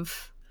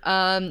love.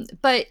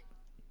 But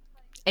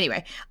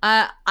Anyway,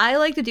 I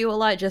like to do a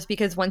lot just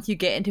because once you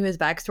get into his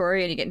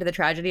backstory and you get into the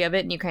tragedy of it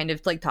and you kind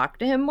of like talk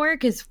to him more,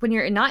 because when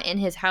you're not in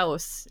his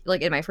house,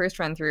 like in my first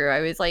run through, I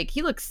was like,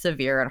 he looks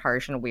severe and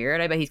harsh and weird.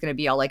 I bet he's going to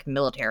be all like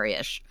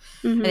military-ish.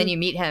 And then you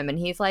meet him and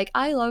he's like,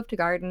 I love to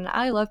garden.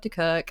 I love to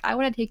cook. I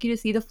want to take you to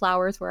see the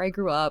flowers where I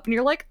grew up. And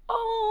you're like,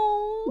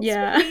 oh,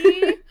 yeah.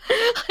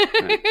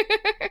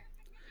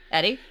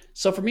 Eddie?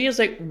 So for me, it's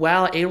like,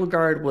 while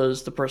Edelgard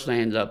was the person I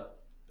ended up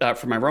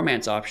for my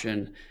romance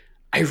option,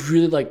 I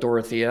really like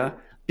Dorothea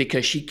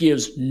because she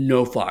gives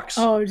no fucks.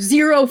 Oh,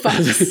 zero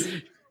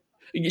fucks.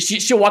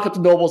 She'll walk up to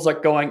nobles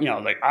like going,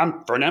 like,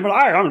 I'm Ferdinand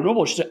Iyer, I'm a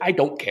noble. She's like, I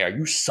don't care,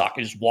 you suck,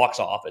 and just walks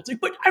off. It's like,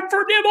 but I'm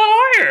Ferdinand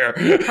Iyer.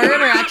 Her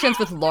interactions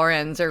with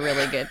Lawrence are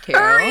really good too.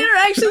 Her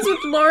interactions with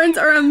Lawrence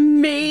are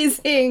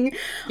amazing.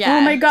 Yeah.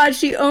 Oh my god,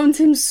 she owns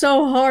him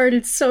so hard.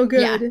 It's so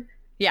good.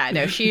 Yeah,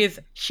 no, she's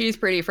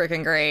pretty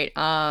freaking great.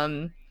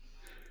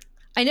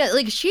 I know,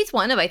 like, she's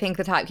one of, I think,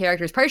 the top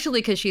characters, partially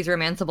because she's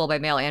romanceable by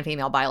male and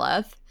female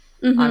byleth.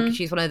 Because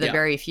she's one of the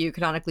very few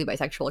canonically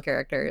bisexual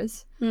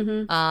characters.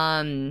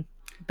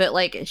 But,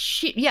 like,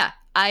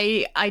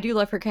 I do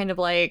love her kind of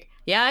like,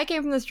 yeah, I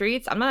came from the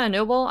streets. I'm not a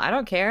noble. I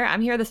don't care. I'm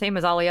here the same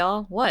as all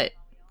y'all. What?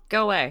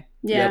 Go away.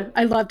 Yeah,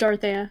 I love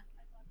Dorothea.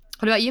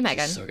 What about you,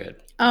 Megan? So good.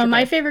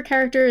 My favorite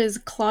character is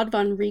Claude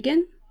von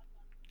Regan.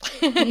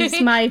 He's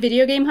my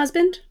video game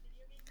husband.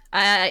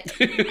 I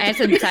have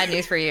some sad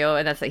news for you,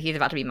 and that's that he's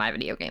about to be my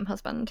video game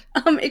husband.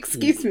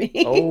 Excuse me.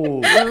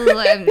 Oh.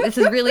 This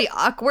is really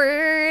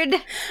awkward.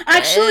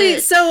 Actually,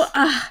 so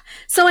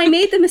I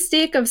made the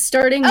mistake of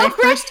starting my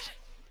first...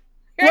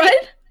 Right.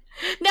 What?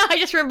 No, I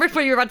just remembered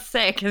what you were about to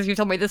say, because you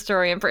told me this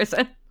story in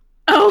person.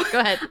 Oh. Go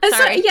ahead.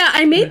 Sorry. So,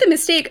 I made the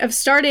mistake of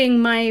starting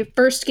my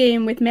first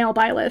game with male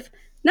byleth,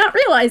 not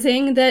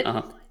realizing that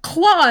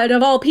Claude,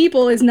 of all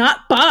people, is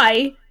not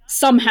bi,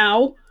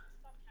 somehow.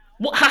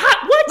 What?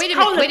 Wait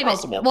a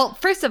minute. Well,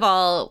 first of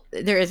all,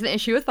 there is an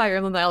issue with Fire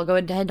Emblem that I'll go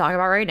ahead and talk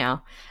about right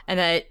now. And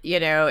that,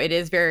 it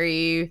is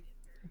very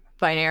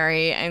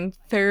binary and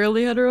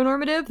fairly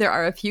heteronormative. There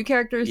are a few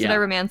characters that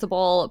are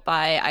romanceable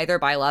by either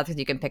byleth, because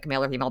you can pick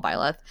male or female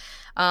byleth.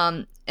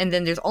 And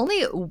then there's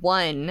only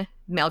one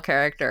male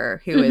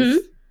character who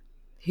is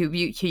who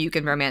you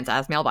can romance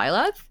as male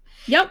byleth.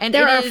 Yep. And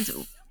it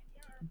is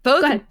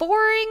both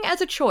boring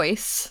as a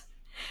choice.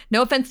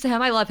 No offense to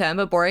him, I love him,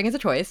 but boring as a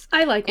choice.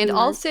 I like him. And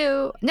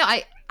also, no,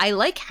 I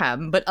like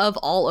him, but of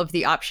all of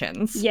the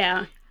options,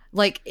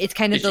 like, it's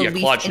kind of the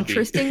least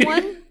interesting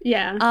one.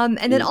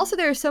 And then also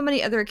there are so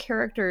many other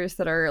characters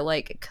that are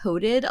like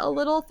coded a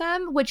little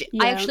femme, which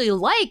I actually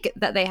like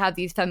that they have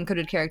these femme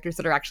coded characters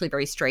that are actually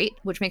very straight,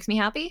 which makes me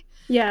happy.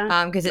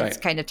 Because it's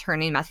kind of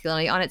turning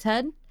masculinity on its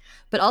head.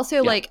 But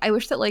also, like, I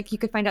wish that like you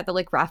could find out that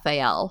like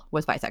Raphael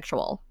was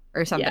bisexual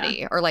or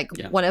somebody, or like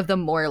one of the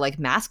more like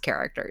mask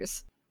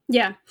characters.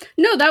 Yeah.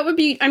 No, that would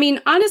be, I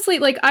mean, honestly,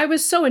 like, I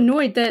was so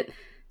annoyed that,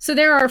 so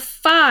there are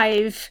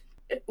 5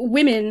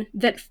 women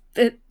that,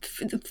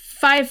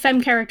 5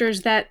 femme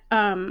characters that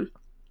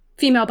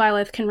female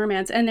byleth can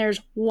romance, and there's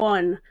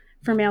 1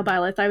 for male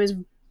byleth. I was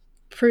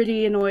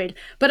pretty annoyed.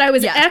 But I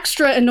was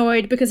extra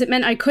annoyed because it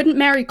meant I couldn't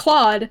marry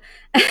Claude,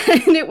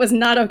 and it was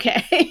not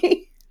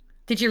okay.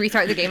 Did you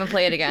restart the game and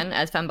play it again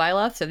as femme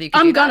byleth so that you could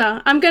I'm gonna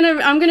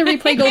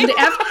replay Golden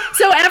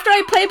so after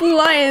I play Blue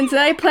Lions, then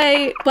I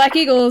play Black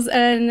Eagles,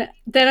 and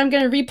then I'm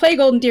gonna replay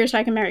Golden Deer so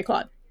I can marry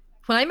Claude.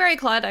 When I marry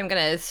Claude, I'm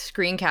gonna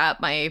screen cap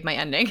my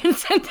ending and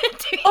send it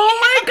to you.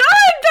 Oh my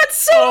god,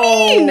 that's so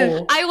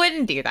mean! I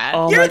wouldn't do that.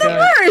 You're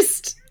the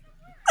worst!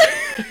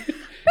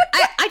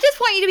 I just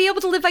want you to be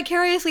able to live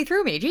vicariously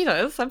through me.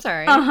 Jesus, I'm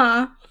sorry.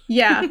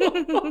 Yeah.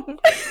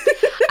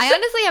 I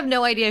honestly have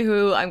no idea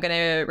who I'm going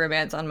to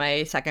romance on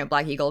my second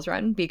Black Eagles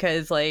run,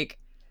 because, like,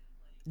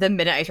 the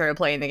minute I started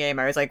playing the game,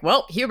 I was like,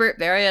 well, Hubert,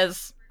 there he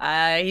is.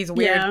 He's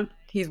weird. Yeah.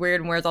 He's weird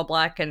and wears all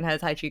black and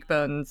has high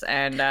cheekbones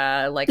and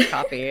likes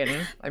coffee,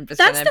 and I'm just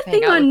going to hang out with this weird dude. That's the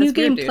thing on New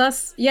Game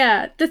Plus.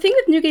 Yeah. The thing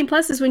with New Game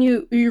Plus is when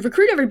you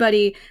recruit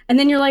everybody, and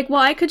then you're like,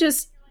 well, I could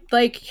just,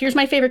 like, here's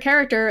my favorite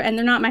character, and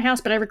they're not in my house,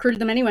 but I recruited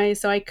them anyway,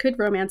 so I could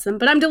romance them.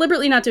 But I'm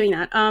deliberately not doing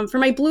that. For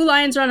my Blue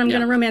Lions run, I'm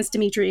going to romance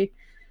Dimitri,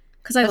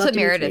 because I love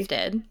Dimitri. That's what Meredith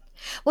did.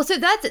 Well, so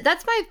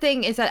that's my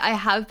thing, is that I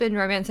have been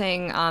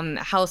romancing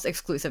house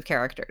exclusive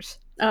characters.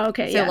 Oh,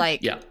 okay. So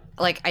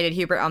like I did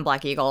Hubert on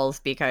Black Eagles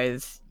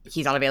because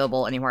he's not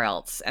available anywhere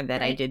else, and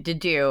then I did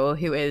Dedu,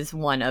 who is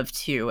one of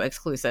 2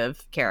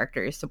 exclusive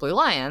characters to Blue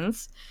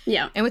Lions.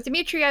 Yeah. And with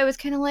Dimitri, I was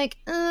kind of like,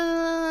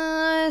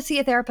 see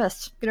a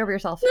therapist. Get over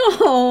yourself.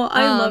 No,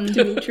 I love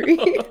Dimitri.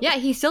 Yeah,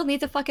 he still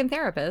needs a fucking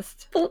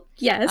therapist. Well,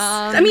 yes.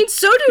 I mean,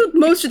 so do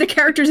most of the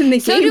characters in the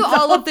game. So do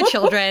all of the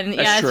children.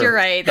 Yes, true. You're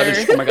right.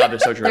 Oh my god, they're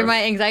so true. They're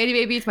my anxiety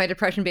babies, my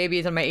depression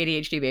babies, and my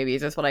ADHD babies.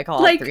 That's what I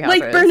call all 3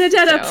 houses. Like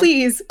Bernadetta,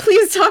 please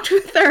talk to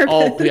a therapist.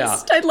 Oh, yeah.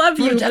 I love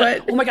you,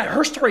 but... Oh my god,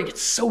 her story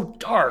gets so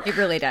dark. It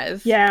really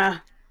does. Yeah.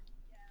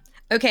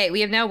 Okay,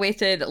 we have now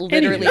wasted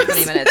literally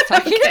 20 minutes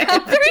talking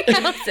about 3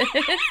 houses.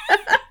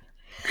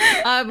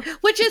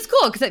 Which is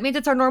cool because it means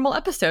it's our normal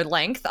episode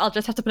length. I'll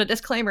just have to put a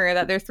disclaimer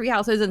that there's 3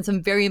 houses and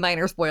some very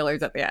minor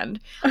spoilers at the end.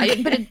 Okay. I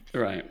didn't put it.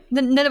 Right.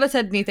 None of us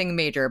said anything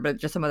major, but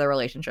just some of the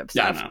relationship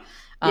stuff. Yeah,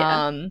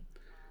 I know.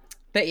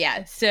 But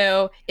yeah,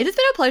 so it has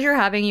been a pleasure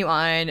having you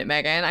on,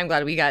 Meghan. I'm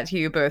glad we got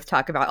to both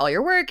talk about all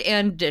your work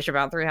and dish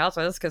about 3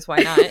 houses, because why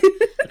not?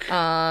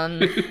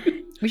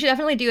 We should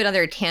definitely do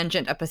another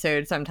tangent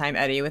episode sometime,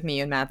 Eddie, with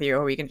me and Matthew,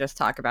 where we can just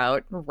talk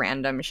about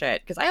random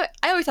shit. Because I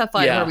always have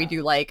fun where we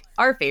do like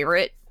our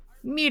favorite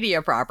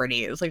media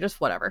properties, like just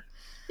whatever.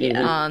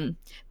 Yeah.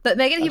 But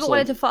Meghan, if people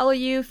wanted to follow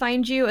you,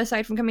 find you,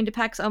 aside from coming to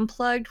PAX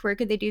Unplugged, where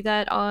could they do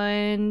that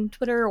on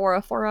Twitter or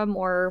a forum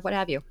or what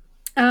have you?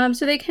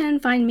 So they can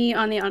find me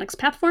on the Onyx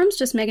platforms,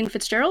 just Meghan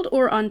Fitzgerald,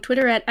 or on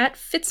Twitter at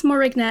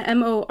Fitzmorrigna,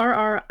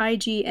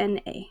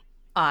 Morrigna.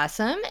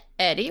 Awesome.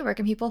 Eddie, where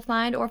can people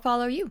find or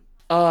follow you?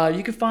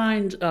 You can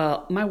find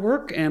my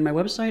work and my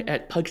website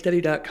at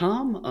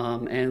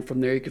pugsteady.com. And from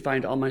there, you can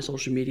find all my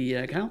social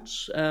media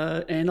accounts.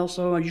 And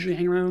also, I usually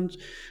hang around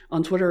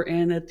on Twitter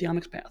and at the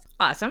Onyx Path.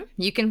 Awesome.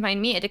 You can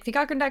find me at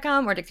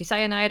DixieCochran.com or Dixie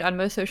Cyanide on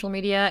most social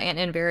media and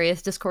in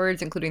various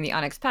Discords, including the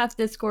Onyx Path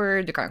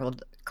Discord, the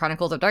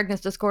Chronicles of Darkness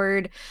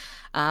Discord.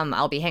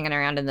 I'll be hanging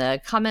around in the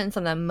comments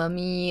on the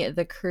Mummy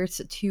the Curse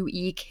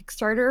 2E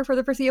Kickstarter for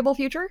the foreseeable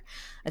future.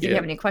 If you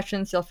have any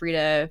questions, feel free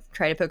to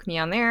try to poke me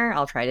on there.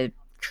 I'll try to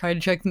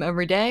check them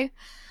every day.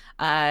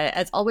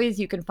 As always,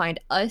 you can find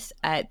us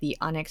at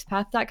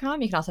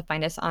theonyxpath.com. You can also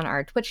find us on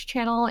our Twitch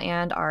channel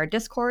and our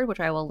Discord, which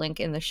I will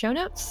link in the show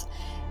notes.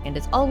 And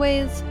as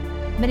always,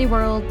 many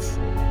worlds,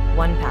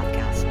 one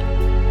Pathcast.